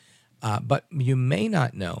shows. But you may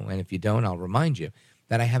not know, and if you don't, I'll remind you,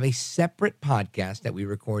 that I have a separate podcast that we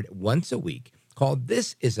record once a week called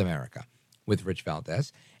This is America with Rich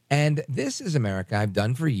Valdez. And This is America I've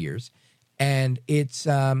done for years. And it's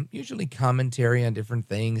usually commentary on different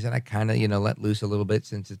things. And I kind of, let loose a little bit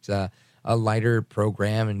since it's a lighter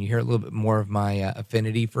program. And you hear a little bit more of my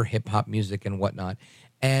affinity for hip-hop music and whatnot.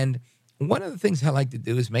 And one of the things I like to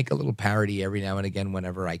do is make a little parody every now and again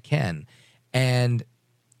whenever I can. And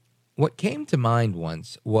what came to mind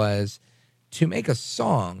once was to make a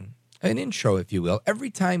song, an intro, if you will, every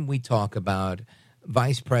time we talk about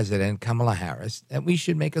Vice President Kamala Harris, that we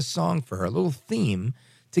should make a song for her, a little theme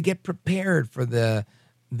to get prepared for the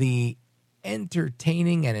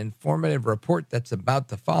entertaining and informative report that's about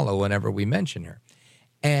to follow whenever we mention her.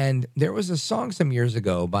 And there was a song some years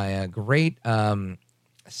ago by a great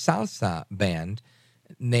salsa band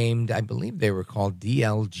named, I believe they were called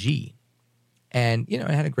DLG. And, it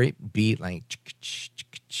had a great beat, like,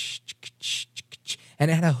 and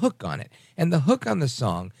it had a hook on it. And the hook on the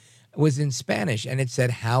song was in Spanish, and it said,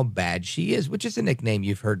 how bad she is, which is a nickname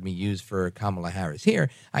you've heard me use for Kamala Harris. Here,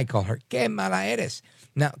 I call her, que mala eres.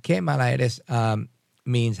 Now, que mala eres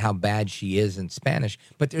means how bad she is in Spanish,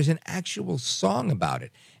 but there's an actual song about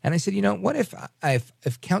it. And I said, what if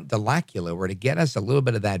Count Dracula were to get us a little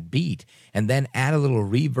bit of that beat and then add a little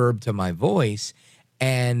reverb to my voice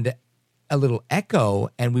and a little echo,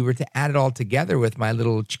 and we were to add it all together with my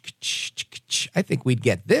little I think we'd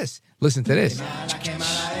get this. Listen to this. That's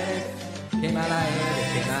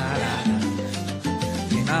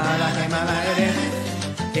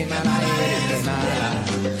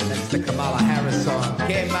the Kamala Harris song.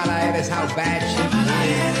 Que mala eres, how bad she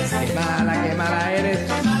is. Que mala eres, que mala eres,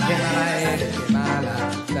 que mala.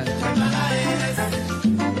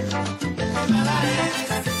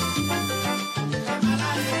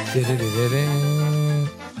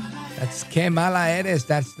 That's Kamala Harris.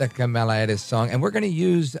 That's the Kamala Harris song. And we're going to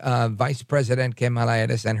use Vice President Kamala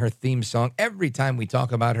Harris and her theme song every time we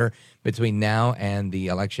talk about her between now and the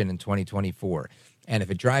election in 2024. And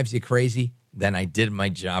if it drives you crazy, then I did my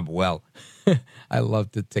job well. I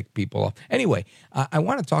love to tick people off. Anyway, I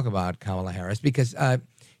want to talk about Kamala Harris because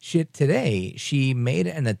today she made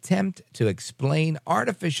an attempt to explain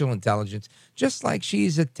artificial intelligence, just like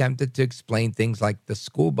she's attempted to explain things like the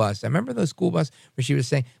school bus. I remember the school bus where she was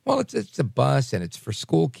saying, well, it's a bus and it's for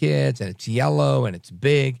school kids and it's yellow and it's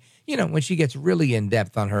big. When she gets really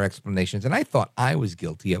in-depth on her explanations, and I thought I was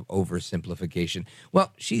guilty of oversimplification.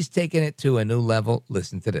 Well, she's taken it to a new level.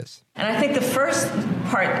 Listen to this. And I think the first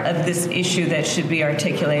part of this issue that should be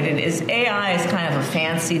articulated is AI is kind of a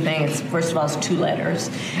fancy thing. First of all, it's 2 letters.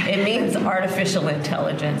 It means artificial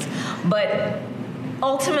intelligence. But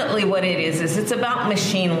ultimately what it is it's about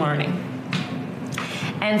machine learning.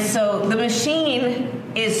 And so the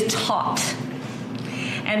machine is taught.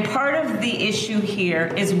 And part of the issue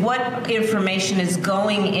here is what information is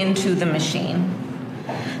going into the machine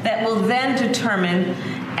that will then determine,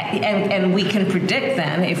 and we can predict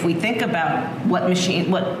then, if we think about what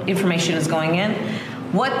information is going in,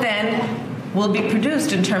 what then will be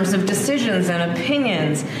produced in terms of decisions and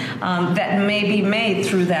opinions that may be made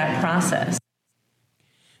through that process.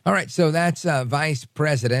 All right, so that's Vice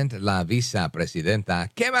President, la Vicepresidenta,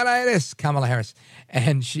 Kamala Harris.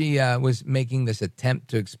 And she was making this attempt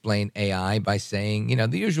to explain AI by saying,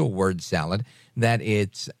 the usual word salad, that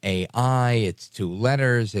it's AI, it's 2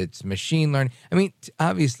 letters, it's machine learning. I mean,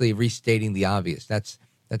 obviously restating the obvious. That's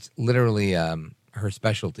literally her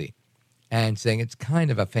specialty. And saying it's kind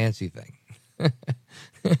of a fancy thing.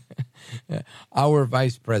 Our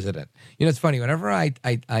vice president. You know, it's funny. Whenever I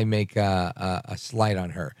make a slight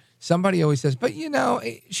on her, somebody always says, but,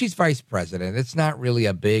 she's vice president. It's not really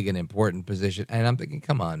a big and important position. And I'm thinking,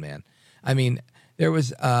 come on, man. I mean, there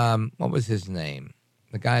was, what was his name?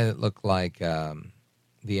 The guy that looked like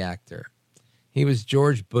the actor. He was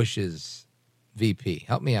George Bush's VP.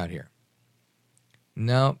 Help me out here.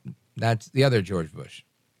 No, that's the other George Bush,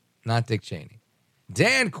 not Dick Cheney.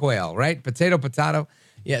 Dan Quayle, right? Potato.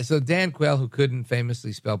 Yeah, so Dan Quayle, who couldn't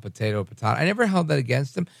famously spell potato. I never held that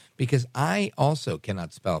against him because I also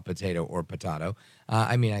cannot spell potato or potato.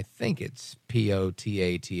 I think it's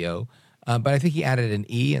Potato, but I think he added an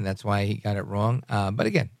E, and that's why he got it wrong. But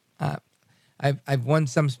again, I've won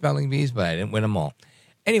some spelling bees, but I didn't win them all.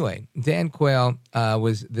 Anyway, Dan Quayle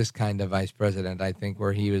was this kind of vice president, I think,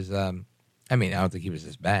 where he was. I don't think he was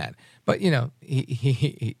as bad, but they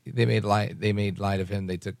made light of him.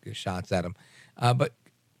 They took shots at him, but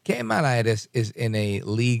Kamala is in a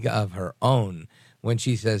league of her own when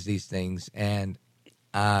she says these things, and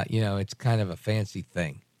it's kind of a fancy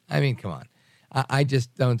thing. I mean, come on, I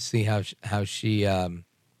just don't see how she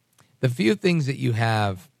the few things that you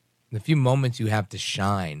have, the few moments you have to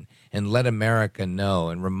shine and let America know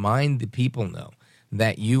and remind the people know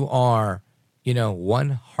that you are,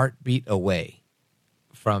 one heartbeat away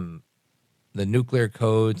from the nuclear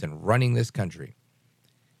codes and running this country.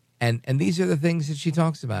 And these are the things that she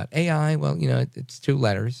talks about. AI, well, it's 2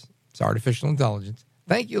 letters. It's artificial intelligence.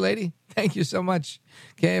 Thank you, lady. Thank you so much.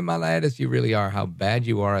 Kamala, you really are. How bad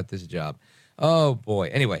you are at this job. Oh,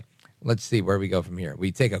 boy. Anyway, let's see where we go from here.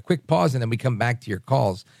 We take a quick pause, and then we come back to your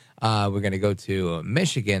calls. We're going to go to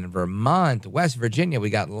Michigan, Vermont, West Virginia.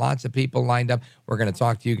 We got lots of people lined up. We're going to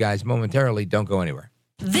talk to you guys momentarily. Don't go anywhere.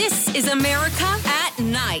 This is America at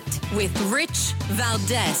Night with Rich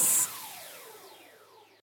Valdez.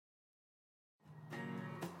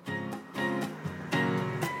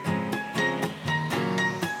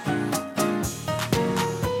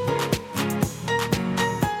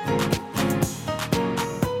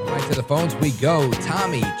 To the phones we go.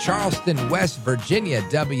 Tommy, Charleston, West Virginia,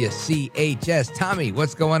 WCHS. Tommy,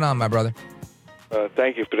 what's going on, my brother?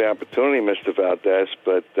 Thank you for the opportunity, Mr. Valdez.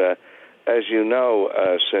 But as you know,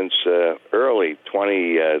 since early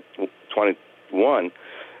 2021,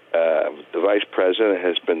 the vice president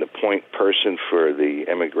has been the point person for the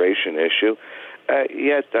immigration issue.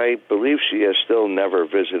 Yet I believe she has still never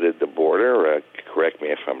visited the border. Correct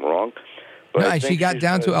me if I'm wrong. But no, she got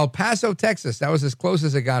down to El Paso, Texas. That was as close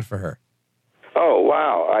as it got for her. Oh,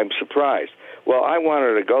 wow. I'm surprised. Well, I want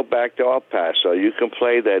her to go back to El Paso. You can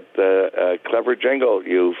play that clever jingle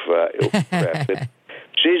you've crafted.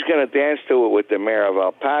 She's going to dance to it with the mayor of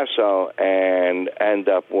El Paso and end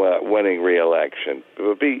up winning re-election.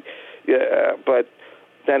 But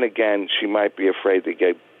then again, she might be afraid to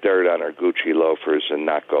get dirt on her Gucci loafers and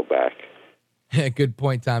not go back. Good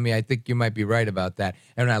point, Tommy. I think you might be right about that.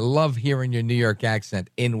 And I love hearing your New York accent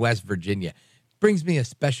in West Virginia. Brings me a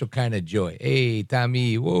special kind of joy. Hey,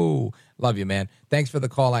 Tommy, whoa. Love you, man. Thanks for the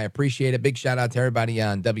call. I appreciate it. Big shout out to everybody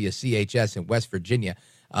on WCHS in West Virginia.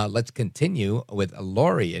 Let's continue with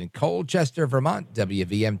Lori in Colchester, Vermont,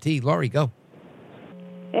 WVMT. Lori, go.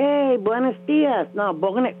 Hey, buenos dias. No,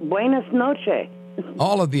 buenas noches.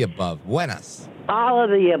 All of the above. Buenas. All of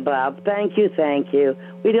the above. Thank you.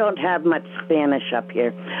 We don't have much Spanish up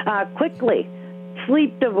here. Quickly,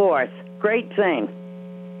 sleep divorce. Great thing.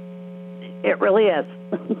 It really is.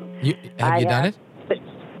 Have you done it?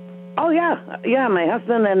 Oh, yeah. Yeah, my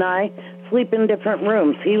husband and I sleep in different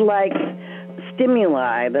rooms. He likes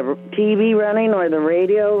stimuli, the TV running or the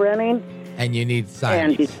radio running. And you need silence.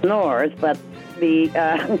 And he snores, but the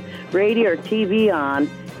radio or TV on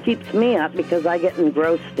keeps me up because I get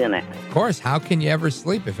engrossed in it. Of course. How can you ever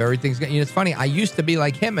sleep if everything's going? It's funny. I used to be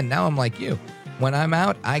like him, and now I'm like you. When I'm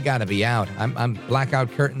out, I got to be out. I'm blackout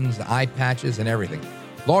curtains, eye patches, and everything.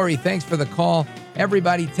 Lori, thanks for the call.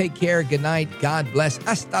 Everybody, take care. Good night. God bless.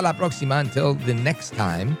 Hasta la próxima. Until the next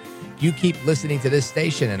time, you keep listening to this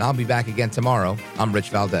station, and I'll be back again tomorrow. I'm Rich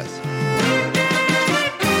Valdez.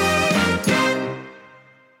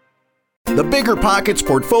 The Bigger Pockets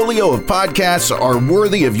portfolio of podcasts are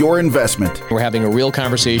worthy of your investment. We're having a real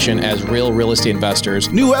conversation as real estate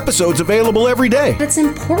investors. New episodes available every day. It's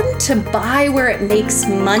important to buy where it makes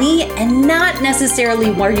money and not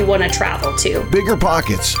necessarily where you want to travel to. Bigger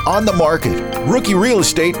Pockets, On the Market, Rookie Real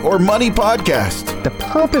Estate, or Money Podcast. The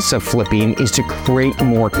purpose of flipping is to create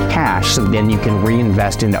more cash so then you can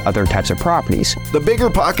reinvest into other types of properties. The Bigger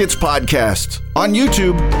Pockets Podcast on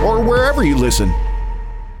YouTube or wherever you listen.